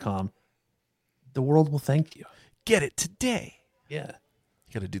 manscaped.com. The world will thank you. Get it today. Yeah.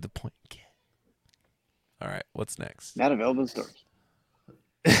 You got to do the point. All right, what's next? Not available in stores.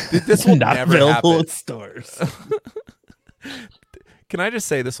 This will not never available happen. in stores. Can I just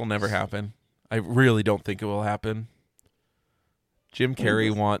say this will never happen? I really don't think it will happen. Jim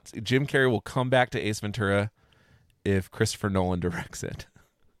Carrey will come back to Ace Ventura if Christopher Nolan directs it.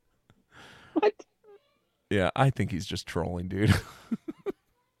 What? Yeah, I think he's just trolling, dude. But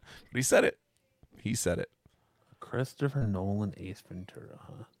he said it. He said it. Christopher Nolan, Ace Ventura,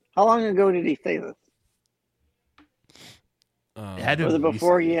 huh? How long ago did he say this? Was it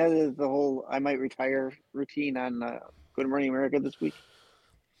before he had the whole "I might retire" routine on Good Morning America this week?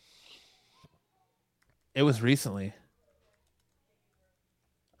 It was recently.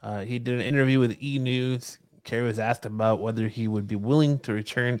 He did an interview with E! News, Carrey was asked about whether he would be willing to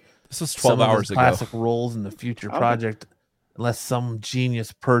return This was 12 some of hours his ago. classic roles in the future Okay. project, unless some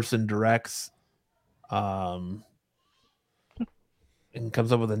genius person directs, and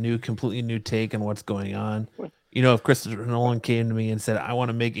comes up with a completely new take on what's going on. You know, if Christopher Nolan came to me and said, "I want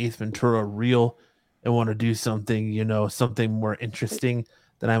to make Ace Ventura real and want to do something, you know, something more interesting,"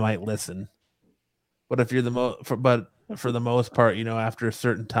 then I might listen. But if you're for the most part, you know, after a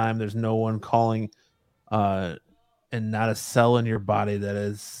certain time, there's no one calling, and not a cell in your body that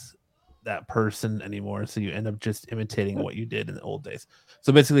is that person anymore. So you end up just imitating what you did in the old days.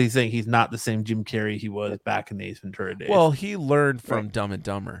 So basically, he's saying he's not the same Jim Carrey he was back in the Ace Ventura days. Well, he learned from Dumb and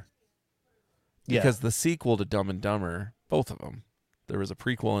Dumber. yeah, Because the sequel to Dumb and Dumber, both of them, there was a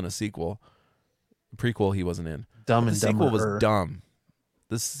prequel and a sequel. The prequel he wasn't in. Dumb The and sequel was Dumber. dumb.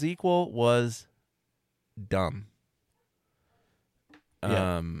 The sequel was dumb.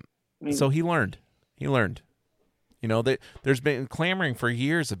 Yeah. I mean, So he learned. He learned. You know, there's been clamoring for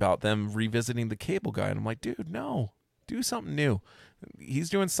years about them revisiting the Cable Guy, and I'm like, dude, no, do something new. He's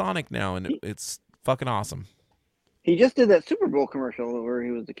doing Sonic now, and it's fucking awesome. he just did that Super Bowl commercial where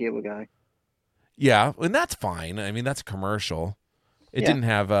he was the Cable Guy. Yeah, and that's fine. I mean, that's a commercial. It Yeah. didn't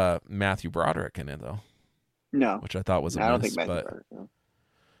have Matthew Broderick in it though, No, which I thought was a I don't miss. think Matthew Broderick, no.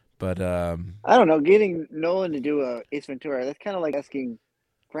 But I don't know. Getting Nolan to do a Ace Ventura, that's kind of like asking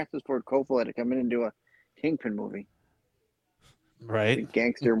Francis Ford Coppola to come in and do a Kingpin movie, Right?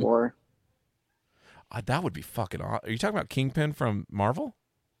 gangster war. that would be fucking awesome. Are you talking about Kingpin from Marvel?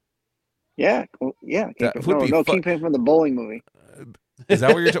 Yeah, yeah. That Kingpin. would be No, fu- Kingpin from the bowling movie. Is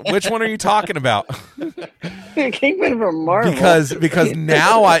that what you're? Which one are you talking about? Kingpin from Marvel. Because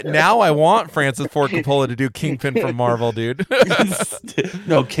now I want Francis Ford Coppola to do Kingpin from Marvel, dude.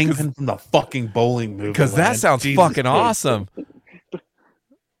 No, Kingpin from the fucking bowling movie. Because that man. sounds Jesus fucking Christ. awesome.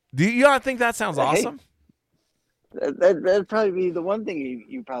 Do you not think that sounds Hey. awesome? That'd probably be the one thing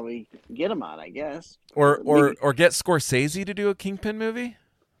you probably get him on, I guess. Or Maybe- get Scorsese to do a Kingpin movie?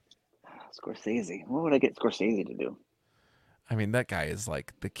 Scorsese. What would I get Scorsese to do? I mean, that guy is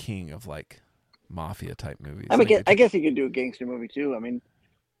like the king of like mafia type movies. I mean, Like, I guess he could do a gangster movie too. I mean,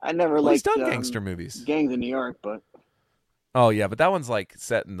 I never well, he's liked done gangster movies. Gangs in New York, but Oh yeah, but that one's like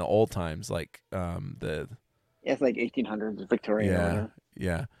set in the old times, like the it's like 1800s Victorian. Or yeah whatever.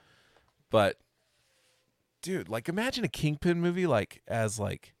 yeah. But dude, like imagine a Kingpin movie like as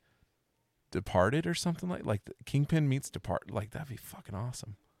like Departed or something like the Kingpin meets Depart. Like that'd be fucking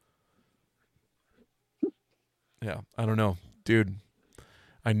awesome. Yeah, I don't know, dude.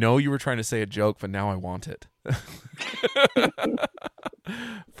 I know you were trying to say a joke, but now I want it.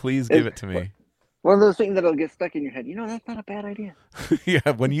 Please give it to me. One of those things that'll get stuck in your head. You know, that's not a bad idea.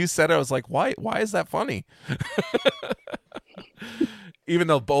 Yeah, when you said it, I was like, why is that funny? Even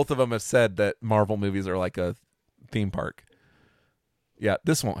though both of them have said that Marvel movies are like a theme park. Yeah,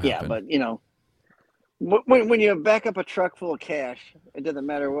 this won't happen. Yeah, but you know, when you back up a truck full of cash, it doesn't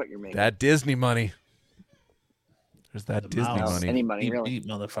matter what you're making. That Disney money. There's that The Disney mouse. money. Any money, Eat, really. eat,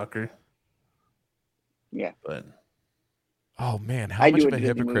 motherfucker. Yeah. But Oh man, how I much do of a a Disney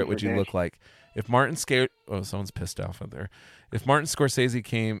hypocrite movie would for you cash. look like if Martin Oh, someone's pissed off out there. If Martin Scorsese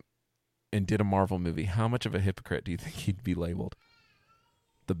came and did a Marvel movie, how much of a hypocrite do you think he'd be labeled?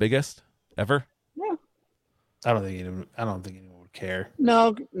 The biggest ever? Yeah. I don't think anyone would care.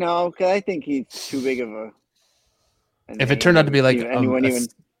 No, because I think he's too big of a. If it turned out to be like anyone even.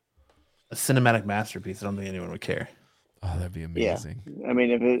 a cinematic masterpiece, I don't think anyone would care. Oh, that'd be Yeah. amazing. I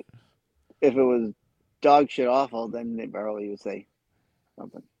mean, if it was dog shit awful, then they barely would say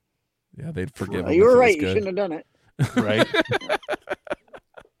something. Yeah, they'd forgive him. You if were it was right. You good. shouldn't have done it. Right?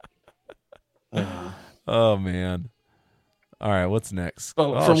 Oh man. All right, what's next?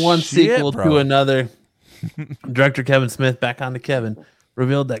 Oh, from one shit, sequel bro. to another, director Kevin Smith, back on to Kevin,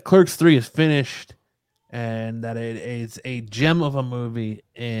 revealed that Clerks 3 is finished and that it is a gem of a movie.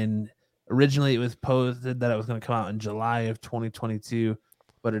 And originally it was posted that it was going to come out in July of 2022,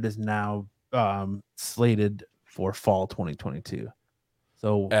 but it is now slated for fall 2022.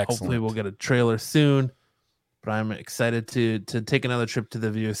 So hopefully Excellent. we'll get a trailer soon. But I'm excited to take another trip to the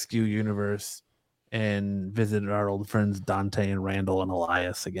VSQ universe and visit our old friends Dante and Randall and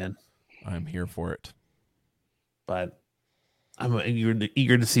Elias again. I'm here for it. But I'm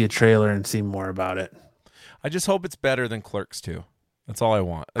eager to see a trailer and see more about it. I just hope it's better than Clerks 2. That's all I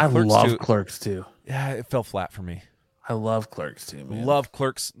want. I Clerks love 2, Clerks too. Yeah, it fell flat for me. I love Clerks too, man. Love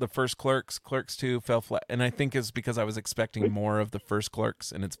Clerks. The first Clerks. Clerks 2 fell flat. And I think it's because I was expecting more of the first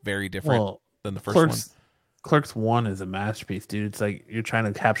Clerks, and it's very different well, than the first one. Clerks 1 is a masterpiece, dude. It's like you're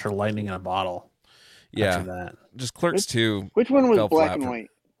trying to capture lightning in a bottle. Yeah. After that. Just Clerks 2. Which one was Fell black flat and for-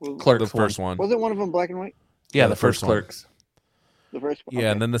 white? Clerks The first one. Was it one of them black and white? Yeah, the the first first one. Clerks. The first one. Yeah,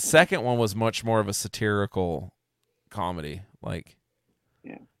 Okay. and then the second one was much more of a satirical comedy. Like,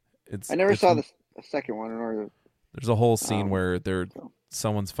 Yeah. it's I never it's, saw the second one, or There's a whole scene Um, where so.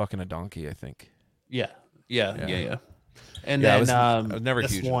 someone's fucking a donkey, I think. Yeah. And Yeah, then I was never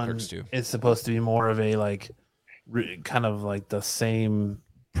this huge into one Clerks 2. is supposed to be more of a like kind of like the same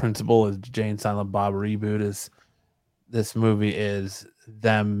principle as Jane Silent Bob reboot. Is this movie is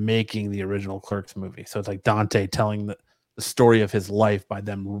them making the original Clerks movie. So it's like Dante telling the story of his life by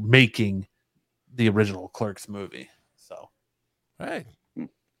them making the original Clerks movie. So Hey,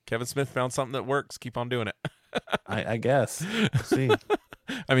 Kevin Smith found something that works. Keep on doing it. I guess. We'll see.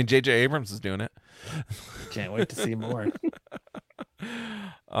 I mean, J.J. Abrams is doing it. Can't wait to see more.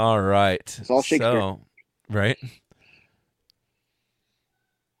 All right. It's all Shakespeare. So, right?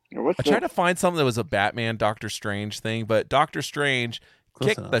 What's I tried to find something that was a Batman Doctor Strange thing, but Doctor Strange Close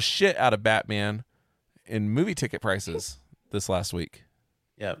kicked enough. the shit out of Batman in movie ticket prices this last week.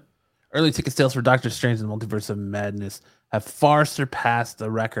 Yeah. Early ticket sales for Doctor Strange and the Multiverse of Madness have far surpassed the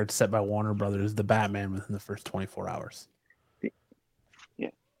record set by Warner Brothers, The Batman, within the first 24 hours. Yeah.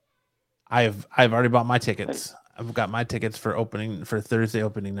 I've already bought my tickets. I've got my tickets for Thursday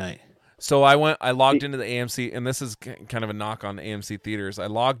opening night. So I logged into the AMC, and this is kind of a knock on AMC theaters. I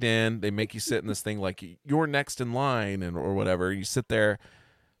logged in, they make you sit in this thing like you're next in line or whatever. You sit there,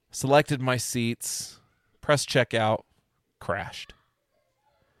 selected my seats, pressed checkout, crashed.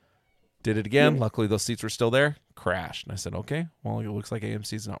 Did it again. Luckily, those seats were still there, crashed. And I said, okay, well, it looks like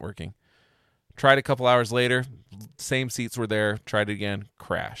AMC's not working. Tried a couple hours later, same seats were there, tried it again,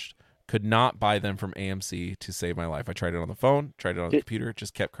 crashed. Could not buy them from AMC to save my life. I tried it on the phone, tried it on the computer, it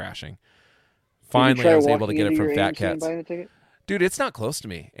just kept crashing. Finally, I was able to get it from Fat Cats. Dude, it's not close to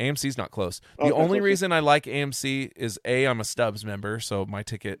me. AMC's not close. The only reason I like AMC is I'm a Stubs member, so my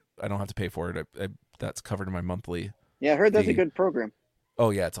ticket, I don't have to pay for it. That's covered in my monthly. Yeah, I heard that's a good program.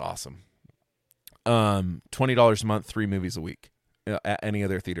 Oh, yeah, it's awesome. $20 a month, 3 movies a week at any of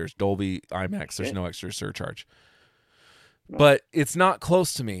their theaters. Dolby, IMAX, there's no extra surcharge. But it's not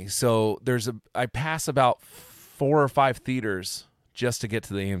close to me, so I pass about 4 or 5 theaters just to get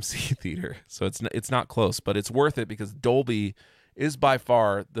to the AMC theater. So it's not close, but it's worth it because Dolby is by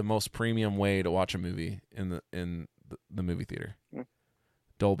far the most premium way to watch a movie in the movie theater.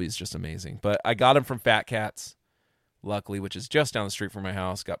 Dolby is just amazing. But I got them from Fat Cats, luckily, which is just down the street from my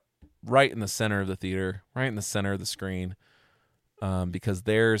house. Got right in the center of the theater, right in the center of the screen. Because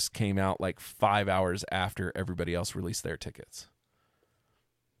theirs came out like 5 hours after everybody else released their tickets.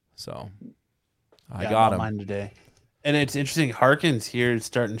 So I got them. Mine today. And it's interesting. Harkins here is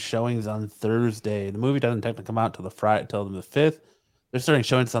starting showings on Thursday. The movie doesn't technically come out till the 5th. They're starting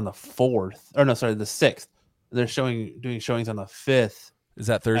showings on the 4th. Or no, sorry, the 6th. They're doing showings on the 5th. Is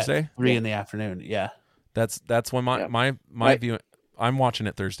that Thursday? 3 in the afternoon. Yeah. That's when my view. I'm watching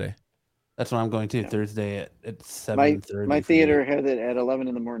it Thursday. That's when I'm going to Thursday at 7:30. My theater had it at 11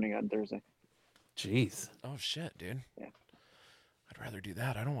 in the morning on Thursday. Jeez. Oh shit, dude. Yeah. I'd rather do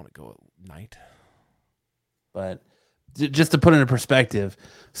that. I don't want to go at night. But just to put it in perspective,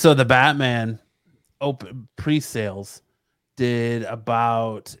 so the Batman open pre-sales did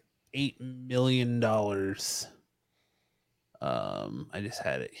about $8 million. I just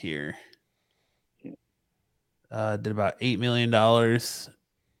had it here. Did about $8 million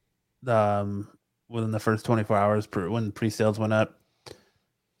within the first 24 hours when pre-sales went up.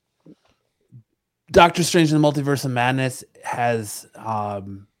 Doctor Strange and the Multiverse of Madness has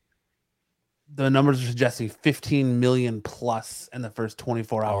the numbers are suggesting 15 million plus in the first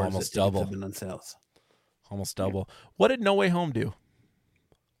 24 hours. Almost double. Have been on sales. Almost double. What did No Way Home do?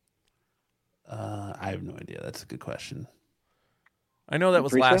 I have no idea. That's a good question. I know that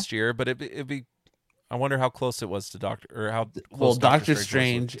was last year, but it'd be. I wonder how close it was to Doctor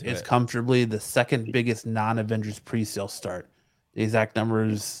Strange is comfortably the second biggest non-Avengers pre-sale start. The exact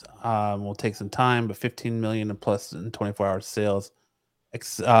numbers will take some time, but 15 million plus in 24 hours sales.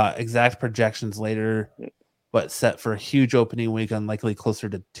 Exact projections later, but set for a huge opening weekend, likely closer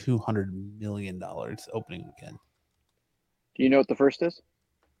to $200 million opening weekend. Do you know what the first is?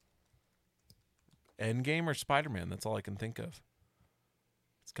 Endgame or Spider-Man? That's all I can think of.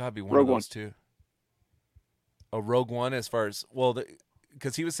 It's got to be one of those two. Oh, Rogue One, as far as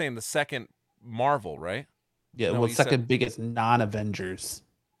because he was saying the second Marvel, right? Yeah, second biggest non-Avengers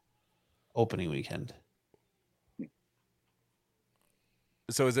opening weekend.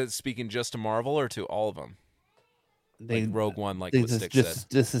 So is it speaking just to Marvel or to all of them? Like Rogue One, like what Stick said.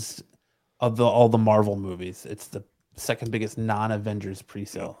 This is of all the Marvel movies. It's the second biggest non-Avengers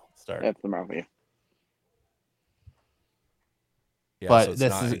pre-sale start. That's the Marvel. Yeah. Yeah, But so it's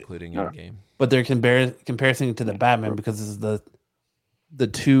this not is including Endgame. but they're comparing it to the Batman because this is the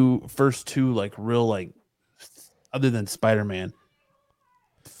first two like real like other than Spider-Man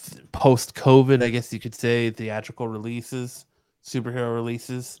post COVID, I guess you could say, theatrical releases, superhero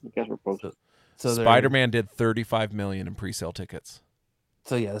releases. I guess we're both. So Spider-Man did 35 million in pre-sale tickets.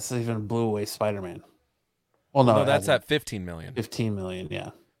 So yeah, this even blew away Spider-Man. Well, no, that's at 15 million. 15 million, yeah.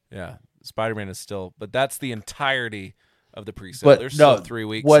 Yeah, Spider-Man is still, but that's the entirety of the pre-sale. But there's still 3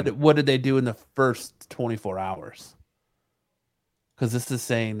 weeks. What did they do in the first 24 hours? Because this is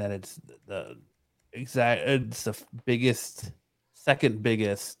saying that it's the biggest, second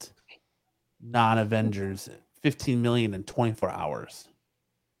biggest non-Avengers, 15 million in 24 hours.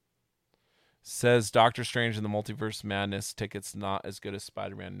 Says Doctor Strange in the Multiverse Madness tickets not as good as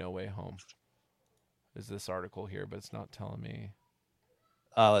Spider-Man No Way Home. Is this article here, but it's not telling me.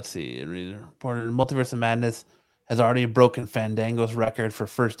 Let's see. It reported Multiverse of Madness has already broken Fandango's record for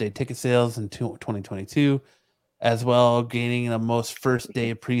first day ticket sales in 2022, as well gaining the most first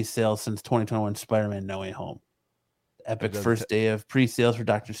day pre-sales since 2021 Spider-Man No Way Home. The epic first day of pre-sales for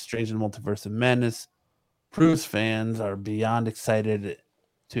Doctor Strange and Multiverse of Madness proves fans are beyond excited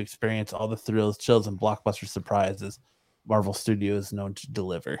to experience all the thrills, chills, and blockbuster surprises Marvel Studios is known to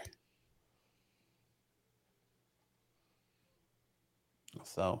deliver.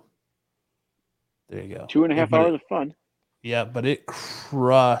 So there you go. 2.5 hours of fun. Yeah, but it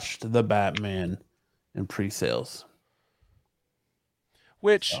crushed the Batman in pre-sales,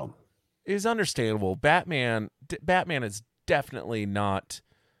 which is understandable. Batman is definitely not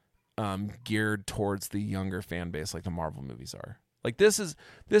geared towards the younger fan base like the Marvel movies are. Like this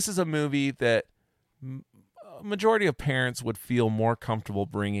is a movie that a majority of parents would feel more comfortable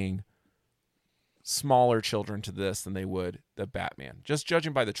bringing smaller children to this than they would the Batman, just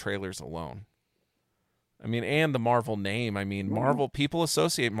judging by the trailers alone. I mean, and the Marvel name. I mean, Marvel, people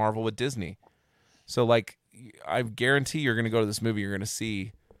associate Marvel with Disney. So, like, I guarantee you're going to go to this movie, you're going to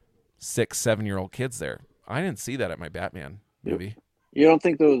see 6-7-year-old kids there. I didn't see that at my Batman movie. You don't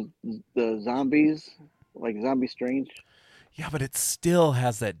think the zombies, like Zombie Strange? Yeah, but it still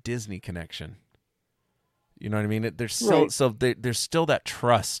has that Disney connection. You know what I mean? There's still there's still that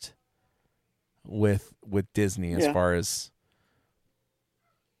trust with Disney as far as,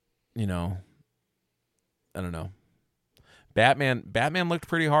 you know, I don't know. Batman looked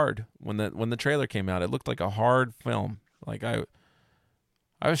pretty hard when the trailer came out. It looked like a hard film. Like I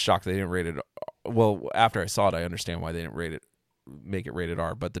was shocked they didn't rate it. Well, after I saw it, I understand why they didn't make it rated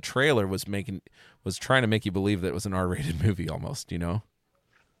R. But the trailer was trying to make you believe that it was an R-rated movie almost. You know,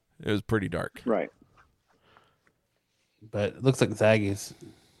 it was pretty dark. Right. But it looks like Zaggy's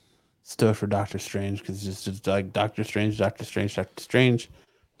stood for Doctor Strange because it's just like Doctor Strange, Doctor Strange, Doctor Strange,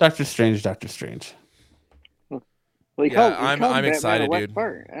 Doctor Strange, Doctor Strange. Well, I'm excited, dude.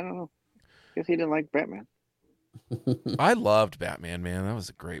 Part. I don't know. Guess he didn't like Batman. I loved Batman, man. That was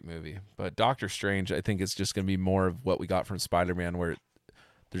a great movie. But Doctor Strange, I think it's just going to be more of what we got from Spider-Man, where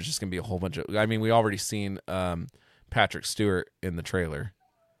there's just going to be a whole bunch of. I mean, we already seen Patrick Stewart in the trailer.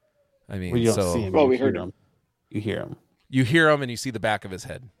 I mean, we don't see him. Well, we heard him. You hear him. You hear him, and you see the back of his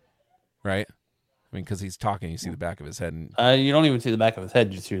head, right? I mean, because he's talking, you see the back of his head. And you don't even see the back of his head;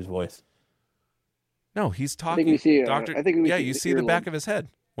 you just hear his voice. No, he's talking. I think we see. Doctor. You see the back of his head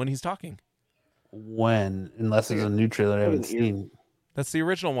when he's talking. Unless it's a new trailer I haven't seen. That's the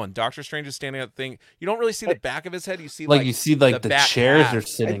original one. Doctor Strange is standing at the thing. You don't really see the back of his head. You see you see the chairs half. they're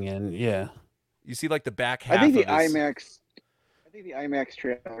sitting in. Yeah. You see like the back half. I think the IMAX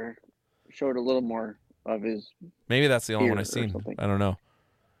trailer showed a little more of his. Maybe that's the only one I've seen. I don't know.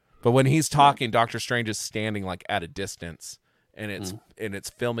 But when he's talking, Doctor Strange is standing like at a distance, and it's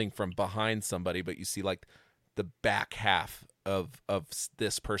filming from behind somebody, but you see like the back half of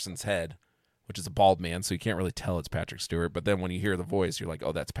this person's head, which is a bald man, so you can't really tell it's Patrick Stewart. But then when you hear the voice, you're like,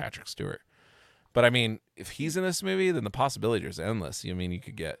 oh, that's Patrick Stewart. But I mean, if he's in this movie, then the possibility is endless. I mean, you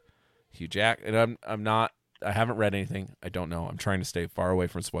could get Hugh Jack, and I haven't read anything. I don't know. I'm trying to stay far away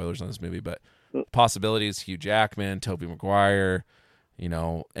from spoilers on this movie, but possibilities: Hugh Jackman, Tobey Maguire, you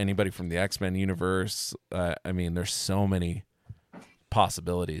know, anybody from the X-Men universe. I mean, there's so many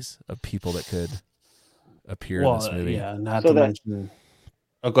possibilities of people that could appear in this movie. Yeah, not to mention.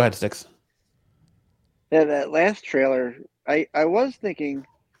 Oh, go ahead, Sticks. Yeah, that last trailer, I was thinking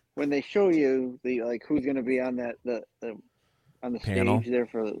when they show you the like who's going to be on the on the panel stage there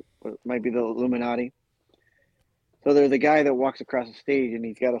for what might be the Illuminati. So there's a guy that walks across the stage and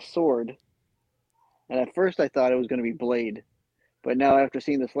he's got a sword. And at first I thought it was going to be Blade, but now after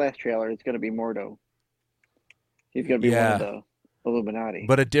seeing this last trailer, it's going to be Mordo. He's going to be one of the Illuminati,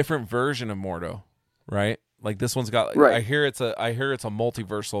 but a different version of Mordo, right? Like this one's got. Right. I hear it's a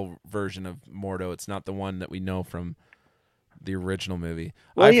multiversal version of Mordo. It's not the one that we know from the original movie.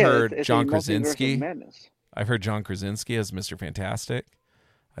 Well, I've yeah, heard it's John a multiverse of Krasinski. madness. I've heard John Krasinski as Mr. Fantastic.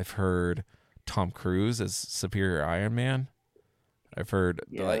 I've heard Tom Cruise as Superior Iron Man. I've heard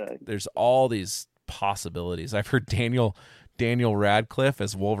there's all these possibilities. I've heard Daniel Radcliffe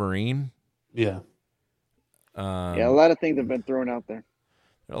as Wolverine. Yeah. Yeah, a lot of things have been thrown out there.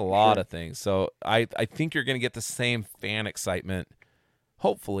 A lot of things. So I think you're going to get the same fan excitement,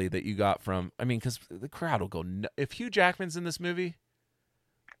 hopefully, that you got from. I mean, because the crowd will go. If Hugh Jackman's in this movie,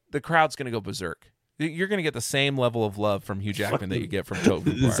 the crowd's going to go berserk. You're going to get the same level of love from Hugh Jackman that you get from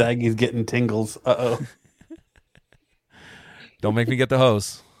Tobey Maguire. Zaggy's getting tingles. Uh-oh. Don't make me get the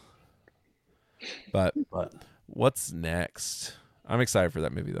hose. But what's next? I'm excited for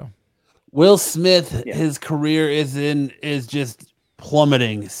that movie, though. Will Smith, his career is just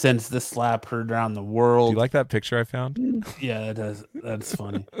plummeting since the slap heard around the world. Do you like that picture I found? Yeah, it does. That's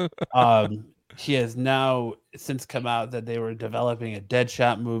funny. He has now since come out that they were developing a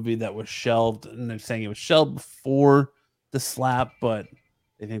Deadshot movie that was shelved, and they're saying it was shelved before the slap, but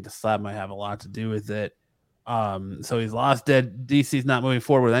they think the slap might have a lot to do with it. So he's lost DC's not moving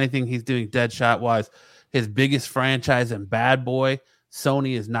forward with anything he's doing Deadshot wise. His biggest franchise in Bad Boy,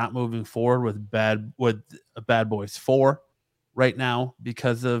 Sony is not moving forward with Bad Boys 4 right now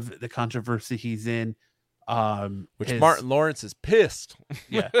because of the controversy he's in. Which Martin Lawrence is pissed.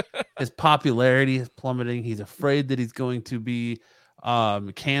 Yeah, his popularity is plummeting. He's afraid that he's going to be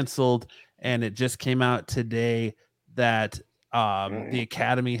canceled, and it just came out today that the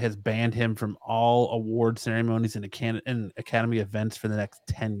Academy has banned him from all award ceremonies and Academy events for the next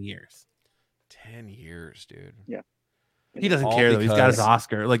 10 years. 10 years, dude. Yeah. He doesn't care though. He's got his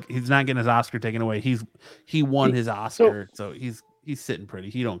Oscar. Like he's not getting his Oscar taken away. He won his Oscar, so he's sitting pretty.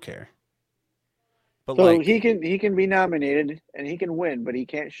 He don't care. But so he can be nominated and he can win, but he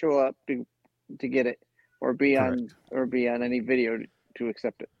can't show up to get it or be on any video to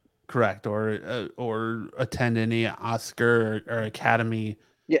accept it. Correct, or attend any Oscar or Academy.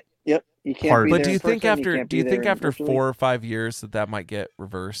 Yep. You can't. But do you think after 4 or 5 years that might get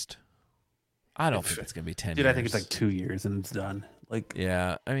reversed? I don't think it's gonna be 10 years. Dude, I think it's like 2 years and it's done. Like,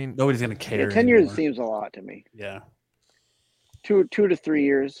 yeah, I mean, nobody's gonna care. 10 years seems a lot to me. Yeah, 2 to 3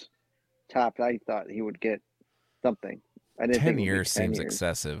 years top. I thought he would get something. I didn't 10 think years seems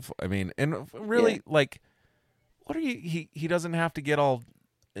excessive. I mean, and really, like, what are you? He doesn't have to get all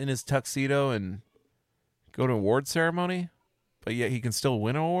in his tuxedo and go to an award ceremony, but yet he can still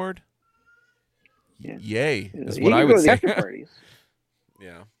win an award. Yeah. Yay is he what I would say. After parties.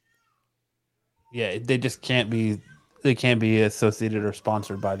 Yeah. Yeah, they just can't be. They can't be associated or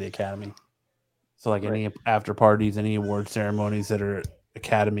sponsored by the Academy. So, like any after parties, any award ceremonies that are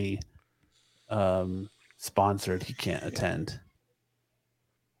Academy sponsored, he can't attend.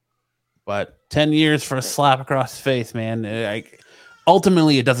 But 10 years for a slap across the face, man.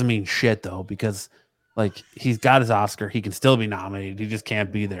 Ultimately, it doesn't mean shit though, because like he's got his Oscar, he can still be nominated. He just can't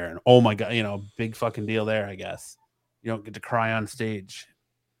be there. And oh my god, big fucking deal there. I guess you don't get to cry on stage.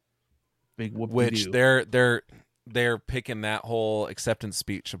 Big whoop. Which they're picking that whole acceptance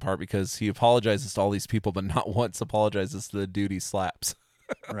speech apart because he apologizes to all these people, but not once apologizes to the dude he slaps.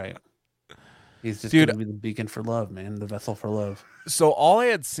 Right. He's just gonna be the beacon for love, man. The vessel for love. So all I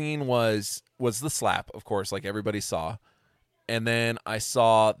had seen was the slap, of course, like everybody saw, and then I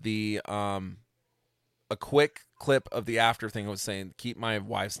saw the a quick clip of the after thing. It was saying, "Keep my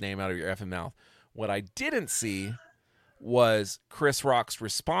wife's name out of your effing mouth." What I didn't see was Chris Rock's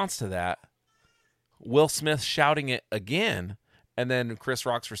response to that. Will Smith shouting it again, and then Chris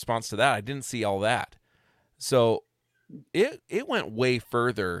Rock's response to that. I didn't see all that. So it went way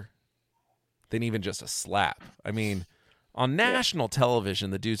further than even just a slap. I mean, on national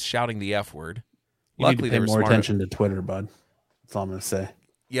television, the dude's shouting the F word. Luckily, they pay more attention to Twitter, bud. That's all I'm gonna say.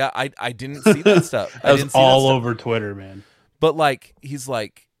 Yeah, I didn't see that stuff. That was all over Twitter, man. But like he's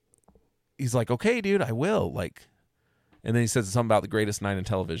like, okay, dude, I will. Like, and then he says something about the greatest night in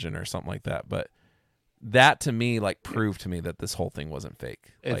television or something like that. But that to me, like, proved to me that this whole thing wasn't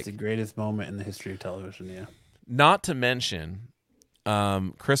fake. It's like, the greatest moment in the history of television. Yeah. Not to mention,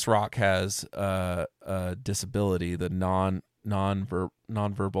 Chris Rock has a disability, the nonverbal.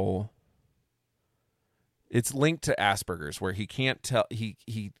 It's linked to Asperger's, where he can't tell.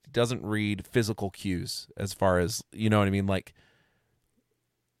 He doesn't read physical cues as far as, you know what I mean, like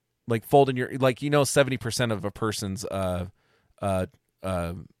folding your, like, 70% of a person's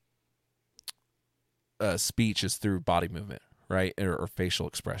speech is through body movement, right, or facial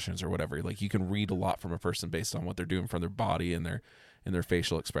expressions or whatever. Like, you can read a lot from a person based on what they're doing from their body and in their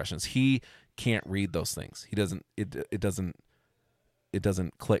facial expressions. He can't read those things. He doesn't. It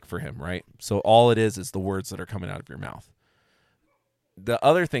doesn't click for him, right? So all it is the words that are coming out of your mouth. The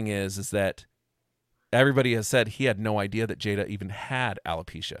other thing is that everybody has said he had no idea that Jada even had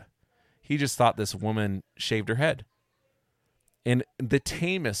alopecia. He just thought this woman shaved her head. And the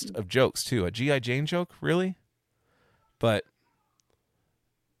tamest of jokes, too. A G.I. Jane joke, really? But,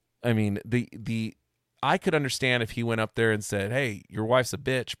 I mean, I could understand if he went up there and said, hey, your wife's a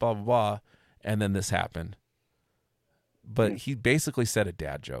bitch, blah, blah, blah, and then this happened. But he basically said a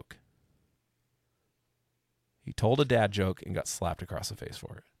dad joke. He told a dad joke and got slapped across the face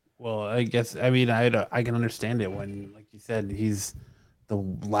for it. Well, I can understand it when, like you said, he's the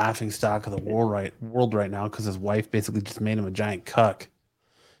laughing stock of the world right now because his wife basically just made him a giant cuck.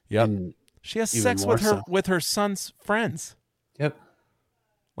 Yep. She has sex with her son's friends. Yep.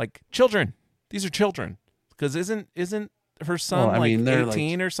 Like children. These are children. Because isn't her son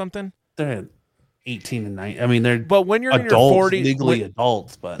 18 or something? They're 18 and 19. I mean, they're but when you're adults, in your 40s, legally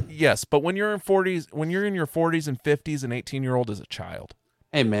adults, but yes, but when you're in your 40s and 50s, an 18-year-old is a child.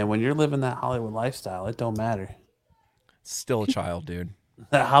 Hey man, when you're living that Hollywood lifestyle, it don't matter. Still a child, dude.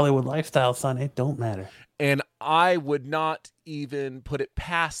 That Hollywood lifestyle, son, it don't matter. And I would not even put it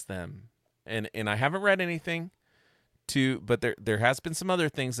past them. And I haven't read anything but there has been some other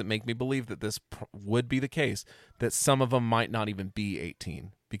things that make me believe that this would be the case, that some of them might not even be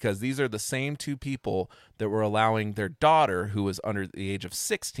 18, because these are the same two people that were allowing their daughter, who was under the age of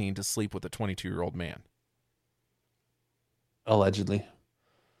 16, to sleep with a 22-year-old man. Allegedly,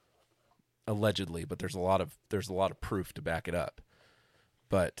 but there's a lot of proof to back it up.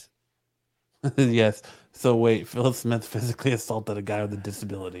 But yes. So wait, Philip Smith physically assaulted a guy with a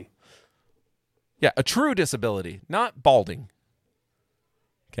disability. Yeah, a true disability, not balding.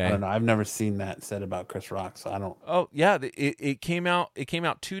 Okay. I don't know. I've never seen that said about Chris Rock, so I don't. Oh yeah, it came out. It came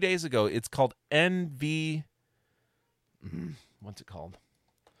out 2 days ago. It's called NV. What's it called?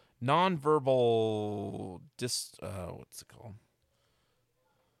 Nonverbal what's it called?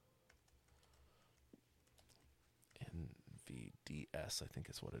 NVDS, I think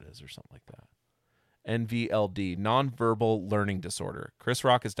is what it is, or something like that. NVLD, nonverbal learning disorder. Chris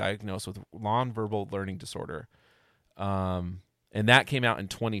Rock is diagnosed with nonverbal learning disorder, and that came out in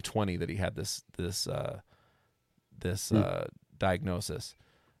 2020 that he had this diagnosis.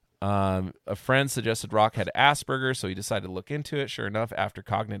 A friend suggested Rock had Asperger's, so he decided to look into it. Sure enough, after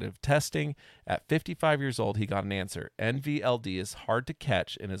cognitive testing, at 55 years old, he got an answer. NVLD is hard to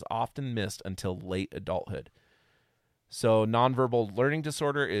catch and is often missed until late adulthood. So nonverbal learning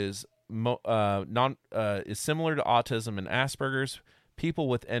disorder is similar to autism and Asperger's. People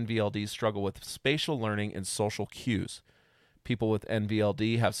with NVLD struggle with spatial learning and social cues. People with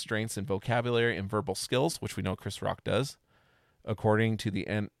NVLD have strengths in vocabulary and verbal skills, which we know Chris Rock does. According to the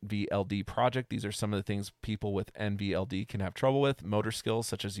NVLD Project, these are some of the things people with NVLD can have trouble with: motor skills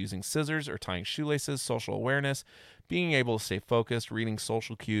such as using scissors or tying shoelaces, social awareness, being able to stay focused, reading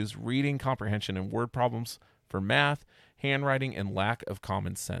social cues, reading comprehension and word problems for math, handwriting, and lack of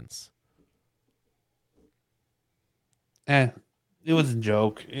common sense. It was a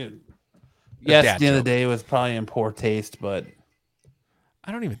joke. Yes, at the end of the day, it was probably in poor taste, but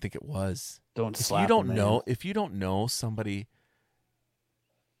I don't even think it was. Don't if slap you don't him, know man. if you don't know somebody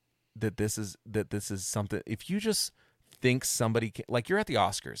that this is something. If you just think somebody can, like, you're at the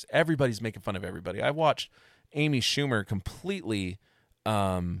Oscars, everybody's making fun of everybody. I watched Amy Schumer completely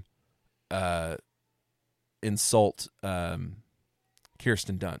insult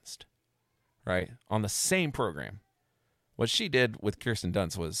Kirsten Dunst, right, on the same program. What she did with Kirsten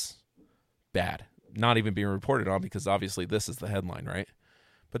Dunst was bad, not even being reported on, because obviously this is the headline, right?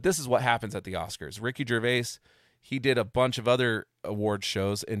 But this is what happens at the Oscars. Ricky Gervais, he did a bunch of other award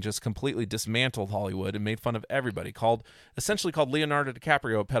shows and just completely dismantled Hollywood and made fun of everybody. Essentially called Leonardo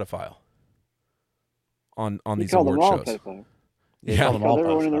DiCaprio a pedophile on these award shows. Yeah,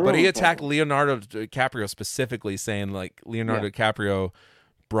 but he attacked Leonardo DiCaprio specifically, saying like Leonardo DiCaprio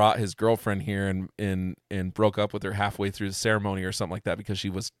brought his girlfriend here and broke up with her halfway through the ceremony or something like that because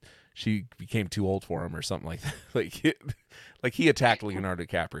she became too old for him or something like that. Like he attacked Leonardo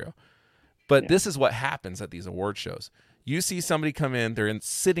DiCaprio. But this is what happens at these award shows. You see somebody come in, they're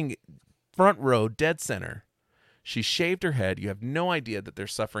sitting front row, dead center. She shaved her head. You have no idea that they're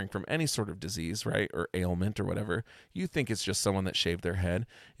suffering from any sort of disease, right, or ailment or whatever. You think it's just someone that shaved their head,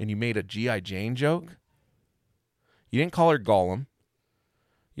 and you made a G.I. Jane joke. You didn't call her Gollum.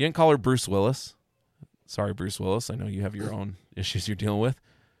 You didn't call her Bruce Willis. Sorry, Bruce Willis. I know you have your own issues you're dealing with.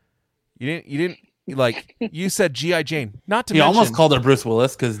 You didn't like, you said G.I. Jane. Not to mention, almost called her Bruce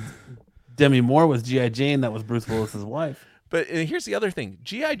Willis because Demi Moore was G.I. Jane. That was Bruce Willis's wife. But here's the other thing: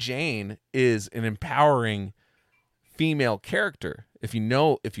 G.I. Jane is an empowering female character. If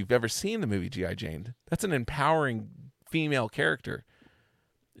you've ever seen the movie G.I. Jane, that's an empowering female character.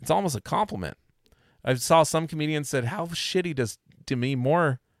 It's almost a compliment. I saw some comedian said, "How shitty does Demi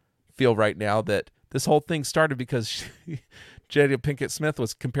Moore feel right now that this whole thing started because Jada Pinkett Smith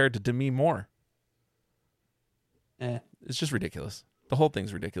was compared to Demi Moore?" It's just ridiculous. The whole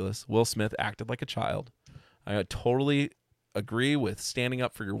thing's ridiculous. Will Smith acted like a child. I totally agree with standing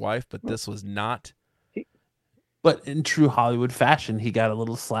up for your wife, but this was not. But in true Hollywood fashion, he got a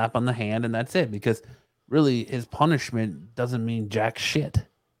little slap on the hand, and that's it. Because really, his punishment doesn't mean jack shit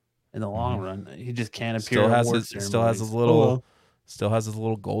in the long run. He just can't appear. Still has his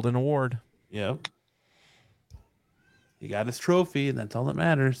little golden award. Yep. He got his trophy, and that's all that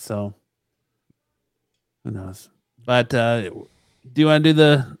matters. So who knows? But do you want to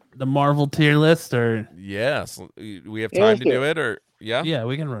do the Marvel tier list, or yes, we have time to do it, or yeah,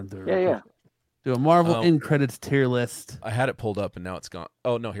 we can run through it. Yeah. Do a Marvel end credits tier list. I had it pulled up and now it's gone.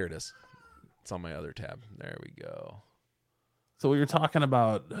 Oh no, here it is. It's on my other tab. There we go. So we were talking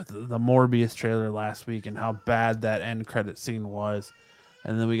about the Morbius trailer last week and how bad that end credit scene was,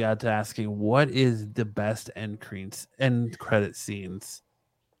 and then we got to asking what is the best end credit scenes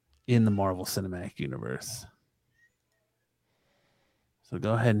in the Marvel Cinematic Universe. So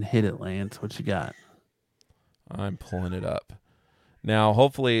go ahead and hit it, Lance. What you got? I'm pulling it up. Now,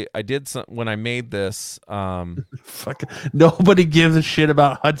 hopefully, I did when I made this. Fuck, nobody gives a shit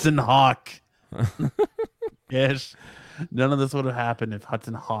about Hudson Hawk. Yes, none of this would have happened if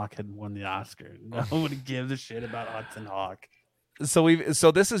Hudson Hawk had won the Oscar. Nobody gives a shit about Hudson Hawk.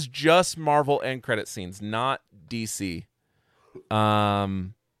 So this is just Marvel end credit scenes, not DC.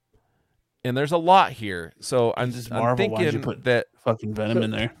 And there's a lot here. So I'm thinking why'd you put that fucking Venom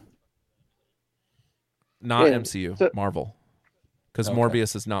in there. Not MCU, Marvel. Because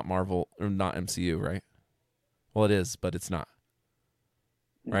Morbius is not Marvel or not MCU, right? Well, it is, but it's not.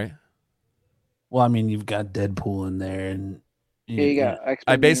 Right? Well, I mean, you've got Deadpool in there, and you got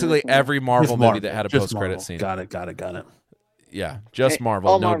X-Men. Basically every Marvel movie that had a post-credit scene. Got it. Yeah, just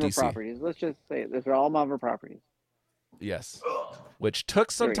Marvel, no Marvel DC. Properties. Let's just say these are all Marvel properties. Yes, which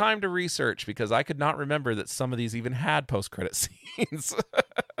took some time to research because I could not remember that some of these even had post-credit scenes.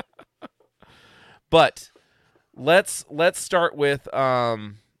 But let's start with how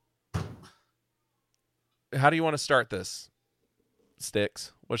do you want to start this,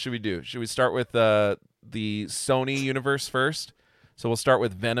 Sticks? What should we do? Should we start with the Sony universe first? So we'll start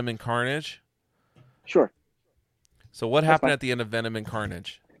with Venom and Carnage. Sure. So what happened at the end of Venom and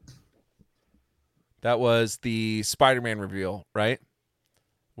Carnage? That was the Spider-Man reveal, right?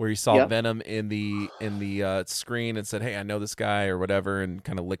 Where you saw Venom in the screen and said, "Hey, I know this guy," or whatever, and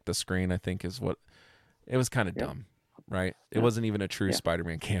kind of licked the screen. I think is what it was. Kind of dumb, right? It wasn't even a true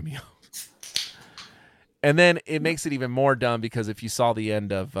Spider-Man cameo. And then it makes it even more dumb because if you saw the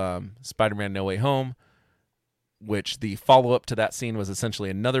end of Spider-Man No Way Home, which the follow-up to that scene was essentially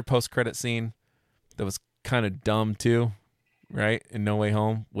another post-credit scene that was kind of dumb too, right? In No Way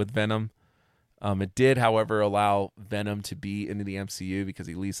Home with Venom. It did, however, allow Venom to be into the MCU because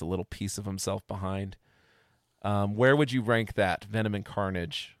he leaves a little piece of himself behind. Where would you rank that, Venom and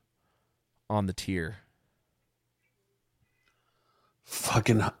Carnage, on the tier?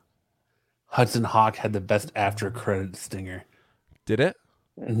 Fucking Hudson Hawk had the best after credit stinger. Did it?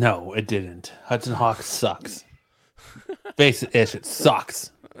 No, it didn't. Hudson Hawk sucks. Face it, it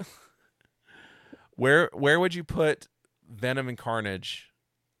sucks. Where would you put Venom and Carnage?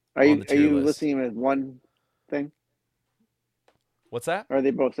 Are you listening as one thing? What's that? Or are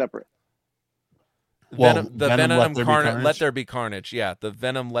they both separate? Venom Carnage. Let There Be Carnage. Yeah, the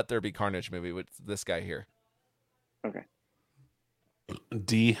Venom Let There Be Carnage movie with this guy here. Okay.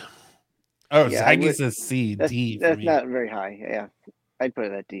 D. Oh, yeah, I guess it's C. D. That's not very high. Yeah, I'd put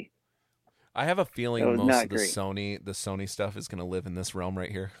it at D. I have a feeling most of the Sony stuff is going to live in this realm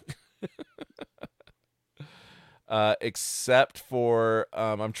right here. Except for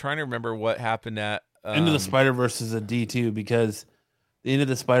I'm trying to remember what happened at Into the Spider-Verse is a D too, because the Into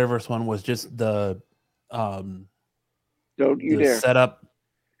the Spider-Verse one was just the setup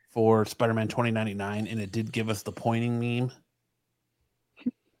for Spider-Man 2099, and it did give us the pointing meme.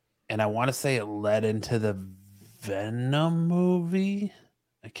 And I want to say it led into the Venom movie.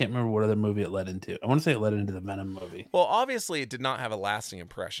 I can't remember what other movie it led into. I want to say it led into the Venom movie. Well, obviously, it did not have a lasting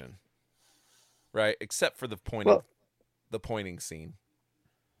impression, right? Except for the pointing scene.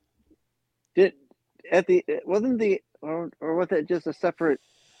 Was it just a separate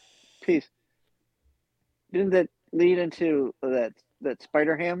piece? Didn't that lead into that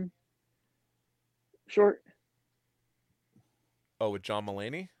Spider-Ham short? Oh, with John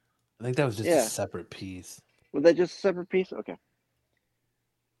Mulaney? I think that was just a Yeah. separate piece. Was that just a separate piece? Okay.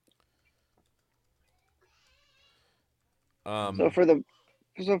 So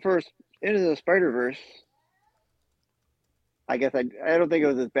for Into the Spider-Verse, I guess I don't think it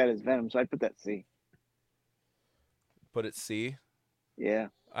was as bad as Venom, so I'd put that C. Put it C. Yeah.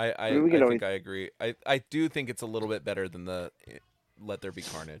 I mean, we could think always- I agree. I do think it's a little bit better than the Let There Be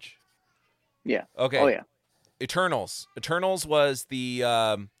Carnage. Yeah. Okay. Oh yeah. Eternals. Eternals was the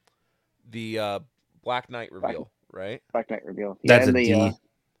Black Knight reveal, right? Black Knight reveal. That's and a the, D.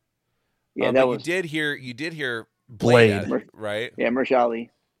 yeah, that but was you did hear Blade. Blade, right? yeah, Mahershala.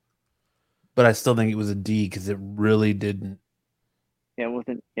 But I still think it was a D because it really didn't Yeah,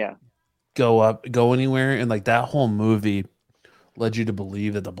 wasn't yeah. go anywhere, and like that whole movie led you to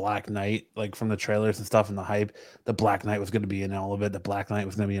believe that the Black Knight, like from the trailers and stuff and the hype, the Black Knight was going to be in all of it. The Black Knight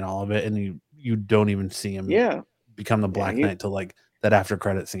was going to be in all of it, and you don't even see him Yeah. become the Black he- Knight till like that after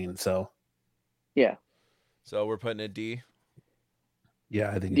credit scene. So Yeah. So we're putting a D.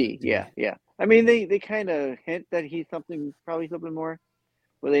 yeah, I think D. it's Yeah. Yeah. I mean, they kind of hint that he's probably something more,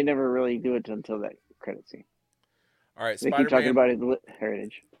 but they never really do it until that credit scene. All right, They keep talking Spider-Man. about his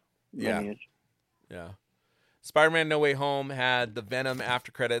heritage. Yeah. Lineage. Yeah. Spider-Man No Way Home had the Venom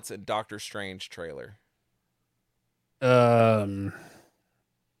after credits and Doctor Strange trailer.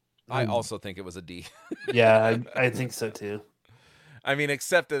 I also think it was a D. yeah, I think so too. I mean,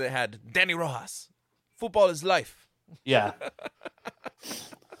 except that it had Danny Rojas. Football is life. Yeah,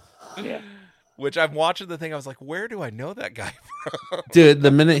 Yeah. Which I'm watching the thing. I was like, where do I know that guy from? dude.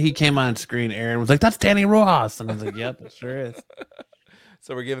 The minute he came on screen, Aaron was like, "That's Danny Rojas," and I was like, "Yep, it sure is."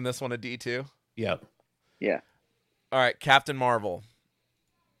 So we're giving this one a D too. Yep. Yeah. All right, Captain Marvel.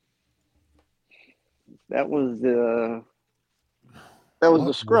 That was the What?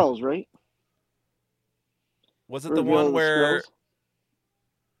 Skrulls, right? Was it the Reveal one of where Skrulls?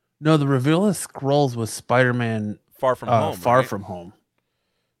 No, the reveal of Skrulls was Spider-Man Far From Home? Far right? From Home.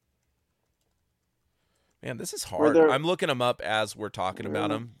 Man, this is Were hard. there- I'm looking them up as we're talking about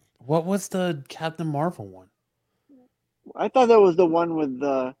them. What was the Captain Marvel one? I thought that was the one with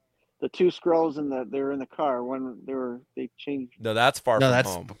the two Skrulls and they were in the car when they changed. No, that's Far No, From that's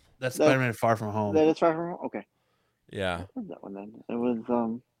Home. that's That- Spider-Man Far From Home. That is Far From Home? Okay. Yeah. What was that one then? It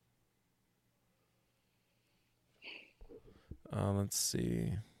was Let's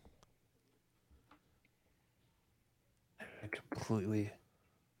see. I completely.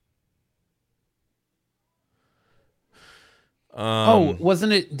 Oh,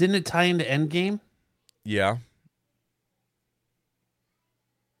 wasn't it? Didn't it tie into Endgame? Yeah.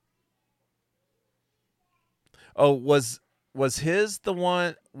 Oh, was his the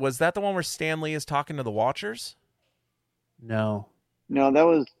one? Was that the one where Stan Lee is talking to the Watchers? No. no, that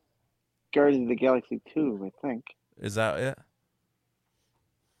was Guardians of the Galaxy 2, I think. Is that it?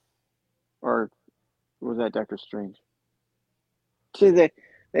 Or was that Doctor Strange? See, they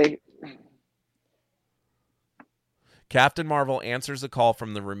Captain Marvel answers a call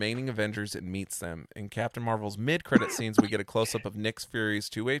from the remaining Avengers and meets them. In Captain Marvel's mid-credit scenes, we get a close-up of Nick Fury's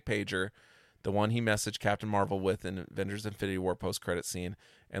two-way pager, the one he messaged Captain Marvel with in Avengers Infinity War post-credit scene,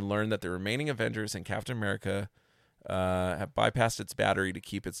 and learn that the remaining Avengers and Captain America have bypassed its battery to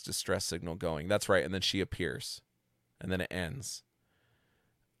keep its distress signal going. That's right, and then she appears. And then it ends.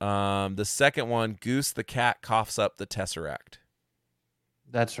 The second one, Goose the cat coughs up the Tesseract.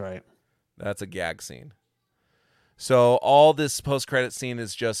 That's right. That's a gag scene. So all this post-credit scene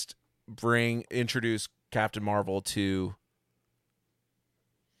is just introduce Captain Marvel to,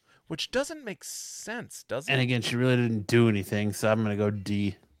 which doesn't make sense, does it? And again, she really didn't do anything, so I'm gonna go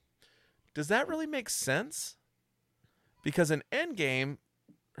D. Does that really make sense? Because in Endgame,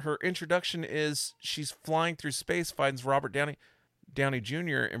 her introduction is she's flying through space, finds Robert Downey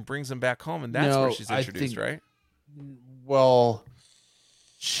Jr. and brings him back home, and that's No, where she's I introduced, think- right? Well,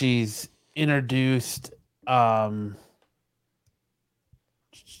 she's introduced.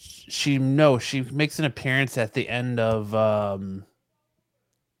 She makes an appearance at the end of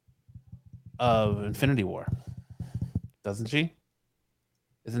Infinity War, doesn't she?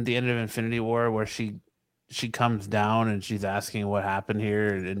 Isn't the end of Infinity War where she comes down and she's asking what happened here,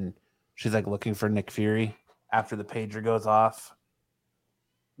 and she's like looking for Nick Fury after the pager goes off,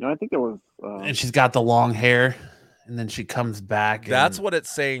 no, I think there was and she's got the long hair, and then she comes back. That's and, what it's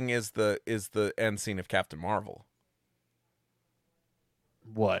saying is the end scene of Captain Marvel.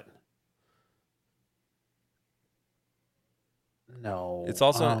 what? No, It's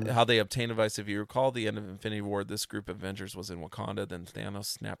also how they obtain a device. If you recall the end of Infinity War, this group of Avengers was in Wakanda. Then Thanos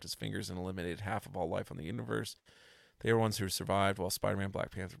snapped his fingers and eliminated half of all life on the universe. They were ones who survived while Spider-Man,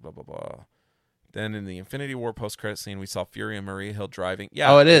 Black Panther, blah, blah, blah. Then in the Infinity War post-credit scene, we saw Fury and Maria Hill driving.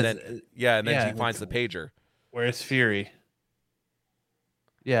 Yeah. Oh, it is. And then he finds the pager. Where's Fury?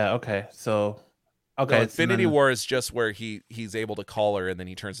 Yeah. Okay. So. Okay. No, Infinity War is just where he's able to call her, and then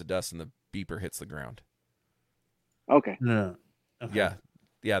he turns to dust, and the beeper hits the ground. Okay. No. Okay.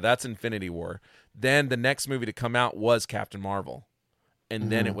 Yeah. That's Infinity War. Then the next movie to come out was Captain Marvel, and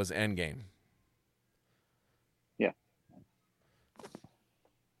then it was Endgame. Yeah.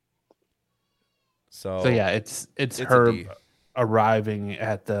 So yeah, it's her arriving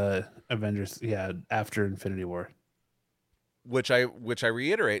at the Avengers. Yeah, after Infinity War. Which I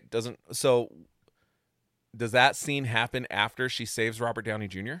reiterate doesn't. So does that scene happen after she saves Robert Downey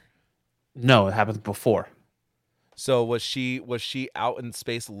Jr.? No, it happens before. So was she out in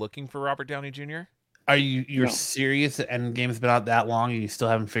space looking for Robert Downey Jr.? Are you're serious that Endgame's been out that long and you still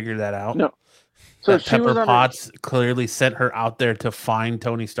haven't figured that out? No. So that Pepper Potts clearly sent her out there to find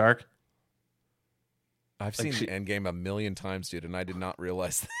Tony Stark. I've seen Endgame a million times, dude, and I did not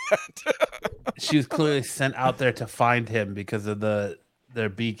realize that. She was clearly sent out there to find him because of their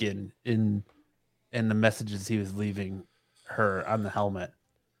beacon and the messages he was leaving her on the helmet.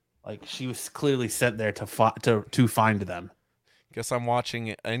 Like she was clearly sent there to find them. Guess I'm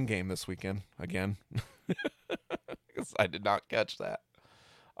watching Endgame this weekend again. Because I did not catch that.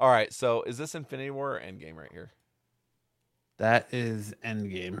 All right, so is this Infinity War or Endgame right here? That is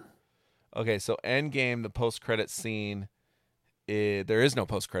Endgame. Okay, so Endgame, the post-credit scene, there is no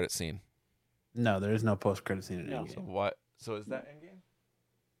post-credit scene. No, there is no post-credit scene in Endgame. So what? So is that Endgame?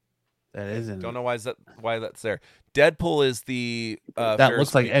 That isn't. Don't know why that's there. Deadpool is the that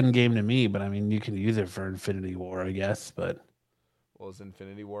looks like Endgame to me, but I mean, you can use it for Infinity War, I guess. But is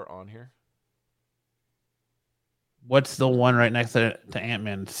Infinity War on here? What's the one right next to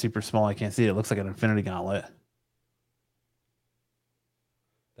Ant-Man? Super small. I can't see it. It looks like an Infinity Gauntlet.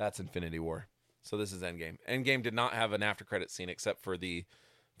 That's Infinity War. So this is Endgame. Endgame did not have an after credit scene except for it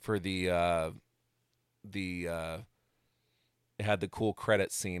had the cool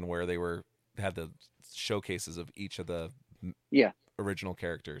credit scene where they had the showcases of each of the original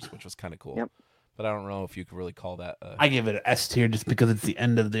characters, which was kind of cool. Yep. But I don't know if you could really call that. I give it an S tier just because it's the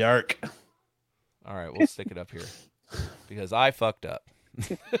end of the arc. All right, we'll stick it up here because I fucked up.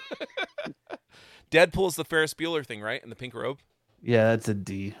 Deadpool's the Ferris Bueller thing, right? In the pink robe. Yeah, that's a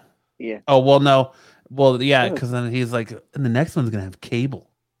D. Yeah. Oh well, no. Well, yeah, because then he's like, and the next one's gonna have Cable.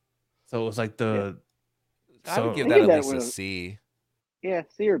 So it was like the. I would give that at least a C. Yeah,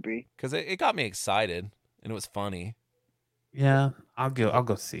 C or B. Because it got me excited and it was funny. Yeah, I'll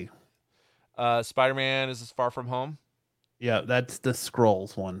go C. Spider-Man is this Far From Home? Yeah, that's the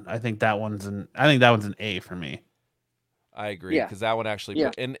Skrulls one. I think that one's an an A for me. I agree because that one actually.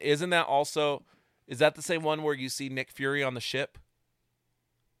 Yeah. And isn't that also? Is that the same one where you see Nick Fury on the ship?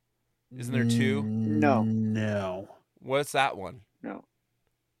 Isn't there two? No. What's that one? No.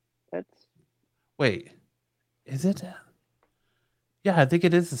 That's. Wait, is it? Yeah, I think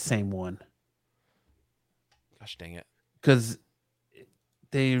it is the same one. Gosh dang it! Because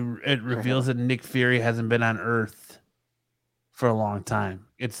it reveals that Nick Fury hasn't been on Earth for a long time.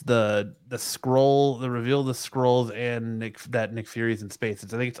 It's the scroll, the reveal of the Skrulls, and Nick Fury's in space. I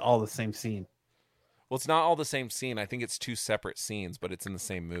think it's all the same scene. Well, it's not all the same scene. I think it's two separate scenes, but it's in the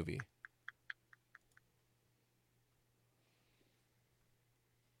same movie.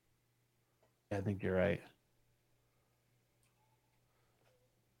 Yeah, I think you're right.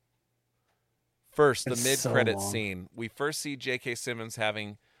 First, the mid-credit scene. We first see J.K. Simmons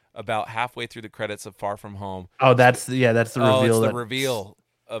having about halfway through the credits of Far From Home. Oh, that's the reveal. It's the reveal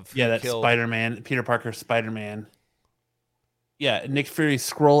of that's Spider-Man, Peter Parker, Spider-Man. Yeah, Nick Fury's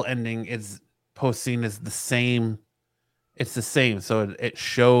Skrull ending is post-scene is the same. It's the same. So it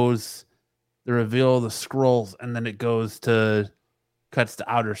shows the reveal of the Skrulls, and then it cuts to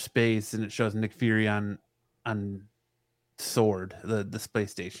outer space, and it shows Nick Fury on Sword, the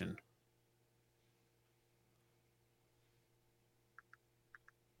space station.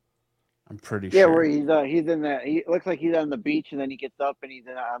 I'm pretty sure. Yeah, where he's in that. He looks like he's on the beach, and then he gets up and he's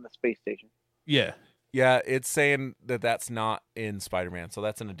on the space station. Yeah. Yeah, it's saying that's not in Spider-Man, so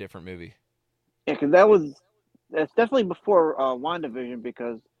that's in a different movie. Yeah, because that's definitely before WandaVision,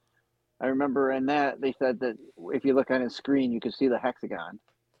 because I remember in that they said that if you look on his screen, you could see the hexagon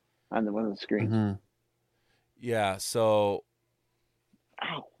on one of the screens. Mm-hmm. Yeah, so.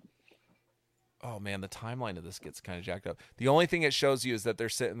 Ow. Oh man, the timeline of this gets kind of jacked up. The only thing it shows you is that they're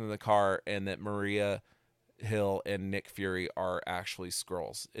sitting in the car and that Maria Hill and Nick Fury are actually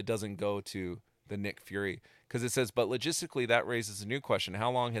Skrulls. It doesn't go to the Nick Fury because it says, but logistically that raises a new question.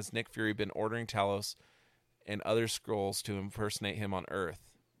 How long has Nick Fury been ordering Talos and other Skrulls to impersonate him on Earth?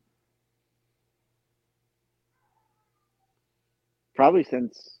 probably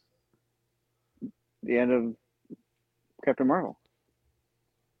since the end of Captain Marvel.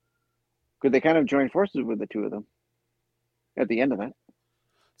 Because they kind of joined forces with the two of them at the end of it.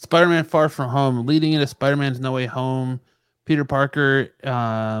 Spider-Man Far From Home, leading into Spider-Man's No Way Home. Peter Parker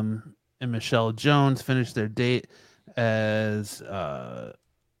and Michelle Jones finished their date as Pat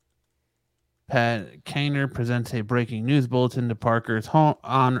Kaner presents a breaking news bulletin to Parker's home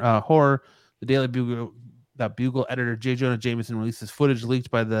on horror. The Daily Bugle editor J. Jonah Jameson releases footage leaked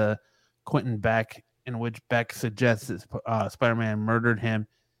by the Quentin Beck, in which Beck suggests that Spider-Man murdered him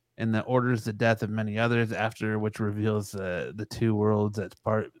and that orders the death of many others, after which reveals the two worlds that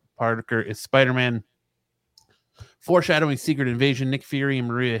Parker is Spider-Man. Foreshadowing Secret Invasion, Nick Fury and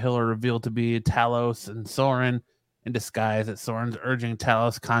Maria Hill are revealed to be Talos and Soren in disguise. At Soren's urging,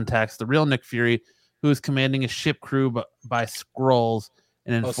 Talos contacts the real Nick Fury, who is commanding a ship crew by Skrulls,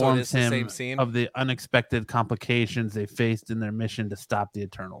 and informs him of the unexpected complications they faced in their mission to stop the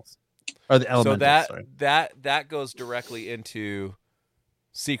Eternals. Or the Elementals, so that goes directly into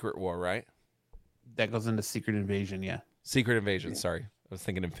Secret War, right? That goes into Secret Invasion, yeah. Secret Invasion, sorry. I was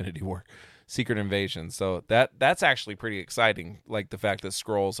thinking Infinity War. Secret Invasion. So that's actually pretty exciting. Like the fact that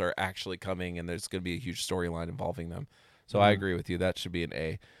Skrulls are actually coming and there's going to be a huge storyline involving them. So I agree with you. That should be an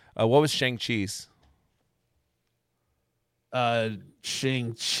A. What was Shang-Chi's?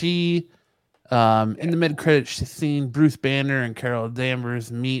 Shang-Chi. In the mid-credit scene, Bruce Banner and Carol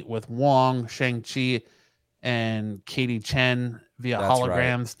Danvers meet with Wong, Shang-Chi, and Katie Chen via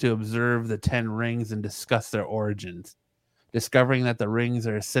holograms to observe the 10 rings and discuss their origins. Discovering that the rings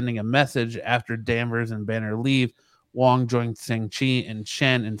are sending a message after Danvers and Banner leave, Wong joins Shang-Chi and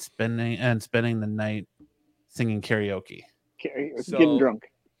Chen in spending the night singing karaoke. Getting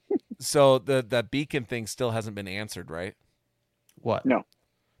drunk. So the beacon thing still hasn't been answered, right? What? No.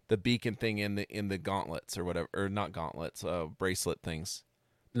 The beacon thing in the gauntlets or whatever, or not gauntlets, bracelet things.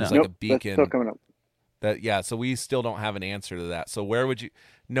 No. There's like a beacon. That's still coming up. So we still don't have an answer to that. So where would you,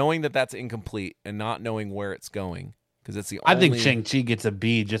 knowing that that's incomplete and not knowing where it's going, because it's the only... I think Shang-Chi gets a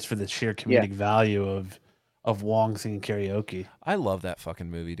B just for the sheer comedic value of Wong singing karaoke. I love that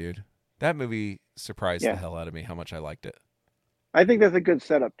fucking movie, dude. That movie surprised the hell out of me how much I liked it. I think that's a good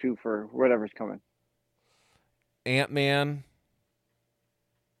setup too for whatever's coming. Ant-Man.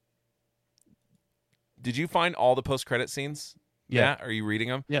 Did you find all the post-credit scenes? Yeah. Matt, are you reading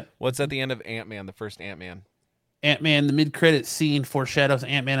them? Yeah. What's at the end of Ant-Man, the first Ant-Man? Ant-Man, the mid-credit scene foreshadows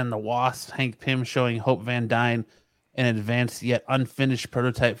Ant-Man and the Wasp, Hank Pym showing Hope Van Dyne an advanced yet unfinished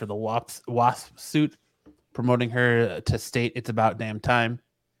prototype for the Wasp suit, promoting her to state it's about damn time.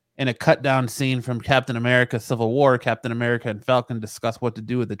 In a cut-down scene from Captain America Civil War, Captain America and Falcon discuss what to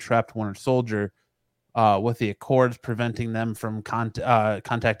do with the trapped Winter Soldier, with the Accords preventing them from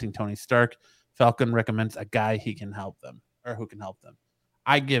contacting Tony Stark. Falcon recommends a guy who can help them.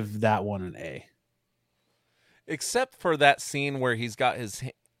 I give that one an A. Except for that scene where he's got his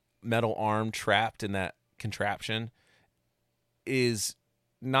metal arm trapped in that contraption, is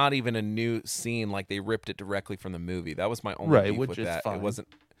not even a new scene. Like they ripped it directly from the movie. That was my only beef with that. Fine.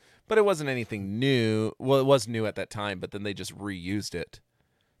 It wasn't anything new. Well, it was new at that time, but then they just reused it.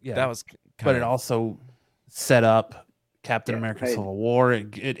 Yeah, that was. But it also set up Captain America Civil War.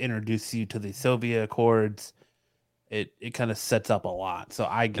 It introduced you to the Soviet Accords. It kind of sets up a lot. So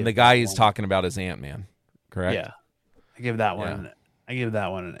I give and the guy he's talking about is Ant-Man, correct? Yeah, I give that one. Yeah. I give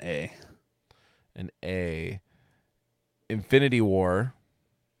that one an A. An A. Infinity War.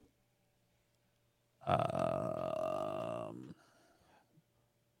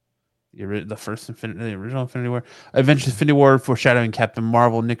 The original Infinity War. Avengers Infinity War foreshadowing Captain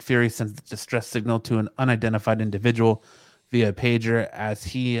Marvel. Nick Fury sends the distress signal to an unidentified individual via pager as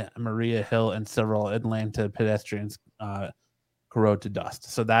he, Maria Hill, and several Atlanta pedestrians corrode to dust.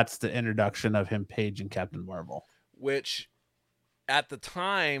 So that's the introduction of him paging Captain Marvel. Which at the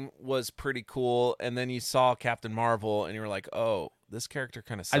time was pretty cool. And then you saw Captain Marvel and you were like, oh, this character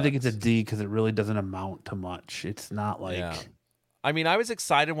kind of sucks. I think it's a D because it really doesn't amount to much. It's not like... Yeah. I mean, I was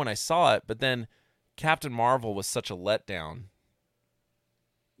excited when I saw it, but then Captain Marvel was such a letdown.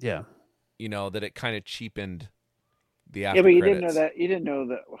 Yeah. You know, that it kind of cheapened the after credits. Didn't know that. You didn't know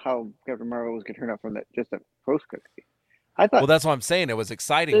that how Captain Marvel was going to turn out from that, just a post-credit scene. I thought. Well, that's what I'm saying. It was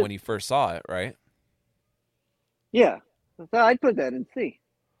exciting when you first saw it, right? Yeah. So I'd put that in C.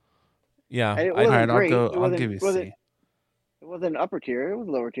 Yeah. All right, I'll give you C. It wasn't upper tier. It was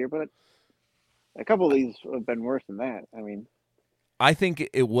lower tier, but a couple of these would have been worse than that. I mean, I think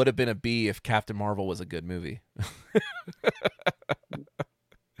it would have been a B if Captain Marvel was a good movie.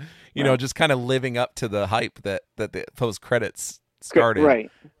 You know, just kind of living up to the hype that the post credits started. Right.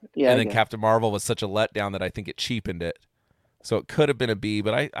 Yeah. And then Captain Marvel was such a letdown that I think it cheapened it. So it could have been a B,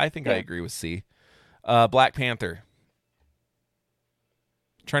 but I think I agree with C. Black Panther.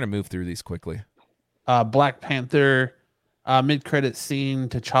 I'm trying to move through these quickly. Black Panther, mid-credit scene,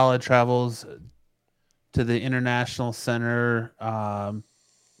 T'Challa travels to the International Center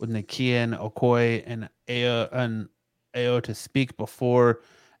with Nakia and Okoye and Ao to speak before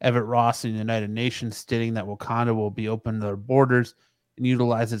Everett Ross in the United Nations, stating that Wakanda will be open their borders and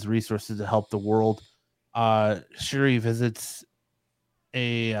utilize its resources to help the world. Shuri visits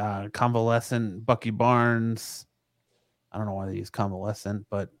a convalescent Bucky Barnes. I don't know why they use convalescent,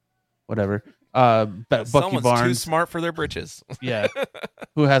 but whatever. Bucky Someone's Barnes, too smart for their britches. yeah,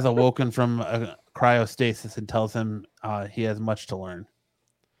 who has awoken from cryostasis and tells him he has much to learn.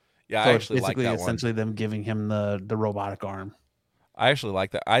 Yeah, So I it's actually like basically that one. essentially them giving him the robotic arm. I actually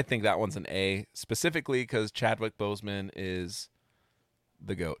like that. I think that one's an A, specifically because Chadwick Boseman is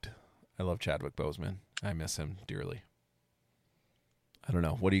the GOAT. I love Chadwick Boseman. I miss him dearly. I don't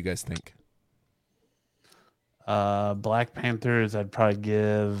know. What do you guys think? Black Panthers, I'd probably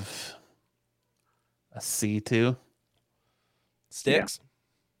give a C to. Sticks?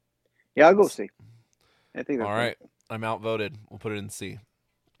 Yeah, I'll go C. I think that's All right. I'm outvoted. We'll put it in C.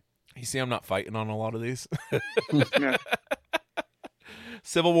 You see, I'm not fighting on a lot of these. Yeah.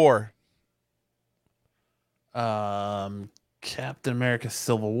 Civil War. Captain America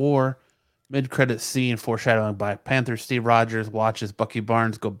Civil War. Mid-credit scene foreshadowing Black Panther. Steve Rogers watches Bucky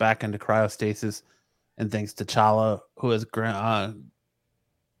Barnes go back into cryostasis and thanks to T'Challa, who has granted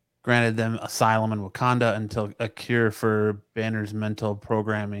them asylum in Wakanda until a cure for Banner's mental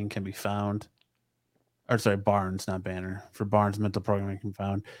programming can be found. Or sorry, Barnes, not Banner. For Barnes' mental programming can be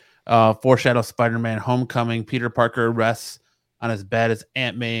found. Foreshadow Spider-Man Homecoming. Peter Parker rests on his bed as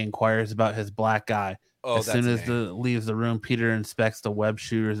Aunt May inquires about his black eye. Oh, As soon as leaves the room, Peter inspects the web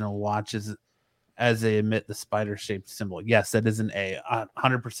shooters and watches as they emit the spider-shaped symbol. Yes, that is an A,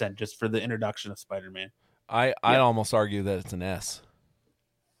 100%, just for the introduction of Spider-Man. I'd almost argue that it's an S.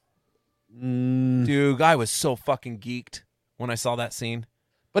 Mm, Dude, I was so fucking geeked when I saw that scene.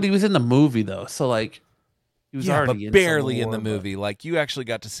 but he was in the movie, though, so, like, he was already but in barely Civil in the War, movie. Like, you actually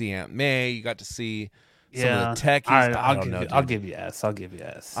got to see Aunt May. You got to see some Yeah, of the techies. all right, I don't know, I'll dude. give you S. I'll give you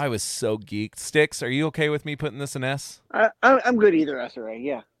S. I was so geeked. Sticks, are you okay with me putting this in S? I'm good either S or A.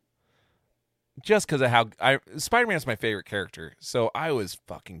 Yeah. Just because of how Spider-Man is my favorite character, so I was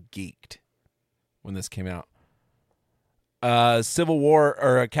fucking geeked when this came out. Civil War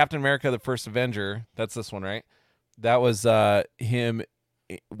or Captain America: The First Avenger. That's this one, right? That was him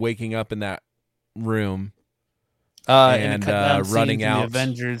waking up in that room and running out. The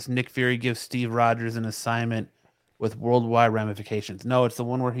Avengers. Nick Fury gives Steve Rogers an assignment with worldwide ramifications. No, it's the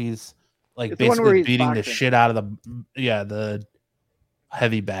one where he's like It's the one where basically he's beating the boxing. shit out of the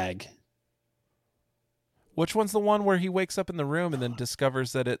heavy bag. Which one's the one where he wakes up in the room and then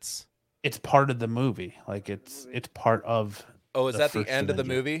discovers that it's? It's part of the movie. Like it's part of. Oh, is the that the first end of the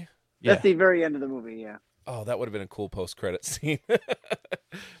Avenger. movie? Yeah. That's the very end of the movie. Yeah. Oh, that would have been a cool post-credit scene.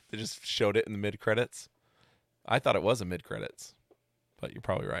 They just showed it in the mid-credits. I thought it was a mid-credits, but you're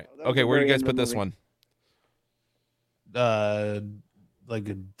probably right. Oh, that was Okay, the where do you very guys end put of the this movie. one? Like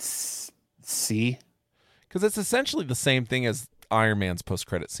a C. Because it's essentially the same thing as Iron Man's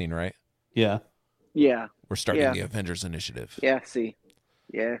post-credit scene, right? Yeah. Yeah. We're starting Yeah. the Avengers Initiative. Yeah. C.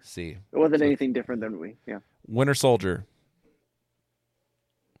 Yeah. See, It wasn't So- anything different than we. Yeah. Winter Soldier.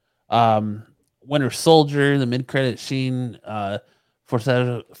 Winter Soldier, the mid-credit scene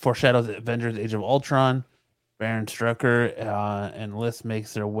foreshadows Avengers: Age of Ultron. Baron Strucker and List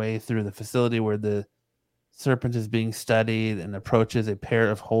makes their way through the facility where the serpent is being studied and approaches a pair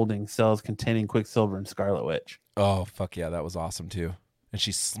of holding cells containing Quicksilver and Scarlet Witch. Oh, fuck yeah, that was awesome too. And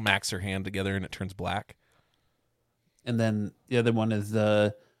she smacks her hand together and it turns black. And then the other one is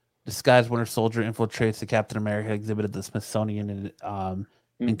the disguised Winter Soldier infiltrates the Captain America exhibit at the Smithsonian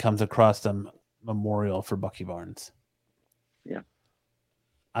and comes across the memorial for Bucky Barnes. Yeah.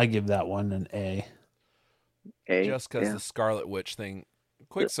 I give that one an A. A. Just because Yeah. the Scarlet Witch thing,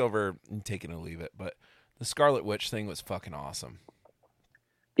 Quicksilver, take it or leave it, but the Scarlet Witch thing was fucking awesome.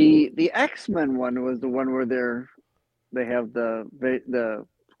 The X-Men one was the one where they have the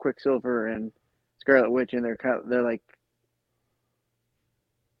Quicksilver and Scarlet Witch and they're like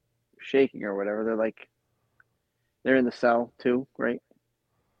shaking or whatever. They're in the cell too, right?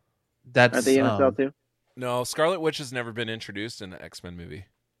 That's Are they in a cell too? No, Scarlet Witch has never been introduced in the X-Men movie.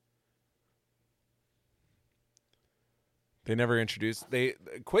 They never introduced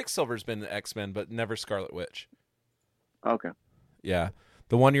Quicksilver's been in the X-Men, but never Scarlet Witch. Okay. Yeah.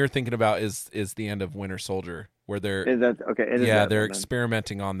 The one you're thinking about is the end of Winter Soldier, where they're Is that okay? It is yeah, that they're one then.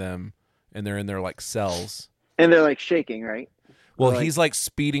 experimenting on them and they're in their like cells And they're like shaking, right? Well, Or, he's like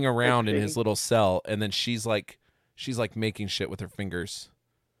speeding around in his shaking? little cell, and then she's like making shit with her fingers,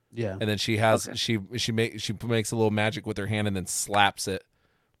 Yeah. and then she has Okay. she makes a little magic with her hand, and then slaps it,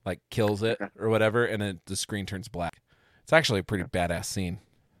 like kills it Okay. or whatever, and then the screen turns black. It's actually a pretty badass scene.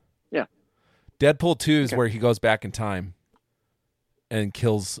 Yeah. Deadpool 2 is Okay. where he goes back in time and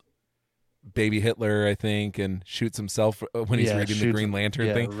kills baby Hitler, I think, and shoots himself when he's reading the Green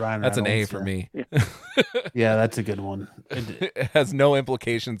Lantern thing. Ryan That's an A Reynolds, for yeah. me. Yeah, that's a good one. It has no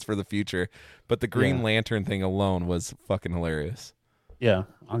implications for the future, but the Green Yeah. Lantern thing alone was fucking hilarious. Yeah,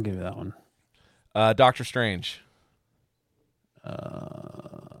 I'll give you that one. Doctor Strange.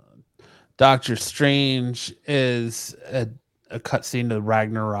 Doctor Strange is a cutscene to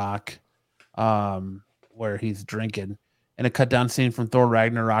Ragnarok, where he's drinking. In a cut down scene from Thor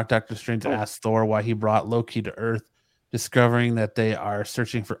Ragnarok, Doctor Strange asks Thor why he brought Loki to Earth. Discovering that they are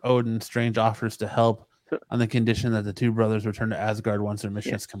searching for Odin, Strange offers to help on the condition that the two brothers return to Asgard once their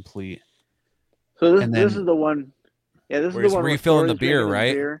mission is complete. So And this then- is the one. Yeah, this Where is he's the one where refilling Thor the is beer, drinking his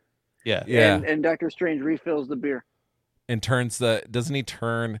right? beer, Yeah. Yeah. and Doctor Strange refills the beer. And turns doesn't he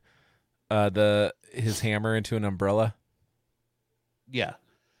turn his hammer into an umbrella? Yeah.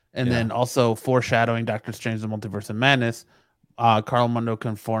 And then also foreshadowing Doctor Strange the Multiverse of Madness, Carl Mundo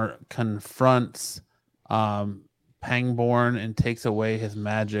confronts Pangborn and takes away his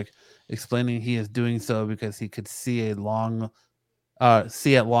magic, explaining he is doing so because he could see at long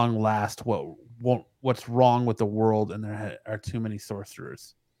last what's wrong with the world, and there are too many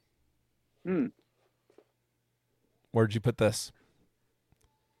sorcerers. Where'd you put this?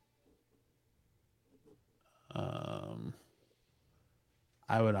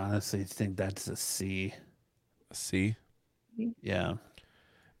 I would honestly think that's a C. C. Yeah.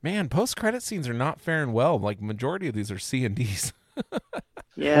 Man, post-credit scenes are not faring well. Like, majority of these are C and Ds.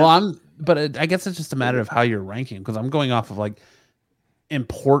 Yeah. Well, I guess it's just a matter of how you're ranking, because I'm going off of like The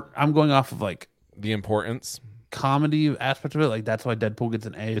importance. comedy aspect of it. Like, that's why Deadpool gets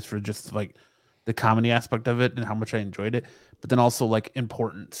an A, is for just like the comedy aspect of it and how much I enjoyed it, but then also like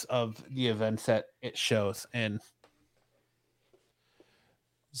importance of the events that it shows. And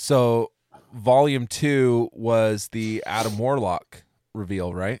So, Volume 2 was the Adam Warlock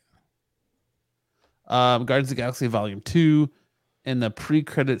reveal, right? Guardians of the Galaxy Volume 2, in the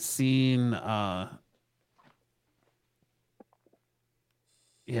pre-credit scene,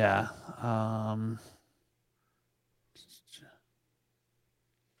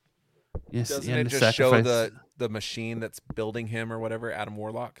 yes, Doesn't and it the just show sacrifice. the machine that's building him or whatever, Adam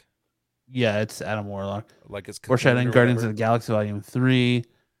Warlock? Yeah, it's Adam Warlock. Like his Foreshadowing cocoon or Guardians whatever? of the Galaxy Volume 3.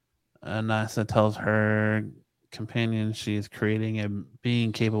 NASA tells her companion she is creating a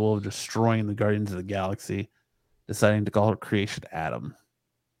being capable of destroying the Guardians of the Galaxy, deciding to call her creation Adam.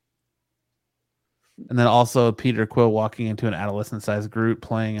 And then also Peter Quill walking into an adolescent-sized group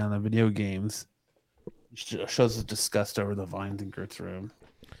playing on the video games. Shows his disgust over the vines in Groot's room.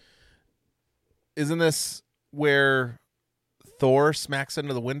 Isn't this where Thor smacks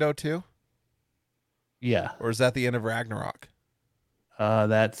into the window too? Yeah, Or is that the end of Ragnarok?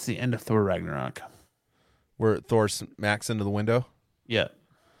 that's the end of Thor Ragnarok. Where Thor smacks into the window? Yeah.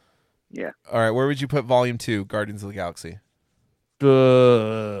 Yeah. All right, where would you put Volume 2, Guardians of the Galaxy?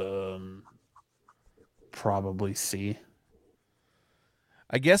 Probably C.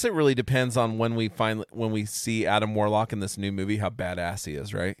 I guess it really depends on when we see Adam Warlock in this new movie, how badass he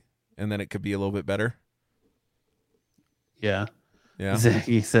is, right? And then it could be a little bit better. Yeah. Yeah.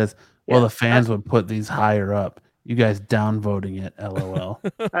 He says, well, Yeah. the fans would put these higher up. You guys downvoting it, LOL.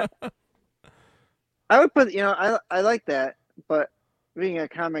 I would put, I like that, but being a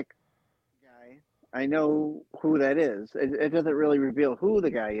comic guy, I know who that is. It doesn't really reveal who the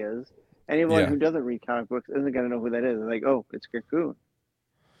guy is. Anyone Yeah. who doesn't read comic books isn't going to know who that is. They're like, oh, it's Cocoon.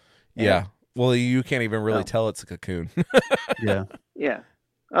 Yeah. Well, you can't even really No. tell it's a cocoon. Yeah. Yeah.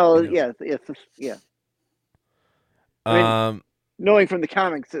 Oh, Yeah. yeah. I mean- um. Knowing from the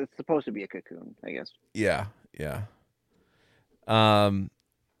comics, it's supposed to be a cocoon, I guess. Yeah. Yeah.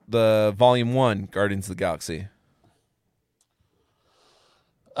 The Volume 1, Guardians of the Galaxy.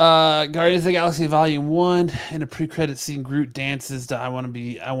 Guardians of the Galaxy Volume 1, in a pre-credit scene, Groot dances to I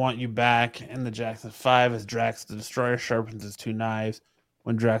Want You Back, and the Jackson 5 as Drax the Destroyer sharpens his two knives.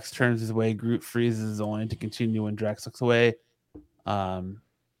 When Drax turns his way, Groot freezes, only to continue when Drax looks away.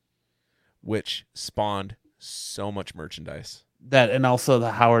 Which spawned so much merchandise. That, and also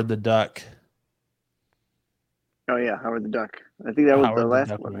the Howard the Duck. Oh, yeah, Howard the Duck. I think that was Howard the last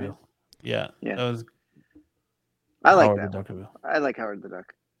Duck one. Right? reveal. Yeah. Yeah. That was I like Howard that the one. Duck reveal. I like Howard the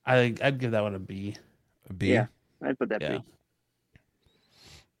Duck. I'd give that one a B. A B. Yeah. I'd put that Yeah. B.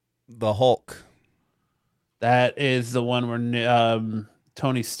 The Hulk. That is the one where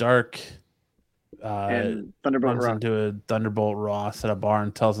Tony Stark And Thunderbolt runs Rock. into a Thunderbolt Ross at a bar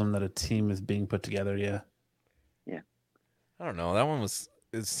and tells him that a team is being put together. Yeah. I don't know. That one was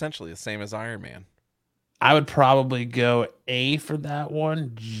essentially the same as Iron Man. I would probably go A for that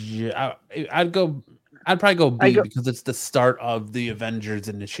one. I'd probably go B because it's the start of the Avengers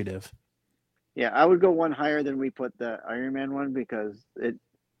Initiative. Yeah, I would go one higher than we put the Iron Man one because it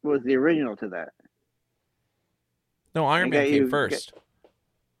was the original to that. No, Iron Man came first.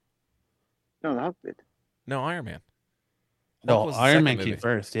 No, the Hulk did. No, Iron Man. No, Iron Man came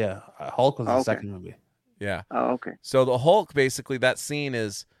first. Yeah, Hulk was the second movie. Yeah. Oh, okay. So the Hulk, basically, that scene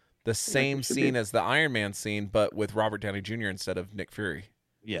is the same scene as the Iron Man scene, but with Robert Downey Jr. instead of Nick Fury.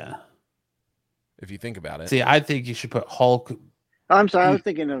 Yeah. If you think about it. See, I think you should put Hulk. Oh, I'm sorry. I was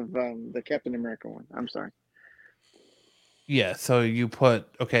thinking of the Captain America one. I'm sorry. Yeah. So you put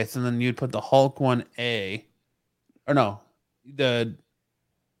So then you'd put the Hulk one A, or no, the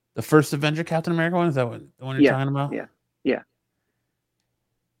first Avenger Captain America one. Is that the one you're talking about? Yeah.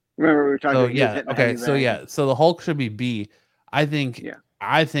 Remember we were talking. So yeah. Okay. So the Hulk should be B. I think. Yeah.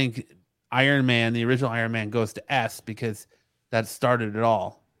 I think Iron Man, the original Iron Man, goes to S because that started it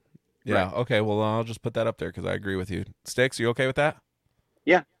all. Yeah. Right. Okay. Well, I'll just put that up there because I agree with you. Sticks, you okay with that?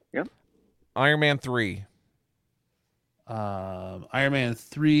 Yeah. Yep. Iron Man 3. Iron Man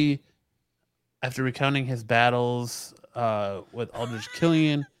 3, after recounting his battles with Aldrich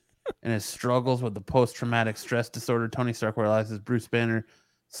Killian and his struggles with the post-traumatic stress disorder, Tony Stark realizes Bruce Banner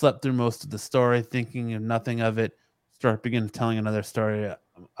slept through most of the story, thinking of nothing of it. Stark begins telling another story,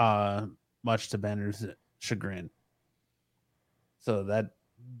 much to Banner's chagrin. So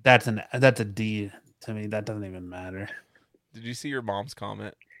that's a D to me. That doesn't even matter. Did you see your mom's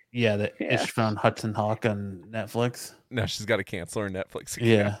comment? Yeah, that Ish found Hudson Hawk on Netflix. No, she's got to cancel her Netflix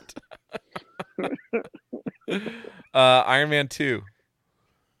account. Yeah. Iron Man 2.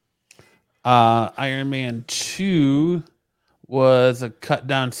 Iron Man 2 was a cut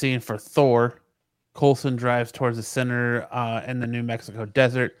down scene for Thor. Coulson drives towards the center in the New Mexico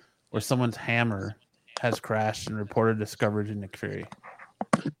desert where someone's hammer has crashed and reported discovery to Nick Fury.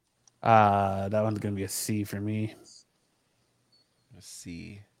 That one's going to be a C for me. A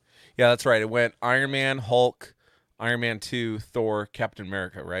C. Yeah, that's right. It went Iron Man, Hulk, Iron Man 2, Thor, Captain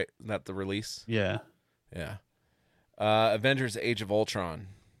America, right? Isn't that the release? Yeah. Yeah. Avengers Age of Ultron.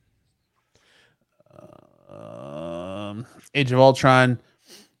 Age of Ultron,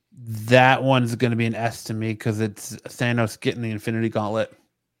 that one's going to be an S to me because it's Thanos getting the Infinity Gauntlet.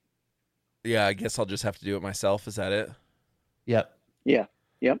 Yeah, I guess I'll just have to do it myself. Is that it? Yep. Yeah.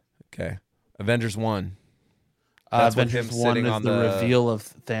 Yep. Okay. Avengers 1. Avengers 1 is the reveal of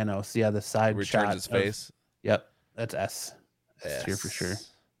Thanos. Yeah, the side returns shot. His face. Yep. That's S. S tier for sure.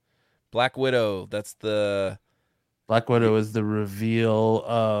 Black Widow. That's the... Black Widow is the reveal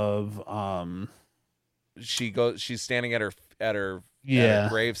of... She's standing at her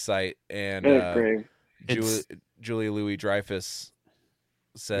grave site, and Julia Louis-Dreyfus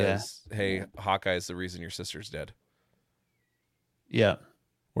says, "Hey, Hawkeye is the reason your sister's dead." Yeah,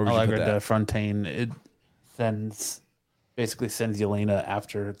 where would you put that? De Fontaine. It basically sends Yelena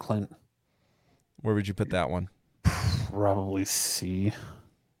after Clint. Where would you put that one? Probably C.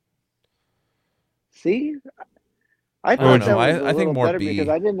 C. I thought that was I think more better B because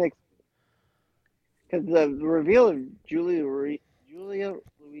I didn't. Because the reveal of Julia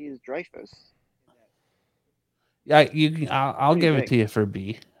Louis-Dreyfus. Yeah, I'll give it to you for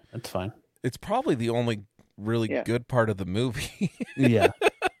B. That's fine. It's probably the only really good part of the movie. Yeah.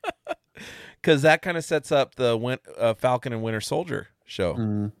 Because that kind of sets up the Falcon and Winter Soldier show.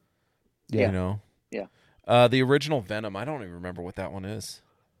 Mm-hmm. Yeah. You know? Yeah. The original Venom, I don't even remember what that one is.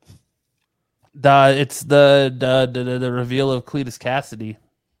 It's the reveal of Cletus Cassidy.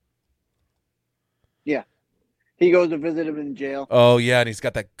 Yeah. He goes to visit him in jail. Oh, yeah, and he's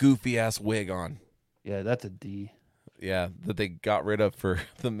got that goofy-ass wig on. Yeah, that's a D. Yeah, that they got rid of for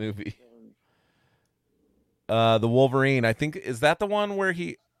the movie. The Wolverine, I think, is that the one where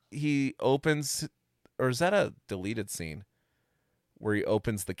he opens, or is that a deleted scene where he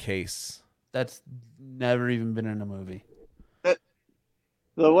opens the case? That's never even been in a movie. The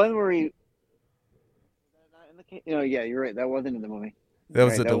one where he... yeah, you're right. That wasn't in the movie. That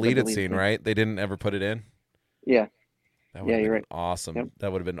was a deleted scene, right? They didn't ever put it in? Yeah. That would have been right. Awesome. Yep.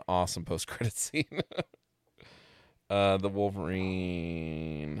 That would have been an awesome post-credit scene. The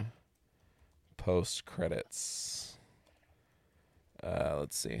Wolverine post-credits.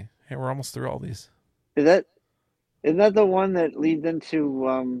 Let's see. Hey, we're almost through all these. Isn't that the one that leads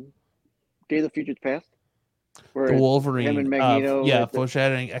into Day of the Future's Past? Where The it's Wolverine. him and Magneto. Yeah, at the-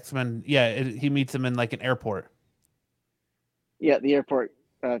 foreshadowing X-Men. Yeah, he meets him in like an airport. yeah, the airport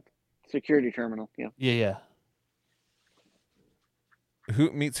security terminal. Yeah. Yeah.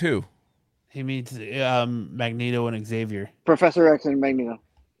 Who meets who? He meets Magneto and Xavier. Professor X and Magneto.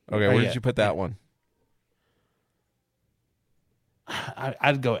 Okay, where did you put that one?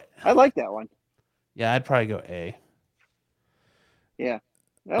 I'd go. I like that one. Yeah, I'd probably go A. Yeah.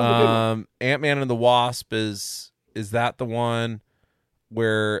 That was a good one. Ant-Man and the Wasp is that the one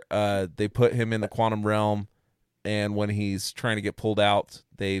where they put him in the quantum realm, and when he's trying to get pulled out,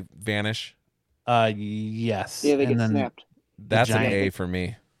 they vanish? Yes. Yeah, they and get then snapped. That's an giant- A for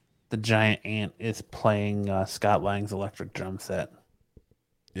me. the giant ant is playing Scott Lang's electric drum set.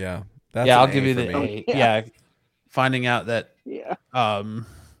 Yeah. That's I'll an give A you for the me. A. Yeah. Finding out that Yeah.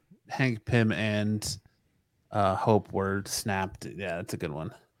 Hank Pym and Hope were snapped. Yeah, that's a good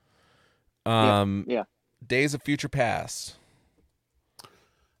one. Yeah. Days of Future Past.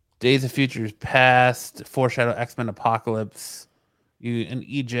 Days of Futures Past, foreshadow X-Men Apocalypse. You in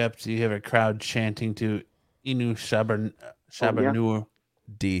Egypt, you have a crowd chanting to Inu Shabanur,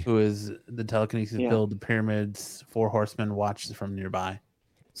 D. who is the telekinesis Yeah. build the pyramids. 4 horsemen watch from nearby.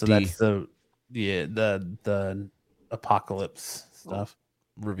 So D. that's the apocalypse stuff.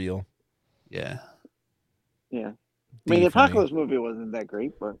 Reveal. Yeah. Yeah. I D mean, the for me. Apocalypse movie wasn't that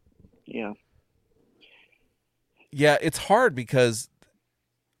great, but yeah. Yeah, it's hard because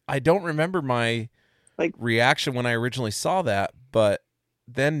I don't remember my reaction when I originally saw that, but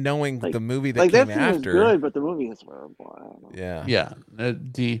then knowing the movie that came that scene after, was good, but the movie is horrible. I don't know. yeah, Yeah.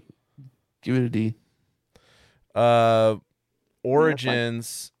 D. Give it a D.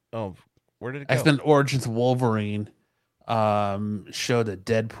 Origins. Oh, where did it go? X-Men Origins Wolverine showed that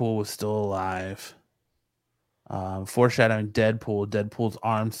Deadpool was still alive. Foreshadowing Deadpool. Deadpool's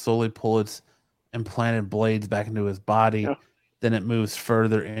arms slowly pull its implanted blades back into his body. Oh. Then it moves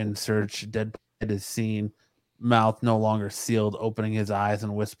further in search. Deadpool is seen, mouth no longer sealed, opening his eyes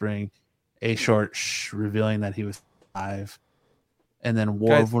and whispering a short shh, revealing that he was alive. And then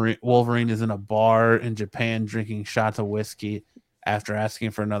Wolverine is in a bar in Japan drinking shots of whiskey. After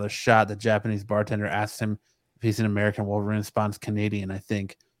asking for another shot, the Japanese bartender asks him if he's an American. Wolverine responds, Canadian, I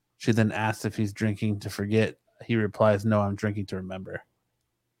think. She then asks if he's drinking to forget. He replies, no, I'm drinking to remember.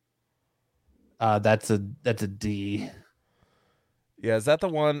 That's a D. Yeah, is that the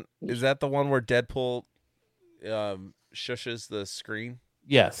one? Is that the one where Deadpool shushes the screen?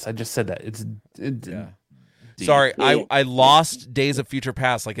 Yes, I just said that. It's Yeah. D. Sorry, Yeah. I lost Days of Future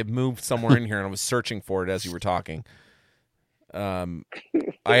Past. Like it moved somewhere in here, and I was searching for it as you were talking. I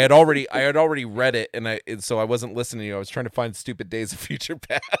had already read it, and so I wasn't listening to you. I was trying to find stupid Days of Future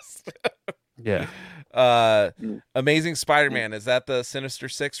Past. Yeah. Amazing Spider-Man. Is that the Sinister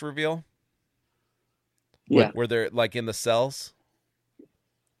Six reveal? Yeah. Where they're like in the cells?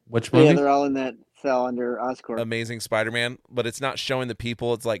 Which movie? Yeah, they're all in that cell under Oscorp. Amazing Spider-Man, but it's not showing the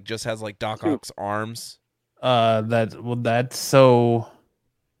people. It's like just has like Doc Ock's arms. That's so.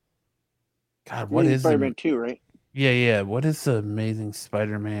 God, what is Spider-Man 2, right? Yeah. What is the Amazing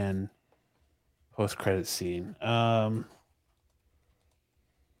Spider-Man post-credit scene? I'm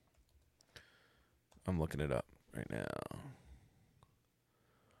looking it up right now.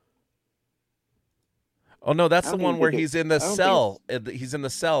 Oh no, that's I the don't one even where think he's in the I don't think cell. He's in the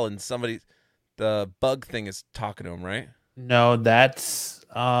cell, and the bug thing is talking to him, right? No, that's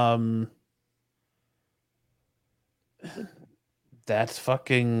fucking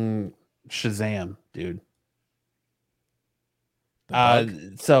Shazam, dude. The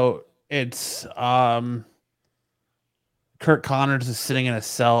bug? So it's Kurt Connors is sitting in a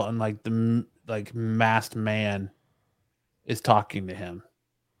cell, and like the masked man is talking to him.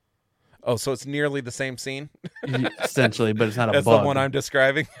 Oh, so it's nearly the same scene. Essentially, but it's not a That's bug. the one I'm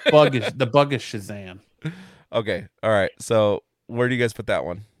describing. The bug is Shazam. Okay, all right. So where do you guys put that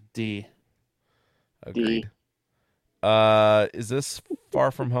one? D. Agreed. Is this Far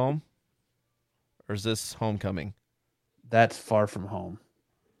From Home, or is this Homecoming? That's Far From Home.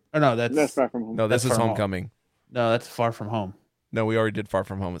 Or no, That's Far From Home. No, this That's is Far From Homecoming. No, that's Far From Home. No, we already did Far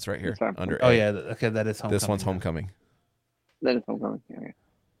From Home. It's right here It's Far From under. Oh A. yeah, okay, that is Homecoming. This one's Homecoming. That is Homecoming. Yeah.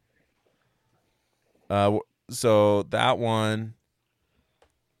 So that one,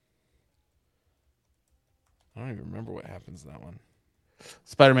 I don't even remember what happens in that one.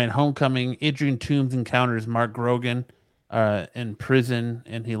 Spider-Man: Homecoming. Adrian Toomes encounters Mark Grogan in prison,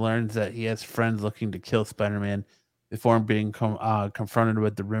 and he learns that he has friends looking to kill Spider-Man before being confronted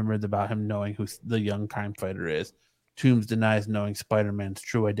with the rumors about him knowing who the young crime fighter is. Toomes denies knowing Spider-Man's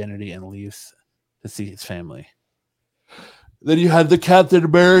true identity and leaves to see his family. Then you had the Captain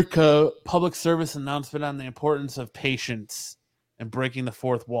America public service announcement on the importance of patience and breaking the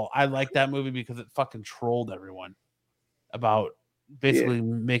fourth wall. I like that movie because it fucking trolled everyone about basically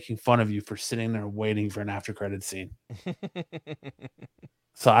making fun of you for sitting there waiting for an after credit scene.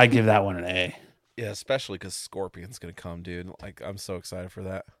 So I give that one an A. Yeah, especially because Scorpion's gonna come, dude. Like, I'm so excited for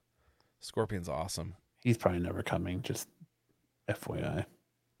that. Scorpion's awesome. He's probably never coming. Just FYI.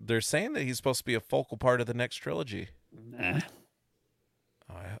 They're saying that he's supposed to be a focal part of the next trilogy. Nah.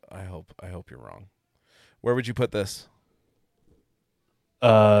 I hope you're wrong. Where would you put this?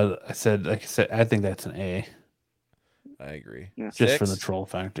 I said, I think that's an A. I agree. Yeah. Just for the troll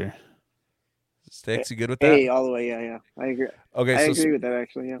factor. Sticks, you good with that? A all the way. Yeah. I agree. Okay, I agree with that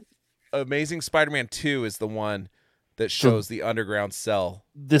actually. Yeah. Amazing Spider-Man 2 is the one that shows the underground cell.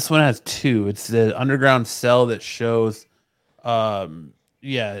 This one has two. It's the underground cell that shows,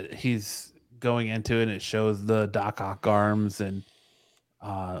 he's going into it, and it shows the Doc Ock arms and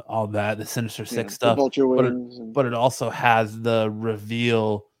all that, the Sinister Six stuff. The vulture wings. But it also has the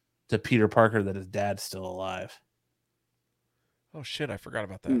reveal to Peter Parker that his dad's still alive. Oh shit, I forgot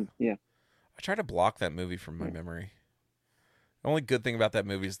about that. Yeah. I tried to block that movie from my memory. The only good thing about that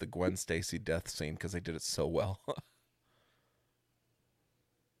movie is the Gwen Stacy death scene because they did it so well.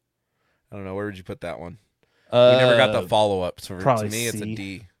 I don't know. Where would you put that one? We never got the follow-up. So to me, it's a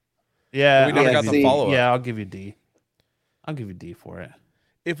D. Yeah. We never got the follow-up. Yeah, I'll give you D. I'll give you D for it.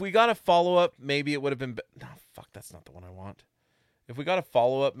 If we got a follow-up, maybe it would have been... No, fuck, that's not the one I want. If we got a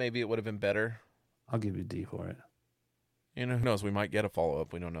follow-up, maybe it would have been better. I'll give you D for it. You know, who knows? We might get a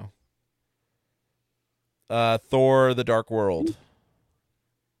follow-up. We don't know. Thor: The Dark World.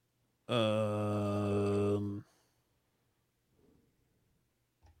 I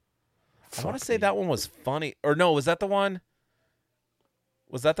want to say that one was funny. Or no, was that the one?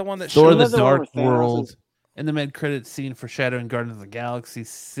 Was that the one that Thor: showed The Dark World? In the mid-credits scene foreshadowing Guardians of the Galaxy,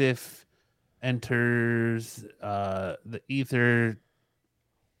 Sif enters the ether,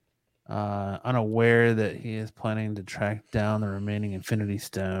 unaware that he is planning to track down the remaining Infinity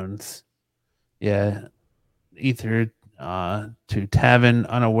Stones. Yeah. Ether to Taven,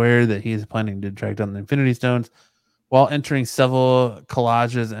 unaware that he is planning to track down the Infinity Stones. While entering several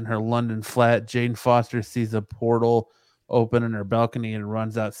collages in her London flat, Jane Foster sees a portal open in her balcony and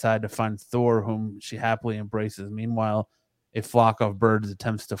runs outside to find Thor, whom she happily embraces. Meanwhile, a flock of birds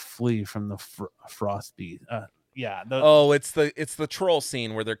attempts to flee from the frost beast. It's the troll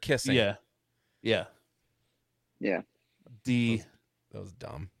scene where they're kissing. Yeah. D. That was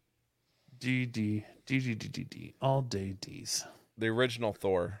dumb. D. All day D's. The original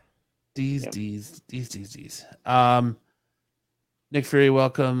Thor. D's. Nick Fury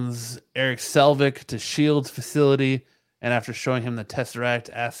welcomes Eric Selvig to S.H.I.E.L.D.'s facility, and after showing him the Tesseract,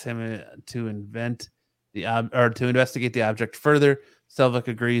 asks him to investigate the object further. Selvig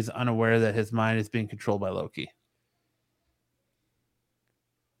agrees, unaware that his mind is being controlled by Loki.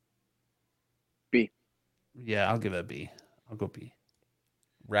 B. Yeah, I'll give it a B. I'll go B.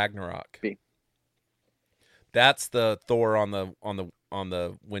 Ragnarok. B. That's the Thor on the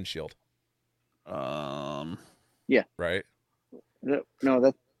windshield. Yeah. Right? No,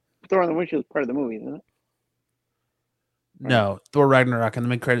 that Thor on the windshield is part of the movie, isn't it? No, Thor Ragnarok in the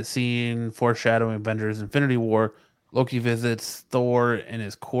mid-credit scene foreshadowing Avengers Infinity War. Loki visits Thor in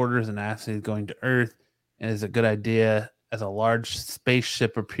his quarters and asks if he's going to Earth, and is a good idea as a large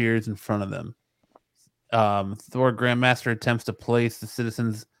spaceship appears in front of them. Thor Grandmaster attempts to place the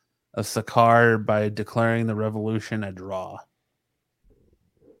citizens of Sakaar by declaring the revolution a draw.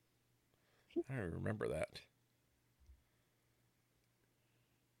 I don't remember that.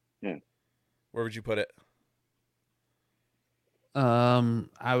 Yeah. Where would you put it?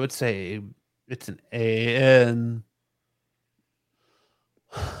 I would say it's an A, and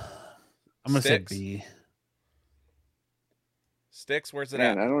I'm gonna say B. Sticks, where's it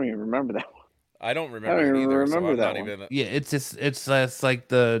Man, at? I don't even remember that one. I don't remember it either. Remember that one. Yeah, it's like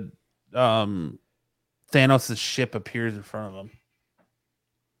the Thanos' ship appears in front of them.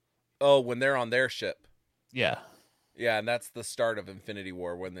 Oh, when they're on their ship. Yeah. Yeah, and that's the start of Infinity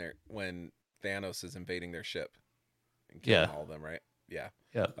War when Thanos is invading their ship and killing all of them, right? Yeah.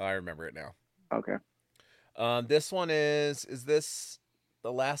 Yeah. I remember it now. Okay. This one is this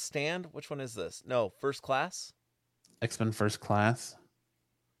The Last Stand? Which one is this? No, First Class? X-Men First Class.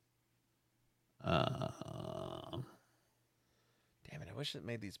 Damn it, I wish it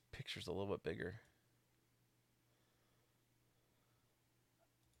made these pictures a little bit bigger.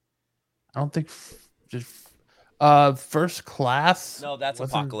 I don't think First Class. No, that's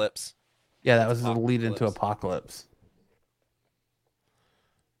Apocalypse. Yeah, that was the lead into Apocalypse.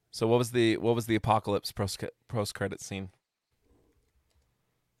 So what was the Apocalypse post credit scene?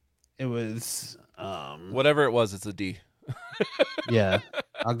 It was Whatever it was, it's a D. yeah.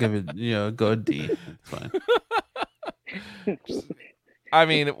 I'll give it a good D. It's fine. I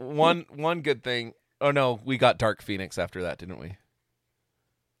mean, one good thing. Oh no, we got Dark Phoenix after that, didn't we?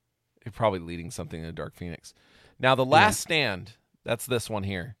 You're probably leading something to Dark Phoenix. Now, The Last Stand. That's this one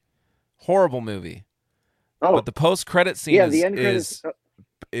here. Horrible movie. Oh, But the post-credit scene the end credits.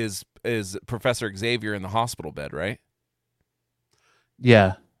 is Professor Xavier in the hospital bed, right?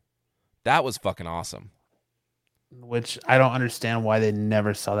 Yeah. That was fucking awesome. Which I don't understand why they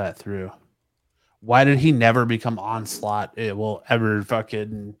never saw that through. Why did he never become Onslaught? It will ever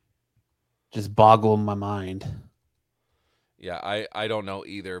fucking just boggle my mind. Yeah, I don't know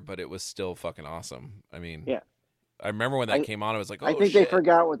either, but it was still fucking awesome. I mean, Yeah. I remember when that came on, I was like, oh, I think shit. they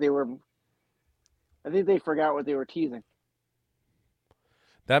forgot what they were. I think they forgot what they were teasing.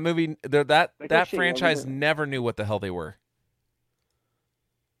 That movie, that shit, franchise yeah, never knew what the hell they were.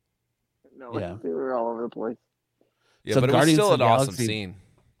 No, Yeah. they were all over the place. Yeah, So but it was Guardians still of an the awesome Galaxy- scene.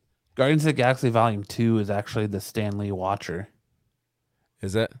 Guardians of the Galaxy Volume 2 is actually the Stan Lee Watcher.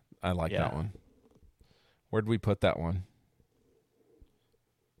 Is it? I like Yeah. that one. Where'd we put that one?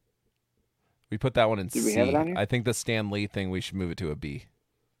 We put that one in Did C. we have it on here? I think the Stan Lee thing, we should move it to a B.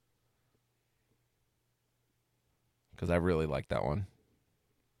 Because I really like that one.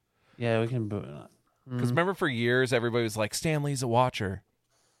 Yeah, we can put it. Because remember for years, everybody was like, Stan Lee's a watcher.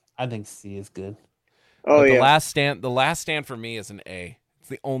 I think C is good. Oh But yeah. The Last Stand for me is an A. It's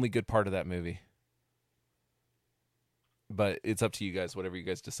the only good part of that movie. But it's up to you guys, whatever you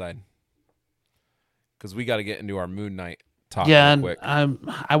guys decide. Because we got to get into our Moon Knight talk Yeah, real quick.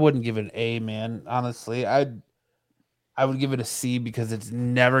 I wouldn't give it an A, man. Honestly, I would give it a C because it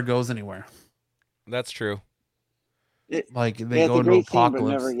never goes anywhere. That's true. Like they Yeah, it's go a into great scene, but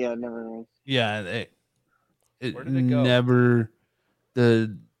apocalypse. never was. Yeah, it Where did it go? never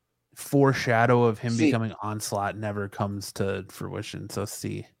the foreshadow of him C. becoming Onslaught never comes to fruition. So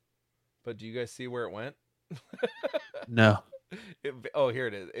C. But do you guys see where it went? No. Here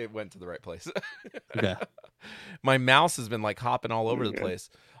it is. It went to the right place. Okay. My mouse has been like hopping all over the Okay. place.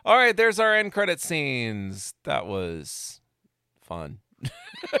 All right, there's our end credit scenes. That was fun.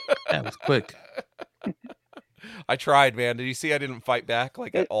 That was quick. I tried, man. Did you see I didn't fight back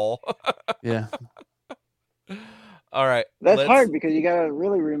like at all? Yeah. All right. That's hard because you gotta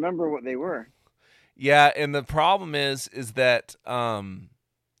really remember what they were. Yeah, and the problem is that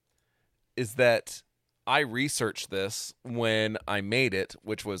I researched this when I made it,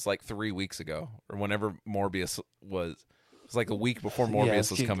 which was like 3 weeks ago, or whenever Morbius was. It was like a week before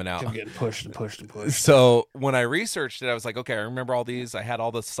Morbius was coming out. Kept getting pushed and pushed and pushed. So when I researched it, I was like, okay, I remember all these. I had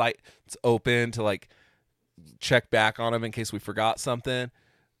all the sites open to like check back on them in case we forgot something.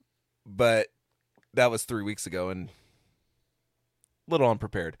 But that was 3 weeks ago and a little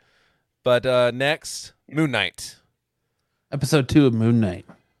unprepared. But next, Moon Knight. Episode 2 of Moon Knight.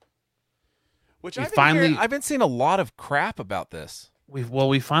 Which We I've been seeing a lot of crap about this. We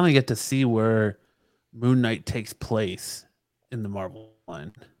finally get to see where Moon Knight takes place in the Marvel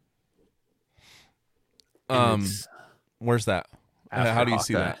line. And it's Where's that? after How do you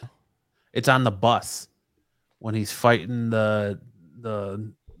see Hawkeye. that? It's on the bus when he's fighting the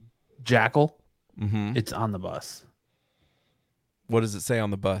Jackal. Mm-hmm. It's on the bus. What does it say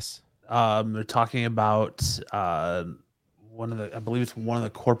on the bus? They're talking about I believe it's one of the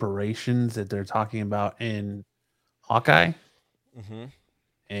corporations that they're talking about in Hawkeye, Mm-hmm.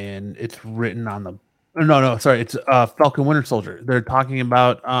 and it's written on the. No, sorry, it's Falcon Winter Soldier. They're talking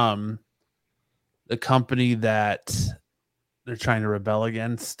about the company that they're trying to rebel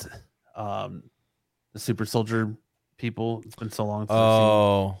against, the Super Soldier people. It's been so long. Since I've seen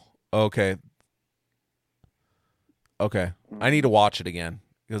Oh, okay. Okay. I need to watch it again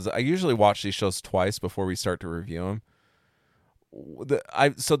because I usually watch these shows twice before we start to review them.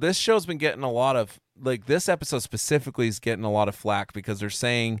 So this show's been getting a lot of, like, this episode specifically is getting a lot of flack because they're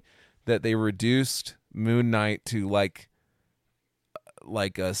saying that they reduced Moon Knight to like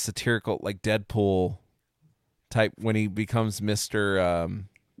a satirical, like Deadpool type when he becomes Mr.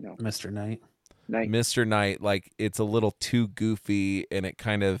 Mr. Knight. Mr. Knight. Like, it's a little too goofy and it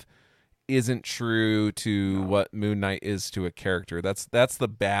kind of isn't true to what Moon Knight is to a character. That's the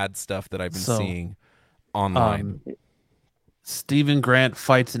bad stuff that I've been seeing online. Stephen Grant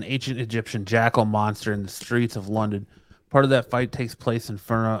fights an ancient Egyptian jackal monster in the streets of London. Part of that fight takes place in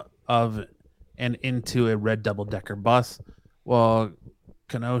front of and into a red double-decker bus, while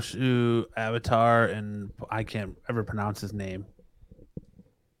Kenoshu, Avatar, and I can't ever pronounce his name.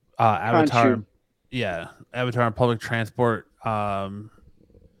 Avatar, Khonshu. Avatar and public transport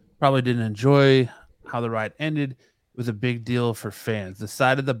probably didn't enjoy how the ride ended. was a big deal for fans. The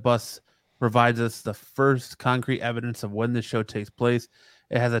side of the bus provides us the first concrete evidence of when the show takes place.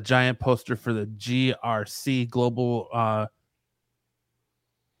 It has a giant poster for the GRC Global God,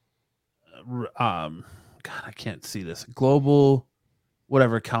 I can't see this. Global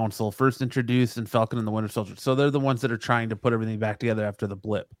whatever council first introduced in Falcon and the Winter Soldier. So they're the ones that are trying to put everything back together after the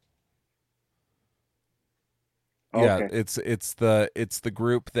blip. Yeah, Okay. it's the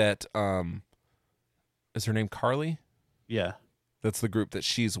group that is her name Carly? Yeah. That's the group that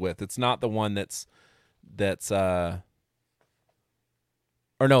she's with. It's not the one that's or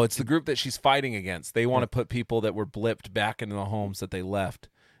no, it's the group that she's fighting against. They want to put people that were blipped back into the homes that they left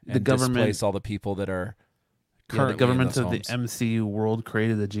and The government displace all the people that are the currently governments in of those the homes. MCU world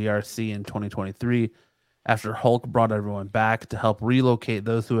created the GRC in 2023 after Hulk brought everyone back to help relocate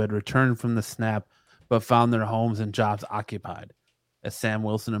those who had returned from the snap but found their homes and jobs occupied. As Sam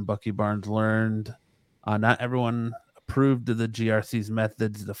Wilson and Bucky Barnes learned, not everyone approved of the GRC's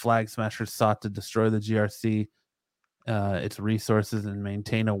methods. The Flag Smashers sought to destroy the GRC, its resources, and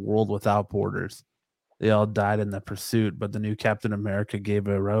maintain a world without borders. They all died in the pursuit, but the new Captain America gave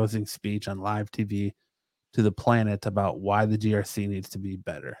a rousing speech on live TV to the planet about why the GRC needs to be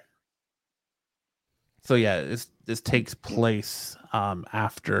better. So yeah, this takes place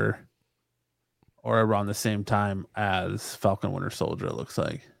after or around the same time as Falcon Winter Soldier, it looks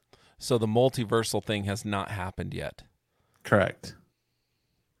like. So the multiversal thing has not happened yet. Correct.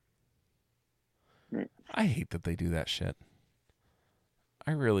 I hate that they do that shit.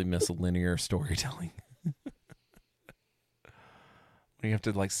 I really miss linear storytelling. When you have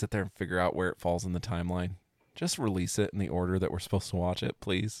to like sit there and figure out where it falls in the timeline. Just release it in the order that we're supposed to watch it,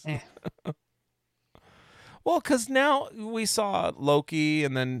 please. Well, because now we saw Loki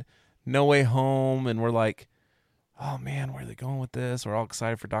and then No Way Home, and we're like, oh man, where are they going with this? We're all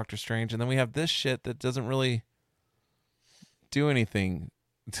excited for Doctor Strange. And then we have this shit that doesn't really do anything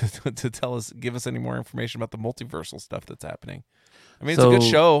to tell us, give us any more information about the multiversal stuff that's happening. I mean, it's a good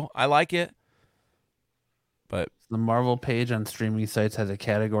show. I like it. But the Marvel page on streaming sites has a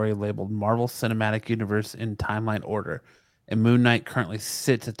category labeled Marvel Cinematic Universe in timeline order. And Moon Knight currently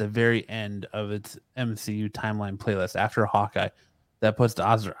sits at the very end of its MCU timeline playlist after Hawkeye. That puts the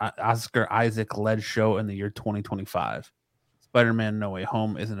Oscar Isaac-led show in the year 2025. Spider-Man No Way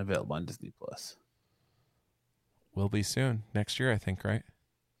Home isn't available on Disney+. will be soon. Next year, I think, right?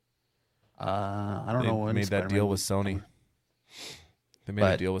 I don't know when They made that deal with Sony. They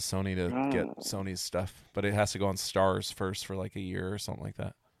made a deal with Sony to get Sony's stuff, but it has to go on Stars first for like a year or something like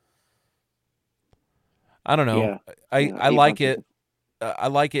that. I don't know. Yeah. I like it. I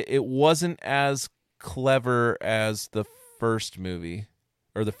like it. It wasn't as clever as the first movie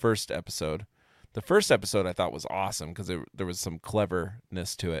or the first episode. The first episode I thought was awesome because there was some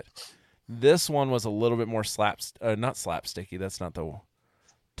cleverness to it. This one was a little bit more not slapsticky. That's not the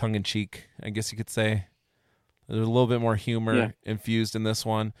tongue-in-cheek, I guess you could say. There's a little bit more humor infused in this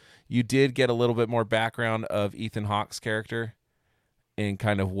one. You did get a little bit more background of Ethan Hawke's character and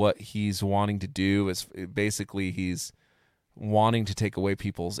kind of what he's wanting to do. Is basically he's wanting to take away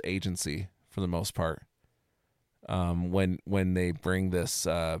people's agency for the most part. When they bring this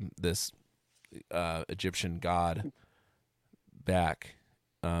Egyptian god back,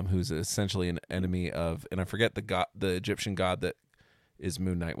 who's essentially an enemy of, and I forget the Egyptian god that is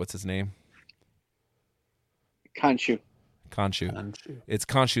Moon Knight. What's his name? Khonshu. It's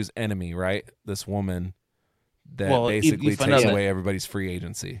Khonshu's enemy, right? This woman that basically you takes away everybody's free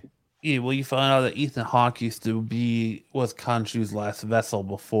agency. Yeah, well, you find out that Ethan Hawke was Khonshu's last vessel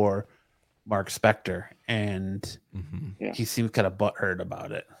before Mark Spector, and he seems kind of butthurt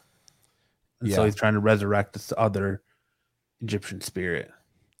about it. And so he's trying to resurrect this other Egyptian spirit.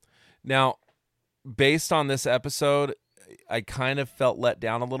 Now, based on this episode, I kind of felt let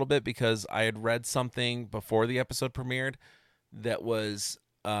down a little bit because I had read something before the episode premiered that was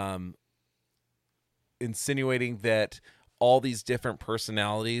insinuating that all these different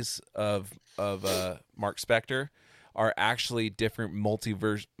personalities of Mark Spector are actually different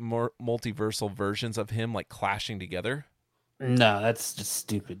multiversal versions of him, like clashing together. No, that's just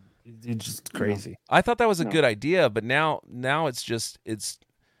stupid. It's just crazy. I thought that was a good idea, but now it's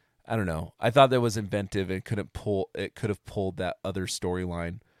I don't know. I thought that was inventive. It could have pulled that other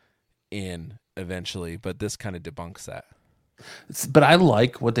storyline in eventually, but this kind of debunks that. But I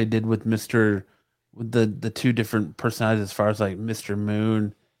like what they did with the two different personalities as far as like Mr.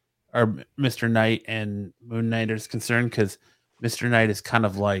 Moon or Mr. Knight and Moon Knight is concerned, because Mr. Knight is kind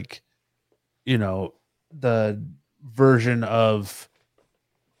of like, the version of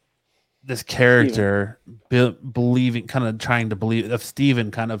this character believing, kind of trying to believe, of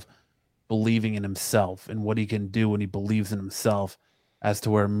Steven kind of believing in himself and what he can do when he believes in himself, as to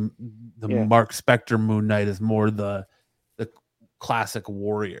where the Yeah. Mark Spector Moon Knight is more the classic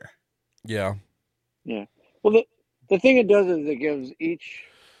warrior. Yeah. Yeah. Well, the thing it does is it gives each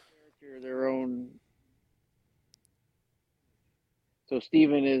character their own. So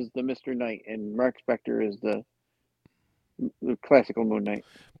Steven is the Mr. Knight, and Mark Spector is the classical Moon Knight.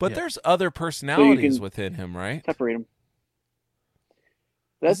 But Yeah. there's other personalities can within him, right? Separate them.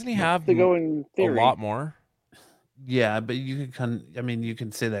 That's Doesn't he have the going a theory. lot more? Yeah, but you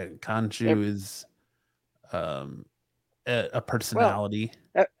can say that Khonshu Yep. is a personality.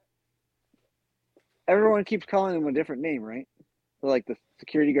 Everyone keeps calling him a different name, right? So, like the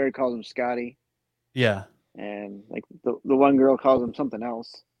security guard calls him Scotty, Yeah, and like the one girl calls him something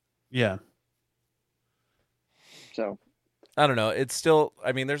else. yeah. So I don't know. It's still,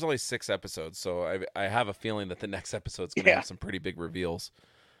 I mean, there's only 6 episodes, so I have a feeling that the next episode's going to Yeah. have some pretty big reveals.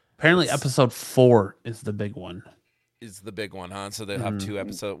 Apparently, It's- episode 4 is the big one. Is the big one, huh? So they'll have Mhm. 2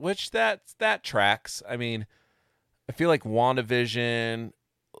 episodes, which that tracks. I mean, I feel like WandaVision,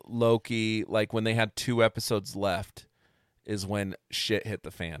 Loki, like when they had 2 episodes left is when shit hit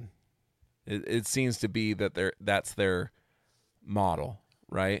the fan. It seems to be that that's their model,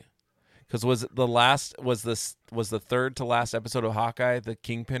 right? Because was the third to last episode of Hawkeye the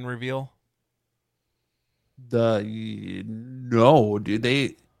Kingpin reveal? No, dude,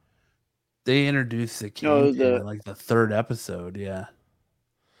 they introduced the No, Kingpin in like the 3rd episode. Yeah,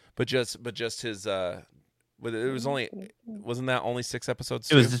 But just his it was only, wasn't that only 6 episodes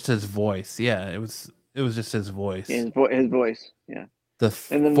it was too? just his voice. Yeah, it was just his voice. yeah, his voice, yeah. The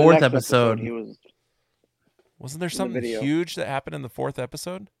And then 4th the next episode, he was Wasn't there the something video. huge that happened in the 4th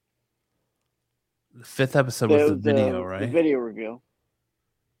episode? the 5th episode was the video, the right? video reveal.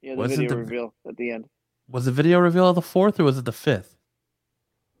 Yeah, the Wasn't video the- reveal at the end. Was the video reveal of the 4th or was it the 5th?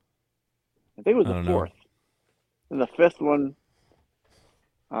 I think it was I the don't know. 4th. And the 5th one,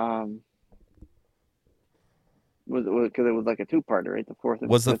 was because it was like a 2-parter, right? The 4th and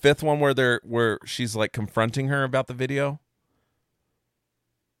Was the 5th. 5th one where she's like confronting her about the video?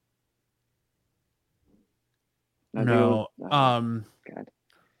 I think it No. was- God.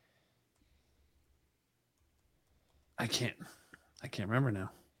 I can't remember now.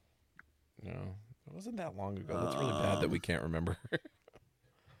 No, it wasn't that long ago. That's really bad that we can't remember.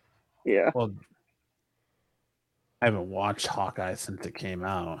 Yeah. Well, I haven't watched Hawkeye since it came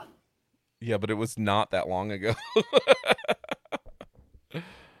out. Yeah, but it was not that long ago.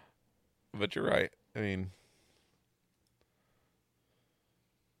 But you're right. I mean,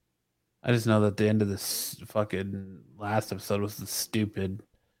 I just know that the end of this fucking last episode was the stupid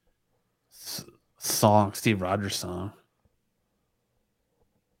song, Steve Rogers song.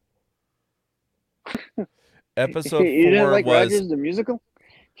 episode You didn't 4 like was Rogers the musical?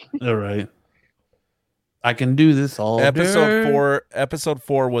 All right. I can do this all episode day. 4. Episode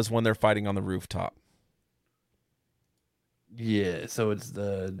 4 was when they're fighting on the rooftop, Yeah, so it's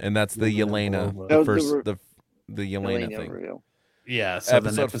the and that's the Yelena, That the was first the the Yelena Elena thing. reveal. yeah. So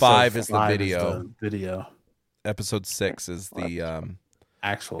then Episode 5 is the 5 video. video. Episode 6 is the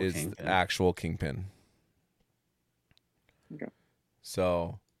Actual is Kingpin. the actual Kingpin. Okay.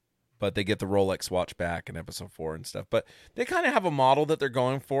 So, but they get the Rolex watch back in episode 4 and stuff. But they kind of have a model that they're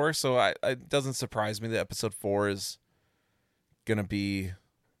going for. So it doesn't surprise me that episode 4 is gonna be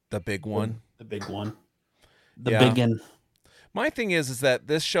the big one. The big one. The Yeah. big one. My thing is that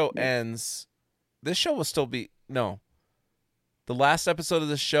this show ends. This show will still be the last episode of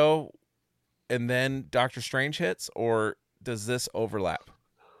this show, and then Doctor Strange hits, or does this overlap?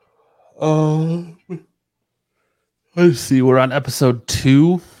 Let's see. We're on episode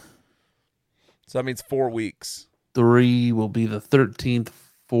 2. So that means 4 weeks. 3 will be the 13th.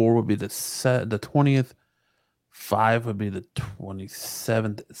 4 will be the 20th. 5 would be the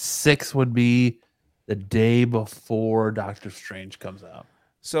 27th. 6 would be the day before Doctor Strange comes out.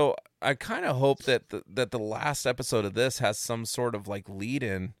 So I kind of hope that the last episode of this has some sort of like lead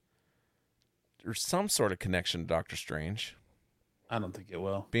in or some sort of connection to Doctor Strange, I don't think it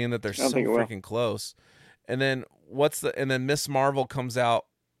will. being that they're I don't so think it will. freaking close. And then then Miss Marvel comes out.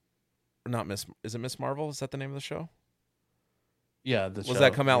 Not Miss. Is it Miss Marvel? Is that the name of the show? Yeah. Was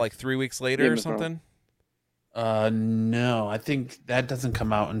that come out like 3 weeks later Yeah, or Miss Marvel. something? No, I think that doesn't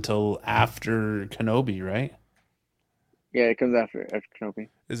come out until after Kenobi, right? Yeah, it comes after Kenobi.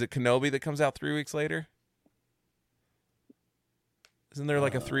 Is it Kenobi that comes out 3 weeks later? Isn't there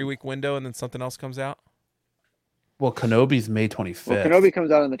like a 3-week window and then something else comes out? Well, Kenobi's May 25th. Well, Kenobi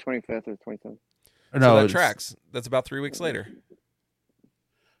comes out on the 25th or 27th. Or So no, that it's- tracks. That's about 3 weeks later.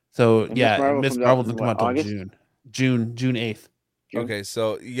 So And yeah, Miss Marvel Miss comes Marvel out doesn't in come out what, till August? June 8th. June. Okay,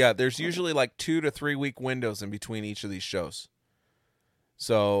 so yeah, there's usually like 2 to 3 week windows in between each of these shows.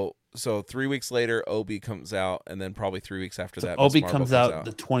 So 3 weeks later, Obi comes out, and then probably 3 weeks after that, Miss Obi Marvel comes out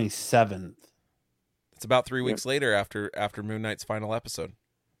the 27th. It's about 3 weeks later after Moon Knight's final episode.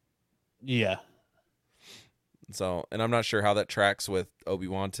 Yeah. So, and I'm not sure how that tracks with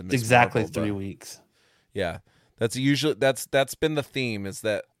Obi-Wan to Miss Exactly Marvel, 3 weeks. Yeah, that's been the theme, is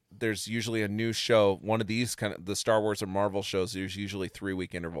that there's usually a new show. One of these kind of the Star Wars or Marvel shows, there's usually 3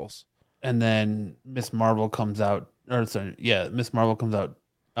 week intervals. And then Miss Marvel comes out, Miss Marvel comes out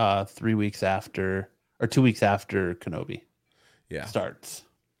 3 weeks after, or 2 weeks after Kenobi. Yeah, starts.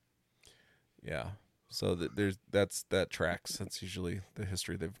 Yeah, so that tracks. That's usually the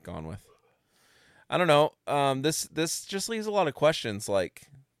history they've gone with. I don't know. This just leaves a lot of questions. Like,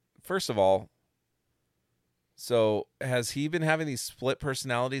 first of all, so has he been having these split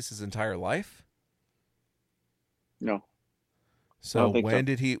personalities his entire life? No. So when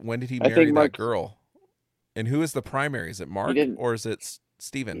did he marry that girl? And who is the primary? Is it Mark or is it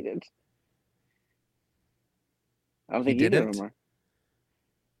Steven? He didn't. I don't think he did.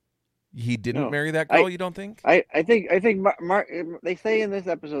 He didn't marry that girl. You don't think? I think Mark. They say in this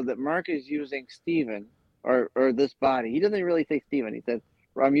episode that Mark is using Steven or this body. He doesn't really say Steven. He says,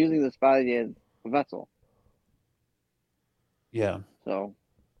 "I'm using this body as a vessel." Yeah. So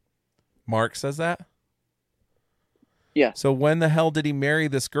Mark says that? Yeah. So when the hell did he marry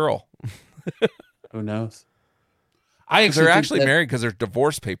this girl? Who knows? They're actually married because there's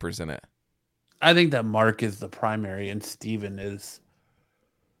divorce papers in it. I think that Mark is the primary and Steven is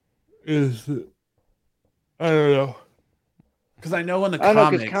I don't know. Because I know in the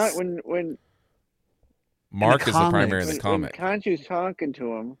comics when Mark is the primary in the comic. When Khonshu's talking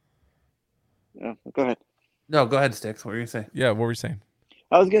to him. Yeah, go ahead. No, go ahead, Sticks. What were you saying? Yeah, what were you saying?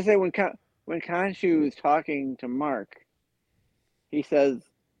 I was gonna say when Khonshu is talking to Mark, he says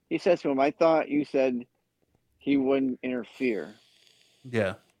to him, "I thought you said he wouldn't interfere."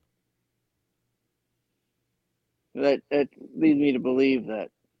 Yeah. That leads me to believe that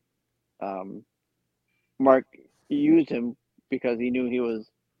Mark used him because he knew he was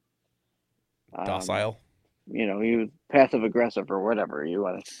docile. He was passive aggressive or whatever you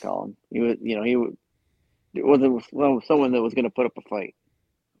want to call him. He was, it wasn't someone that was going to put up a fight.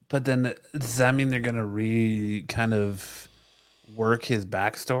 But then does that mean they're going to kind of work his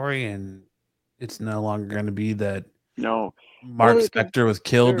backstory, and it's no longer going to be that Mark Spector was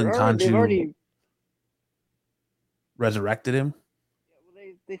killed and Khonshu resurrected him? Yeah,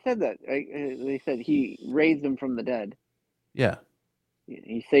 well, they said that. They said he raised him from the dead. Yeah.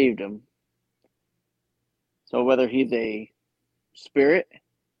 He saved him. So whether he's a spirit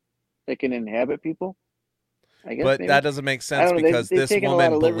that can inhabit people, I guess. But maybe. That doesn't make sense because this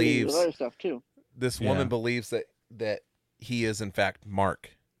woman believes other stuff too. This woman believes that he is in fact Mark.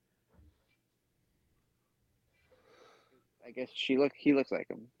 I guess he looks like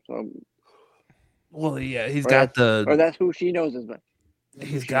him. So. Well, yeah, or that's who she knows as well.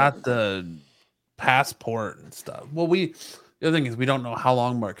 He's got the passport and stuff. Well, the other thing is we don't know how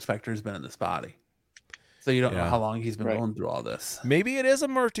long Mark Spector's been in this body. So you don't know how long he's been going through all this. Maybe it is a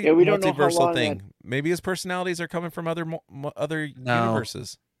multiversal thing. Maybe his personalities are coming from other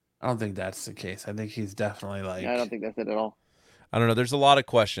universes. I don't think that's the case. I think he's definitely like... I don't think that's it at all. I don't know. There's a lot of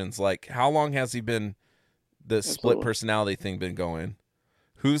questions. Like, how long has he been... the split personality thing been going?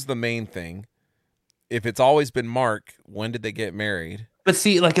 Who's the main thing? If it's always been Mark, when did they get married? But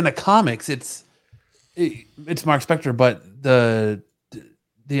see, like in the comics, it's Mark Spector, but the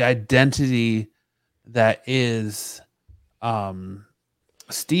identity that is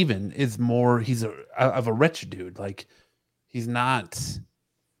Steven is more, he's of a rich dude. Like, he's not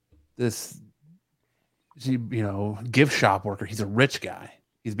this gift shop worker. He's a rich guy.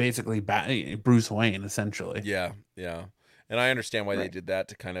 He's basically Bruce Wayne, essentially. Yeah. And I understand why they did that,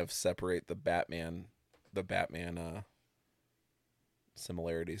 to kind of separate the Batman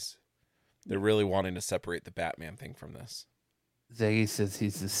similarities. They're really wanting to separate the Batman thing from this. Zaggy says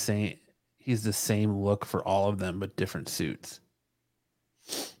he's the same look for all of them, but different suits.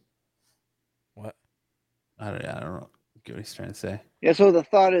 What? I don't know what he's trying to say. Yeah, so the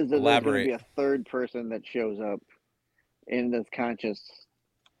thought is that there's going to be a third person that shows up in this conscious.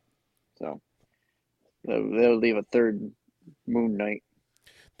 So they'll leave a third Moon Knight.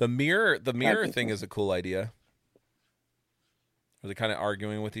 The mirror thing is a cool idea. Are they kind of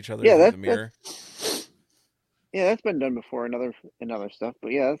arguing with each other? Yeah, that's the mirror. That's been done before in other stuff.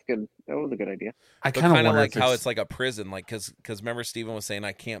 But yeah, that's good. That was a good idea. I kind of like how it's like a prison, like because remember Steven was saying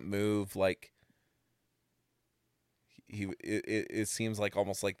I can't move, like it seems like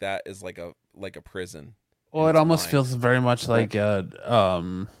almost like that is like a prison. Well, it its almost mind. feels very much like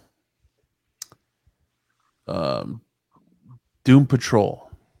a Doom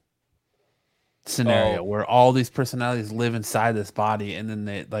Patrol scenario where all these personalities live inside this body, and then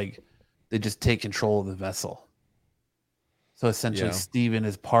they just take control of the vessel. So essentially, Steven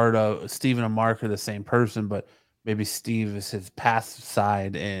and Mark are the same person, but maybe Steve is his past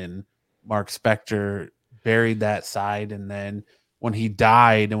side, and Mark Spector buried that side, and then when he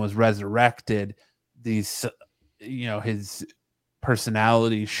died and was resurrected, his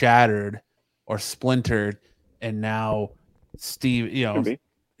personality shattered or splintered, and now Steve,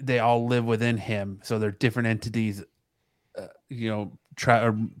 they all live within him, so they're different entities,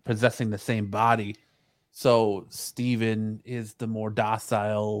 possessing the same body. So Steven is the more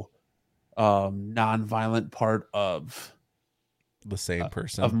docile, non-violent part of the same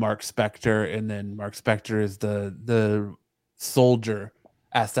person of Mark Spector, and then Mark Spector is the soldier.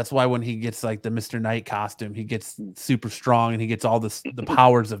 That's why when he gets like the Mr. Knight costume, he gets super strong and he gets all the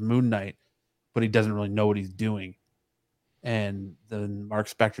powers of Moon Knight, but he doesn't really know what he's doing. And then Mark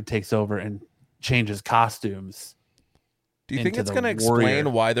Spector takes over and changes costumes. Do you think it's going to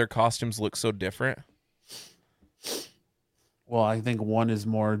explain why their costumes look so different? Well, I think one is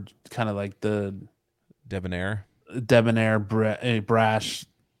more kind of like the debonair, brash,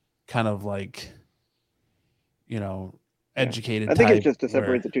 kind of like, educated. I think it's just to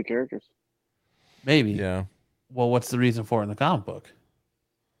separate the two characters. Maybe. Yeah. Well, what's the reason for it in the comic book?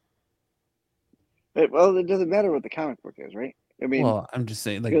 It doesn't matter what the comic book is, right? I mean, well, I'm just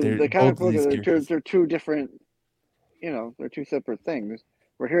saying, like, the comic book, they're two different, they're two separate things.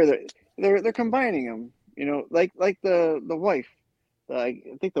 We're here, they're combining them, like the wife. I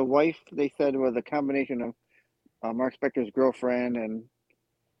think the wife, they said, was a combination of Mark Spector's girlfriend and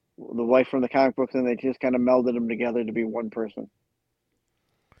the wife from the comic books, and they just kind of melded them together to be one person.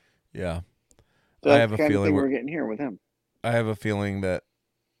 Yeah. So I have a feeling we're getting here with him. I have a feeling that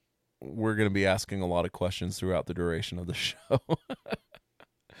we're going to be asking a lot of questions throughout the duration of the show.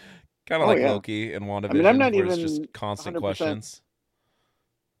 Kind of Loki and WandaVision. I mean, I'm not even just constant 100%. Questions.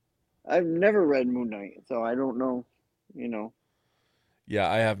 I've never read Moon Knight, so I don't know, Yeah,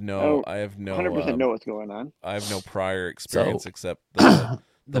 I have no 100% know what's going on. I have no prior experience except the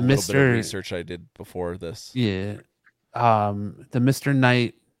little bit of research I did before this. Yeah. The Mr.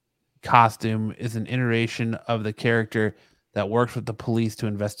 Knight costume is an iteration of the character that works with the police to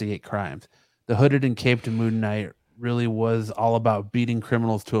investigate crimes. The hooded and caped Moon Knight really was all about beating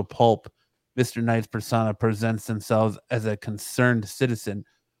criminals to a pulp. Mr. Knight's persona presents themselves as a concerned citizen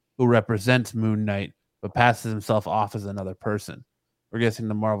who represents Moon Knight, but passes himself off as another person. We're guessing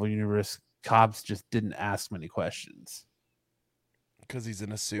the Marvel Universe cops just didn't ask many questions. Because he's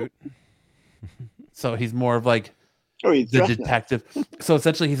in a suit. So he's more of like the detective. So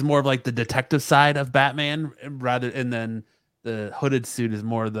essentially he's more of like the detective side of Batman, and then the hooded suit is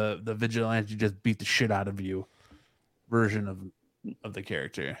more the vigilante, just beat the shit out of you version of the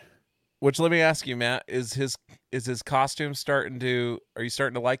character. Which, let me ask you, Matt, is his costume are you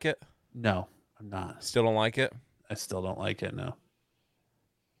starting to like it? No, I'm not. Still don't like it? I still don't like it, no.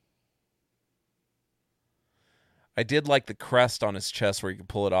 I did like the crest on his chest where he could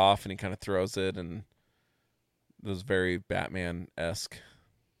pull it off and he kind of throws it, and it was very Batman-esque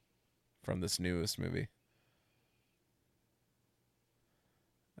from this newest movie.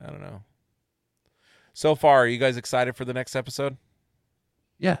 I don't know. So far, are you guys excited for the next episode?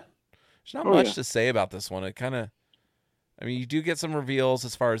 Yeah. There's not much to say about this one. It kind of, you do get some reveals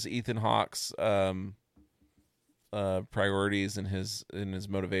as far as Ethan Hawke's priorities and his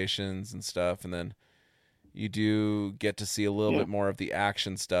motivations and stuff, and then you do get to see a little bit more of the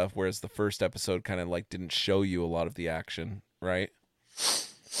action stuff, whereas the first episode kind of like didn't show you a lot of the action, right?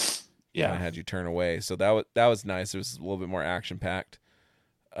 Yeah, kind of had you turn away. So that was nice. It was a little bit more action packed,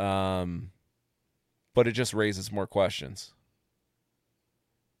 but it just raises more questions.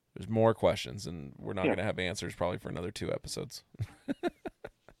 There's more questions, and we're not going to have answers probably for another 2 episodes.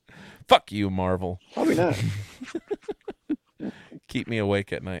 Fuck you, Marvel. Probably not. Keep me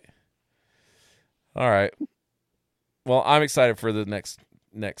awake at night. All right. Well, I'm excited for the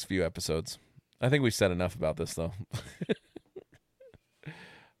next few episodes. I think we've said enough about this, though.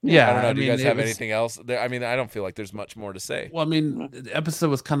 Yeah. I don't know. Do you guys have anything else? I don't feel like there's much more to say. Well, the episode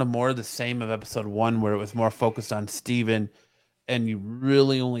was kind of more the same of episode 1, where it was more focused on Steven, and you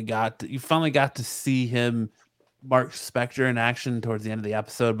really you finally got to see him, Mark Spector, in action towards the end of the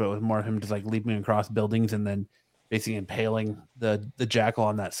episode, but it was more him just like leaping across buildings and then basically impaling the jackal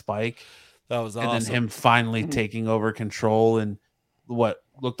on that spike. That was awesome. And then him finally taking over control, and what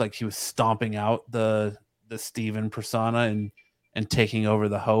looked like he was stomping out the Steven persona and taking over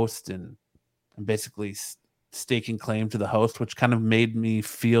the host and basically staking claim to the host, which kind of made me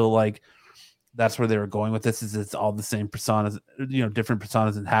feel like that's where they were going with this. Is it's all the same personas, different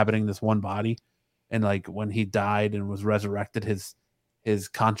personas inhabiting this one body, and like when he died and was resurrected, his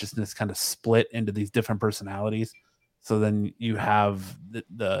consciousness kind of split into these different personalities. So then you have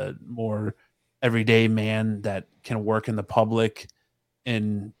the more everyday man that can work in the public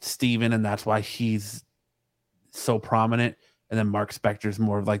in Steven, and that's why he's so prominent. And then Mark Spector's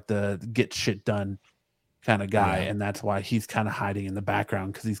more of like the get shit done kind of guy, and that's why he's kind of hiding in the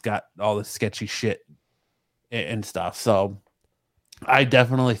background because he's got all this sketchy shit and stuff. So I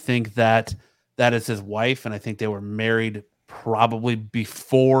definitely think that is his wife, and I think they were married probably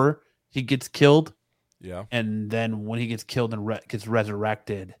before he gets killed. Yeah. And then when he gets killed and gets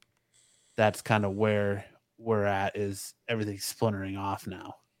resurrected, that's kind of where we're at, is everything splintering off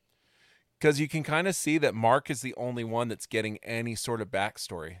now. Because you can kind of see that Mark is the only one that's getting any sort of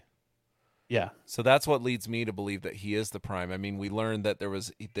backstory. Yeah. So that's what leads me to believe that he is the Prime. I mean, we learned that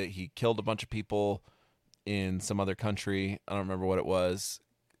that he killed a bunch of people in some other country. I don't remember what it was,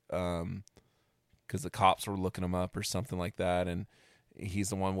 because the cops were looking him up or something like that. And he's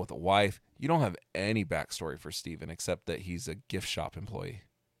the one with a wife. You don't have any backstory for Steven except that he's a gift shop employee.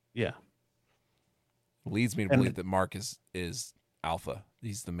 Yeah. Leads me to believe that Mark is Alpha.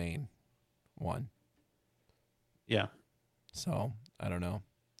 He's the main one. Yeah. So I don't know.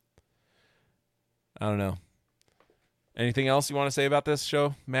 Anything else you want to say about this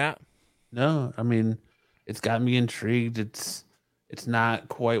show, Matt? No, I mean, it's got me intrigued. It's not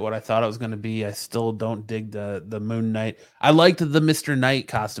quite what I thought it was going to be. I still don't dig the Moon Knight. I liked the Mr. Knight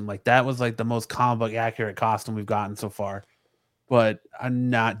costume. Like that was like the most comic book accurate costume we've gotten so far. But I'm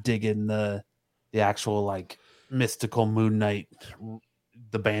not digging the actual like mystical Moon Knight,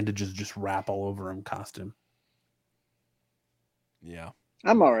 the bandages just wrap all over him costume. Yeah.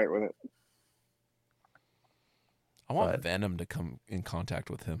 I'm all right with it. I want Venom to come in contact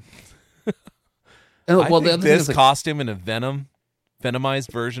with him. Well, I think this costume in a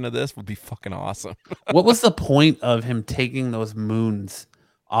Venomized version of this would be fucking awesome. What was the point of him taking those moons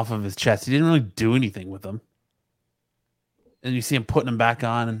off of his chest? He didn't really do anything with them. And you see him putting them back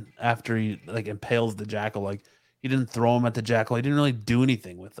on after he like impales the jackal. Like he didn't throw them at the jackal. He didn't really do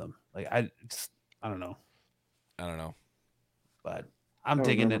anything with them. Like I don't know. But I'm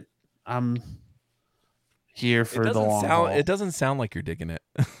digging it. I'm here for the long haul. It doesn't sound like you're digging it.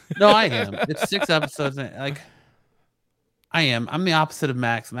 No, I am. It's 6 episodes. Like I am. I'm the opposite of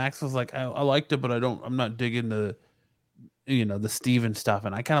Max. Max was like, I liked it, but I'm not digging the Steven stuff.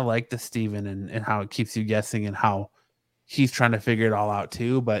 And I kind of like the Steven and how it keeps you guessing and how he's trying to figure it all out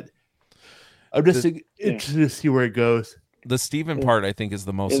too. But I'm just interested to see where it goes. The Steven part, I think, is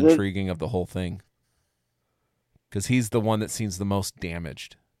the most intriguing of the whole thing. Because he's the one that seems the most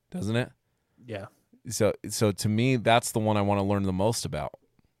damaged, doesn't it? Yeah. So to me, that's the one I want to learn the most about.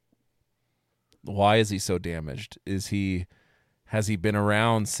 Why is he so damaged? Has he been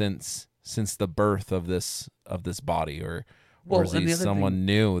around since the birth of this body, or is he someone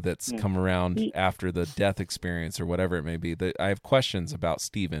new that's come around after the death experience or whatever it may be? I have questions about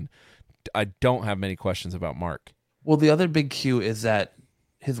Steven. I don't have many questions about Mark. Well, the other big cue is that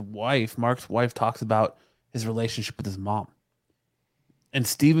Mark's wife, talks about his relationship with his mom. And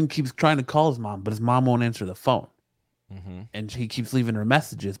Steven keeps trying to call his mom, but his mom won't answer the phone. Mm-hmm. And he keeps leaving her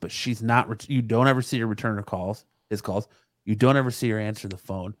messages, but she's not. You don't ever see her return his calls. You don't ever see her answer the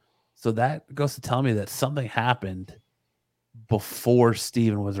phone. So that goes to tell me that something happened before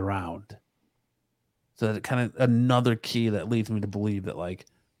Steven was around. So that kind of another key that leads me to believe that like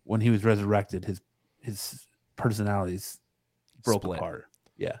when he was resurrected, his personalities broke apart.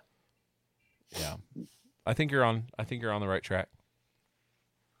 Yeah. Yeah. I think you're on the right track.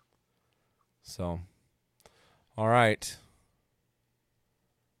 So, all right.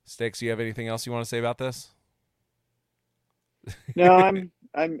 Sticks, do you have anything else you want to say about this? No, I'm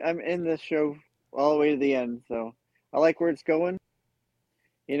in this show all the way to the end, so I like where it's going.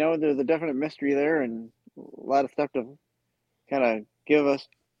 There's a definite mystery there and a lot of stuff to kind of give us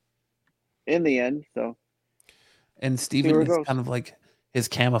in the end. So, and Steven is kind of like his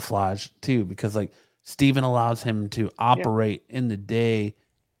camouflage too, because like Steven allows him to operate in the day,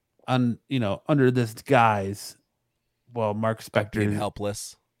 under this guise. Well, Mark Spector being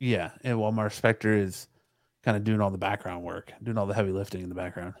helpless. Yeah, and while Mark Spector is kind of doing all the background work, doing all the heavy lifting in the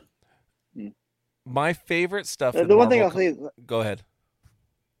background. My favorite stuff. The one thing I'll say is, go ahead.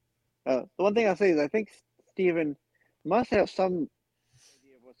 The one thing I'll say is I think Steven must have some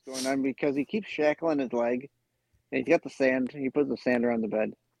idea of what's going on because he keeps shackling his leg, and he's got the sand. He puts the sand around the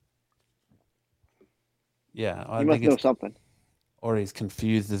bed. Yeah, he must know something. Or he's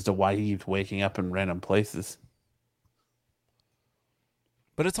confused as to why he keeps waking up in random places.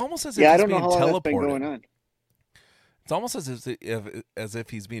 But it's almost as if I he's don't know being how long that's been teleported. going on. It's almost as if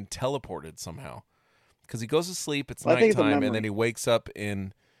he's being teleported somehow. Because he goes to sleep, it's Well, I think it's a nighttime, and memory. then he wakes up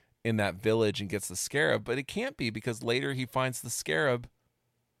in that village and gets the scarab. But it can't be, because later he finds the scarab.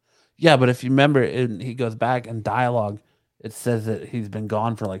 Yeah, but if you remember, he goes back in dialogue, it says that he's been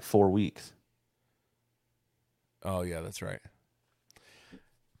gone for like 4 weeks. Oh, yeah, that's right.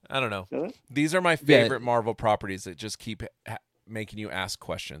 I don't know. Does it? These are my favorite Marvel properties that just keep making you ask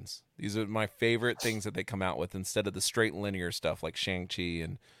questions. These are my favorite things that they come out with instead of the straight linear stuff like Shang-Chi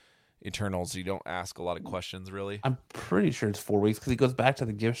and Eternals. You don't ask a lot of questions, really. I'm pretty sure it's 4 weeks because he goes back to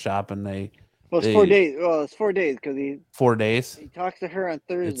the gift shop and Well, it's 4 days. Well, it's 4 days because 4 days. he talks to her on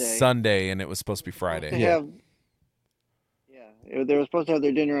Thursday. It's Sunday, and it was supposed to be Friday. They were supposed to have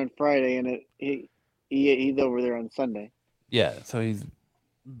their dinner on Friday, and he's over there on Sunday. Yeah, so he's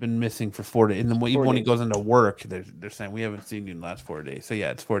been missing for 4 days. And then even when he goes into work, they're saying, we haven't seen you in the last 4 days. So,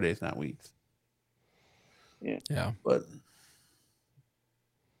 yeah, it's 4 days, not weeks. Yeah. But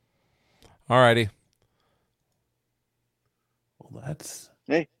Alrighty. well, that's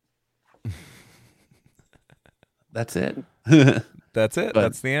Hey. That's it. That's it. But-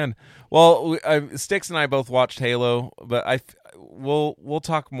 That's the end. Well, Styx and I both watched Halo, but we'll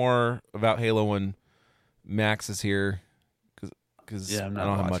talk more about Halo when Max is here, because Yeah, I'm I not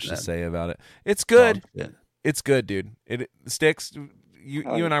don't have much watching to that. say about it. It's good. Yeah. It's good, dude. Styx, you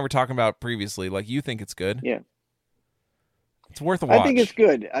and I were talking about previously. Like, you think it's good? Yeah. It's worth a watch. I think it's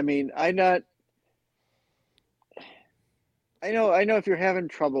good. I mean, I know if you're having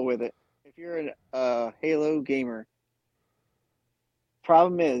trouble with it, if you're a Halo gamer,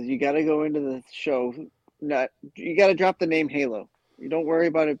 problem is you got to go into the show. You got to drop the name Halo. You don't worry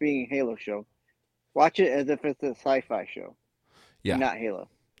about it being a Halo show. Watch it as if it's a sci-fi show. Yeah. Not Halo.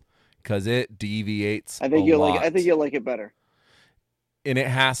 Because it deviates. I think a you'll lot. like. I think you'll like it better. And it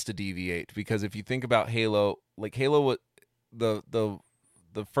has to deviate, because if you think about Halo, like Halo, the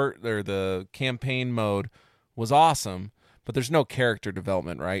campaign mode was awesome, but there's no character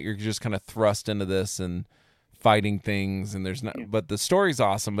development, right? You're just kind of thrust into this and fighting things, and there's not. Yeah. But the story's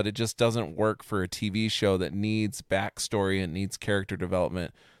awesome, but it just doesn't work for a TV show that needs backstory and needs character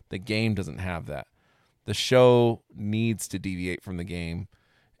development. The game doesn't have that. The show needs to deviate from the game,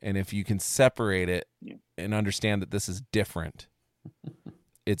 and if you can separate it and understand that this is different,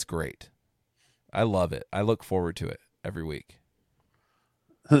 it's great. I love it. I look forward to it every week.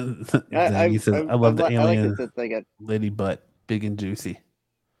 I love the alien that they got lady butt, big and juicy.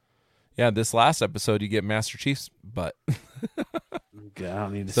 Yeah, this last episode you get Master Chief's butt. Okay, I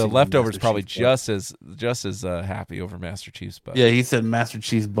don't need to. So see Leftovers Master probably Chief's butt. just as happy over Master Chief's butt. Yeah, he said Master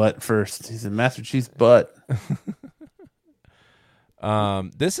Chief's butt first. He said Master Chief's butt.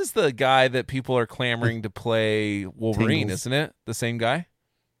 This is the guy that people are clamoring to play Wolverine, Tingles. isn't it? The same guy?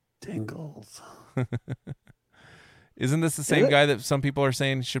 Tingles. Isn't this the same guy that some people are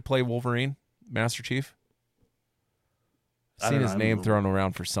saying should play Wolverine, Master Chief? I I've don't seen know, his I name haven't- thrown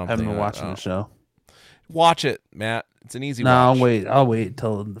around for I something. haven't been watching the show. Watch it, Matt. It's an easy No, watch. I'll wait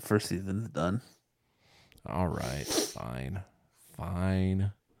till the first season's done. All right, fine.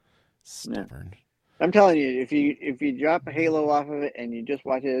 Stubborn. I'm telling you, if you drop a Halo off of it and you just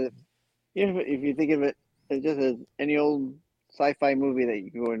watch it, if you think of it as just as any old sci-fi movie that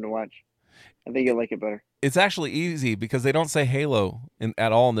you can go in to watch, I think you'll like it better. It's actually easy because they don't say Halo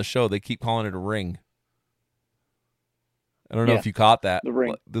at all in the show. They keep calling it a ring. I don't know Yeah, if you caught that. the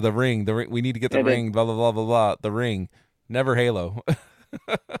ring. The ring. The ring. We need to get the Yeah, I did. ring. Blah blah blah blah blah. The ring. Never Halo.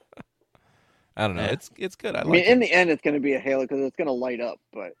 I don't know. Yeah. It's good. I I like mean, it. in the end, it's going to be a Halo because it's going to light up.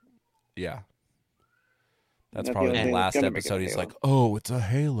 But Yeah. That's That's the probably only the thing that's last gonna make it episode. a He's Halo. like, "Oh, it's a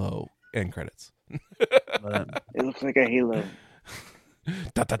Halo." End credits. But it looks like a Halo.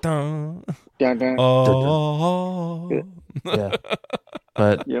 Da da da. Dun, dun. Oh. yeah.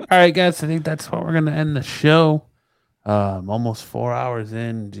 But Yep. all right, guys, I think that's what we're gonna end the show. Almost 4 hours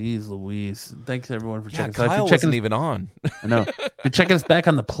in. Jeez Louise. Thanks everyone for Yeah, checking us out. If Kyle you're checking wasn't even on. I know. If you're checking us back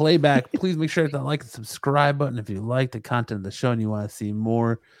on the playback, please make sure to hit that like and subscribe button if you like the content of the show and you want to see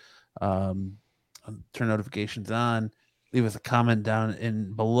more. Turn notifications on. Leave us a comment down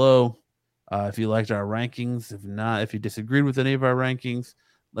in below if you liked our rankings. If not, if you disagreed with any of our rankings,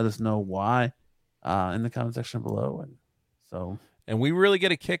 let us know why in the comment section below. And so, And we really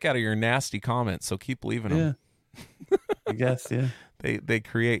get a kick out of your nasty comments, so keep leaving them. yeah, I guess, yeah. They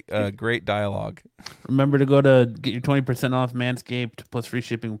create great dialogue. Remember to go to get your 20% off Manscaped plus free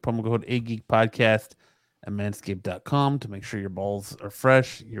shipping with promo code AGeekPodcast at manscaped.com to make sure your balls are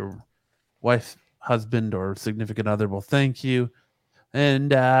fresh. Your wife, husband, or significant other will thank you.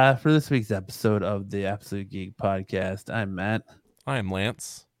 And for this week's episode of the Absolute Geek Podcast, I'm Matt. I am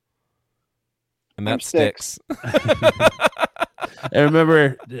Lance. And that I'm sticks. And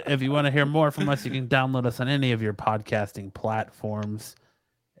remember, if you want to hear more from us, you can download us on any of your podcasting platforms.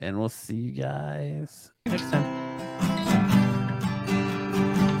 And we'll see you guys next time.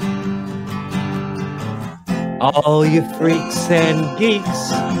 All you freaks and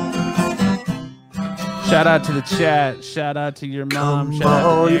geeks. Shout out to the chat. Shout out to your mom. Shout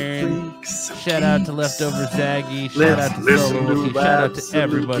out to Aaron. Shout out to Leftover Zaggy. Shout out to Solo Wookie. Shout out to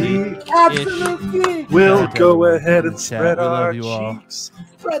everybody. We'll go ahead and spread We love our you all. cheeks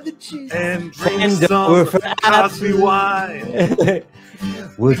Spread the cheeks. and drink And some we're for Cosby wine.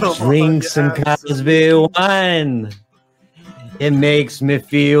 We'll Come drink on, some you Cosby wine. It makes me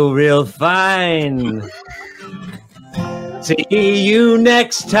feel real fine. See you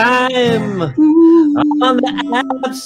next time on the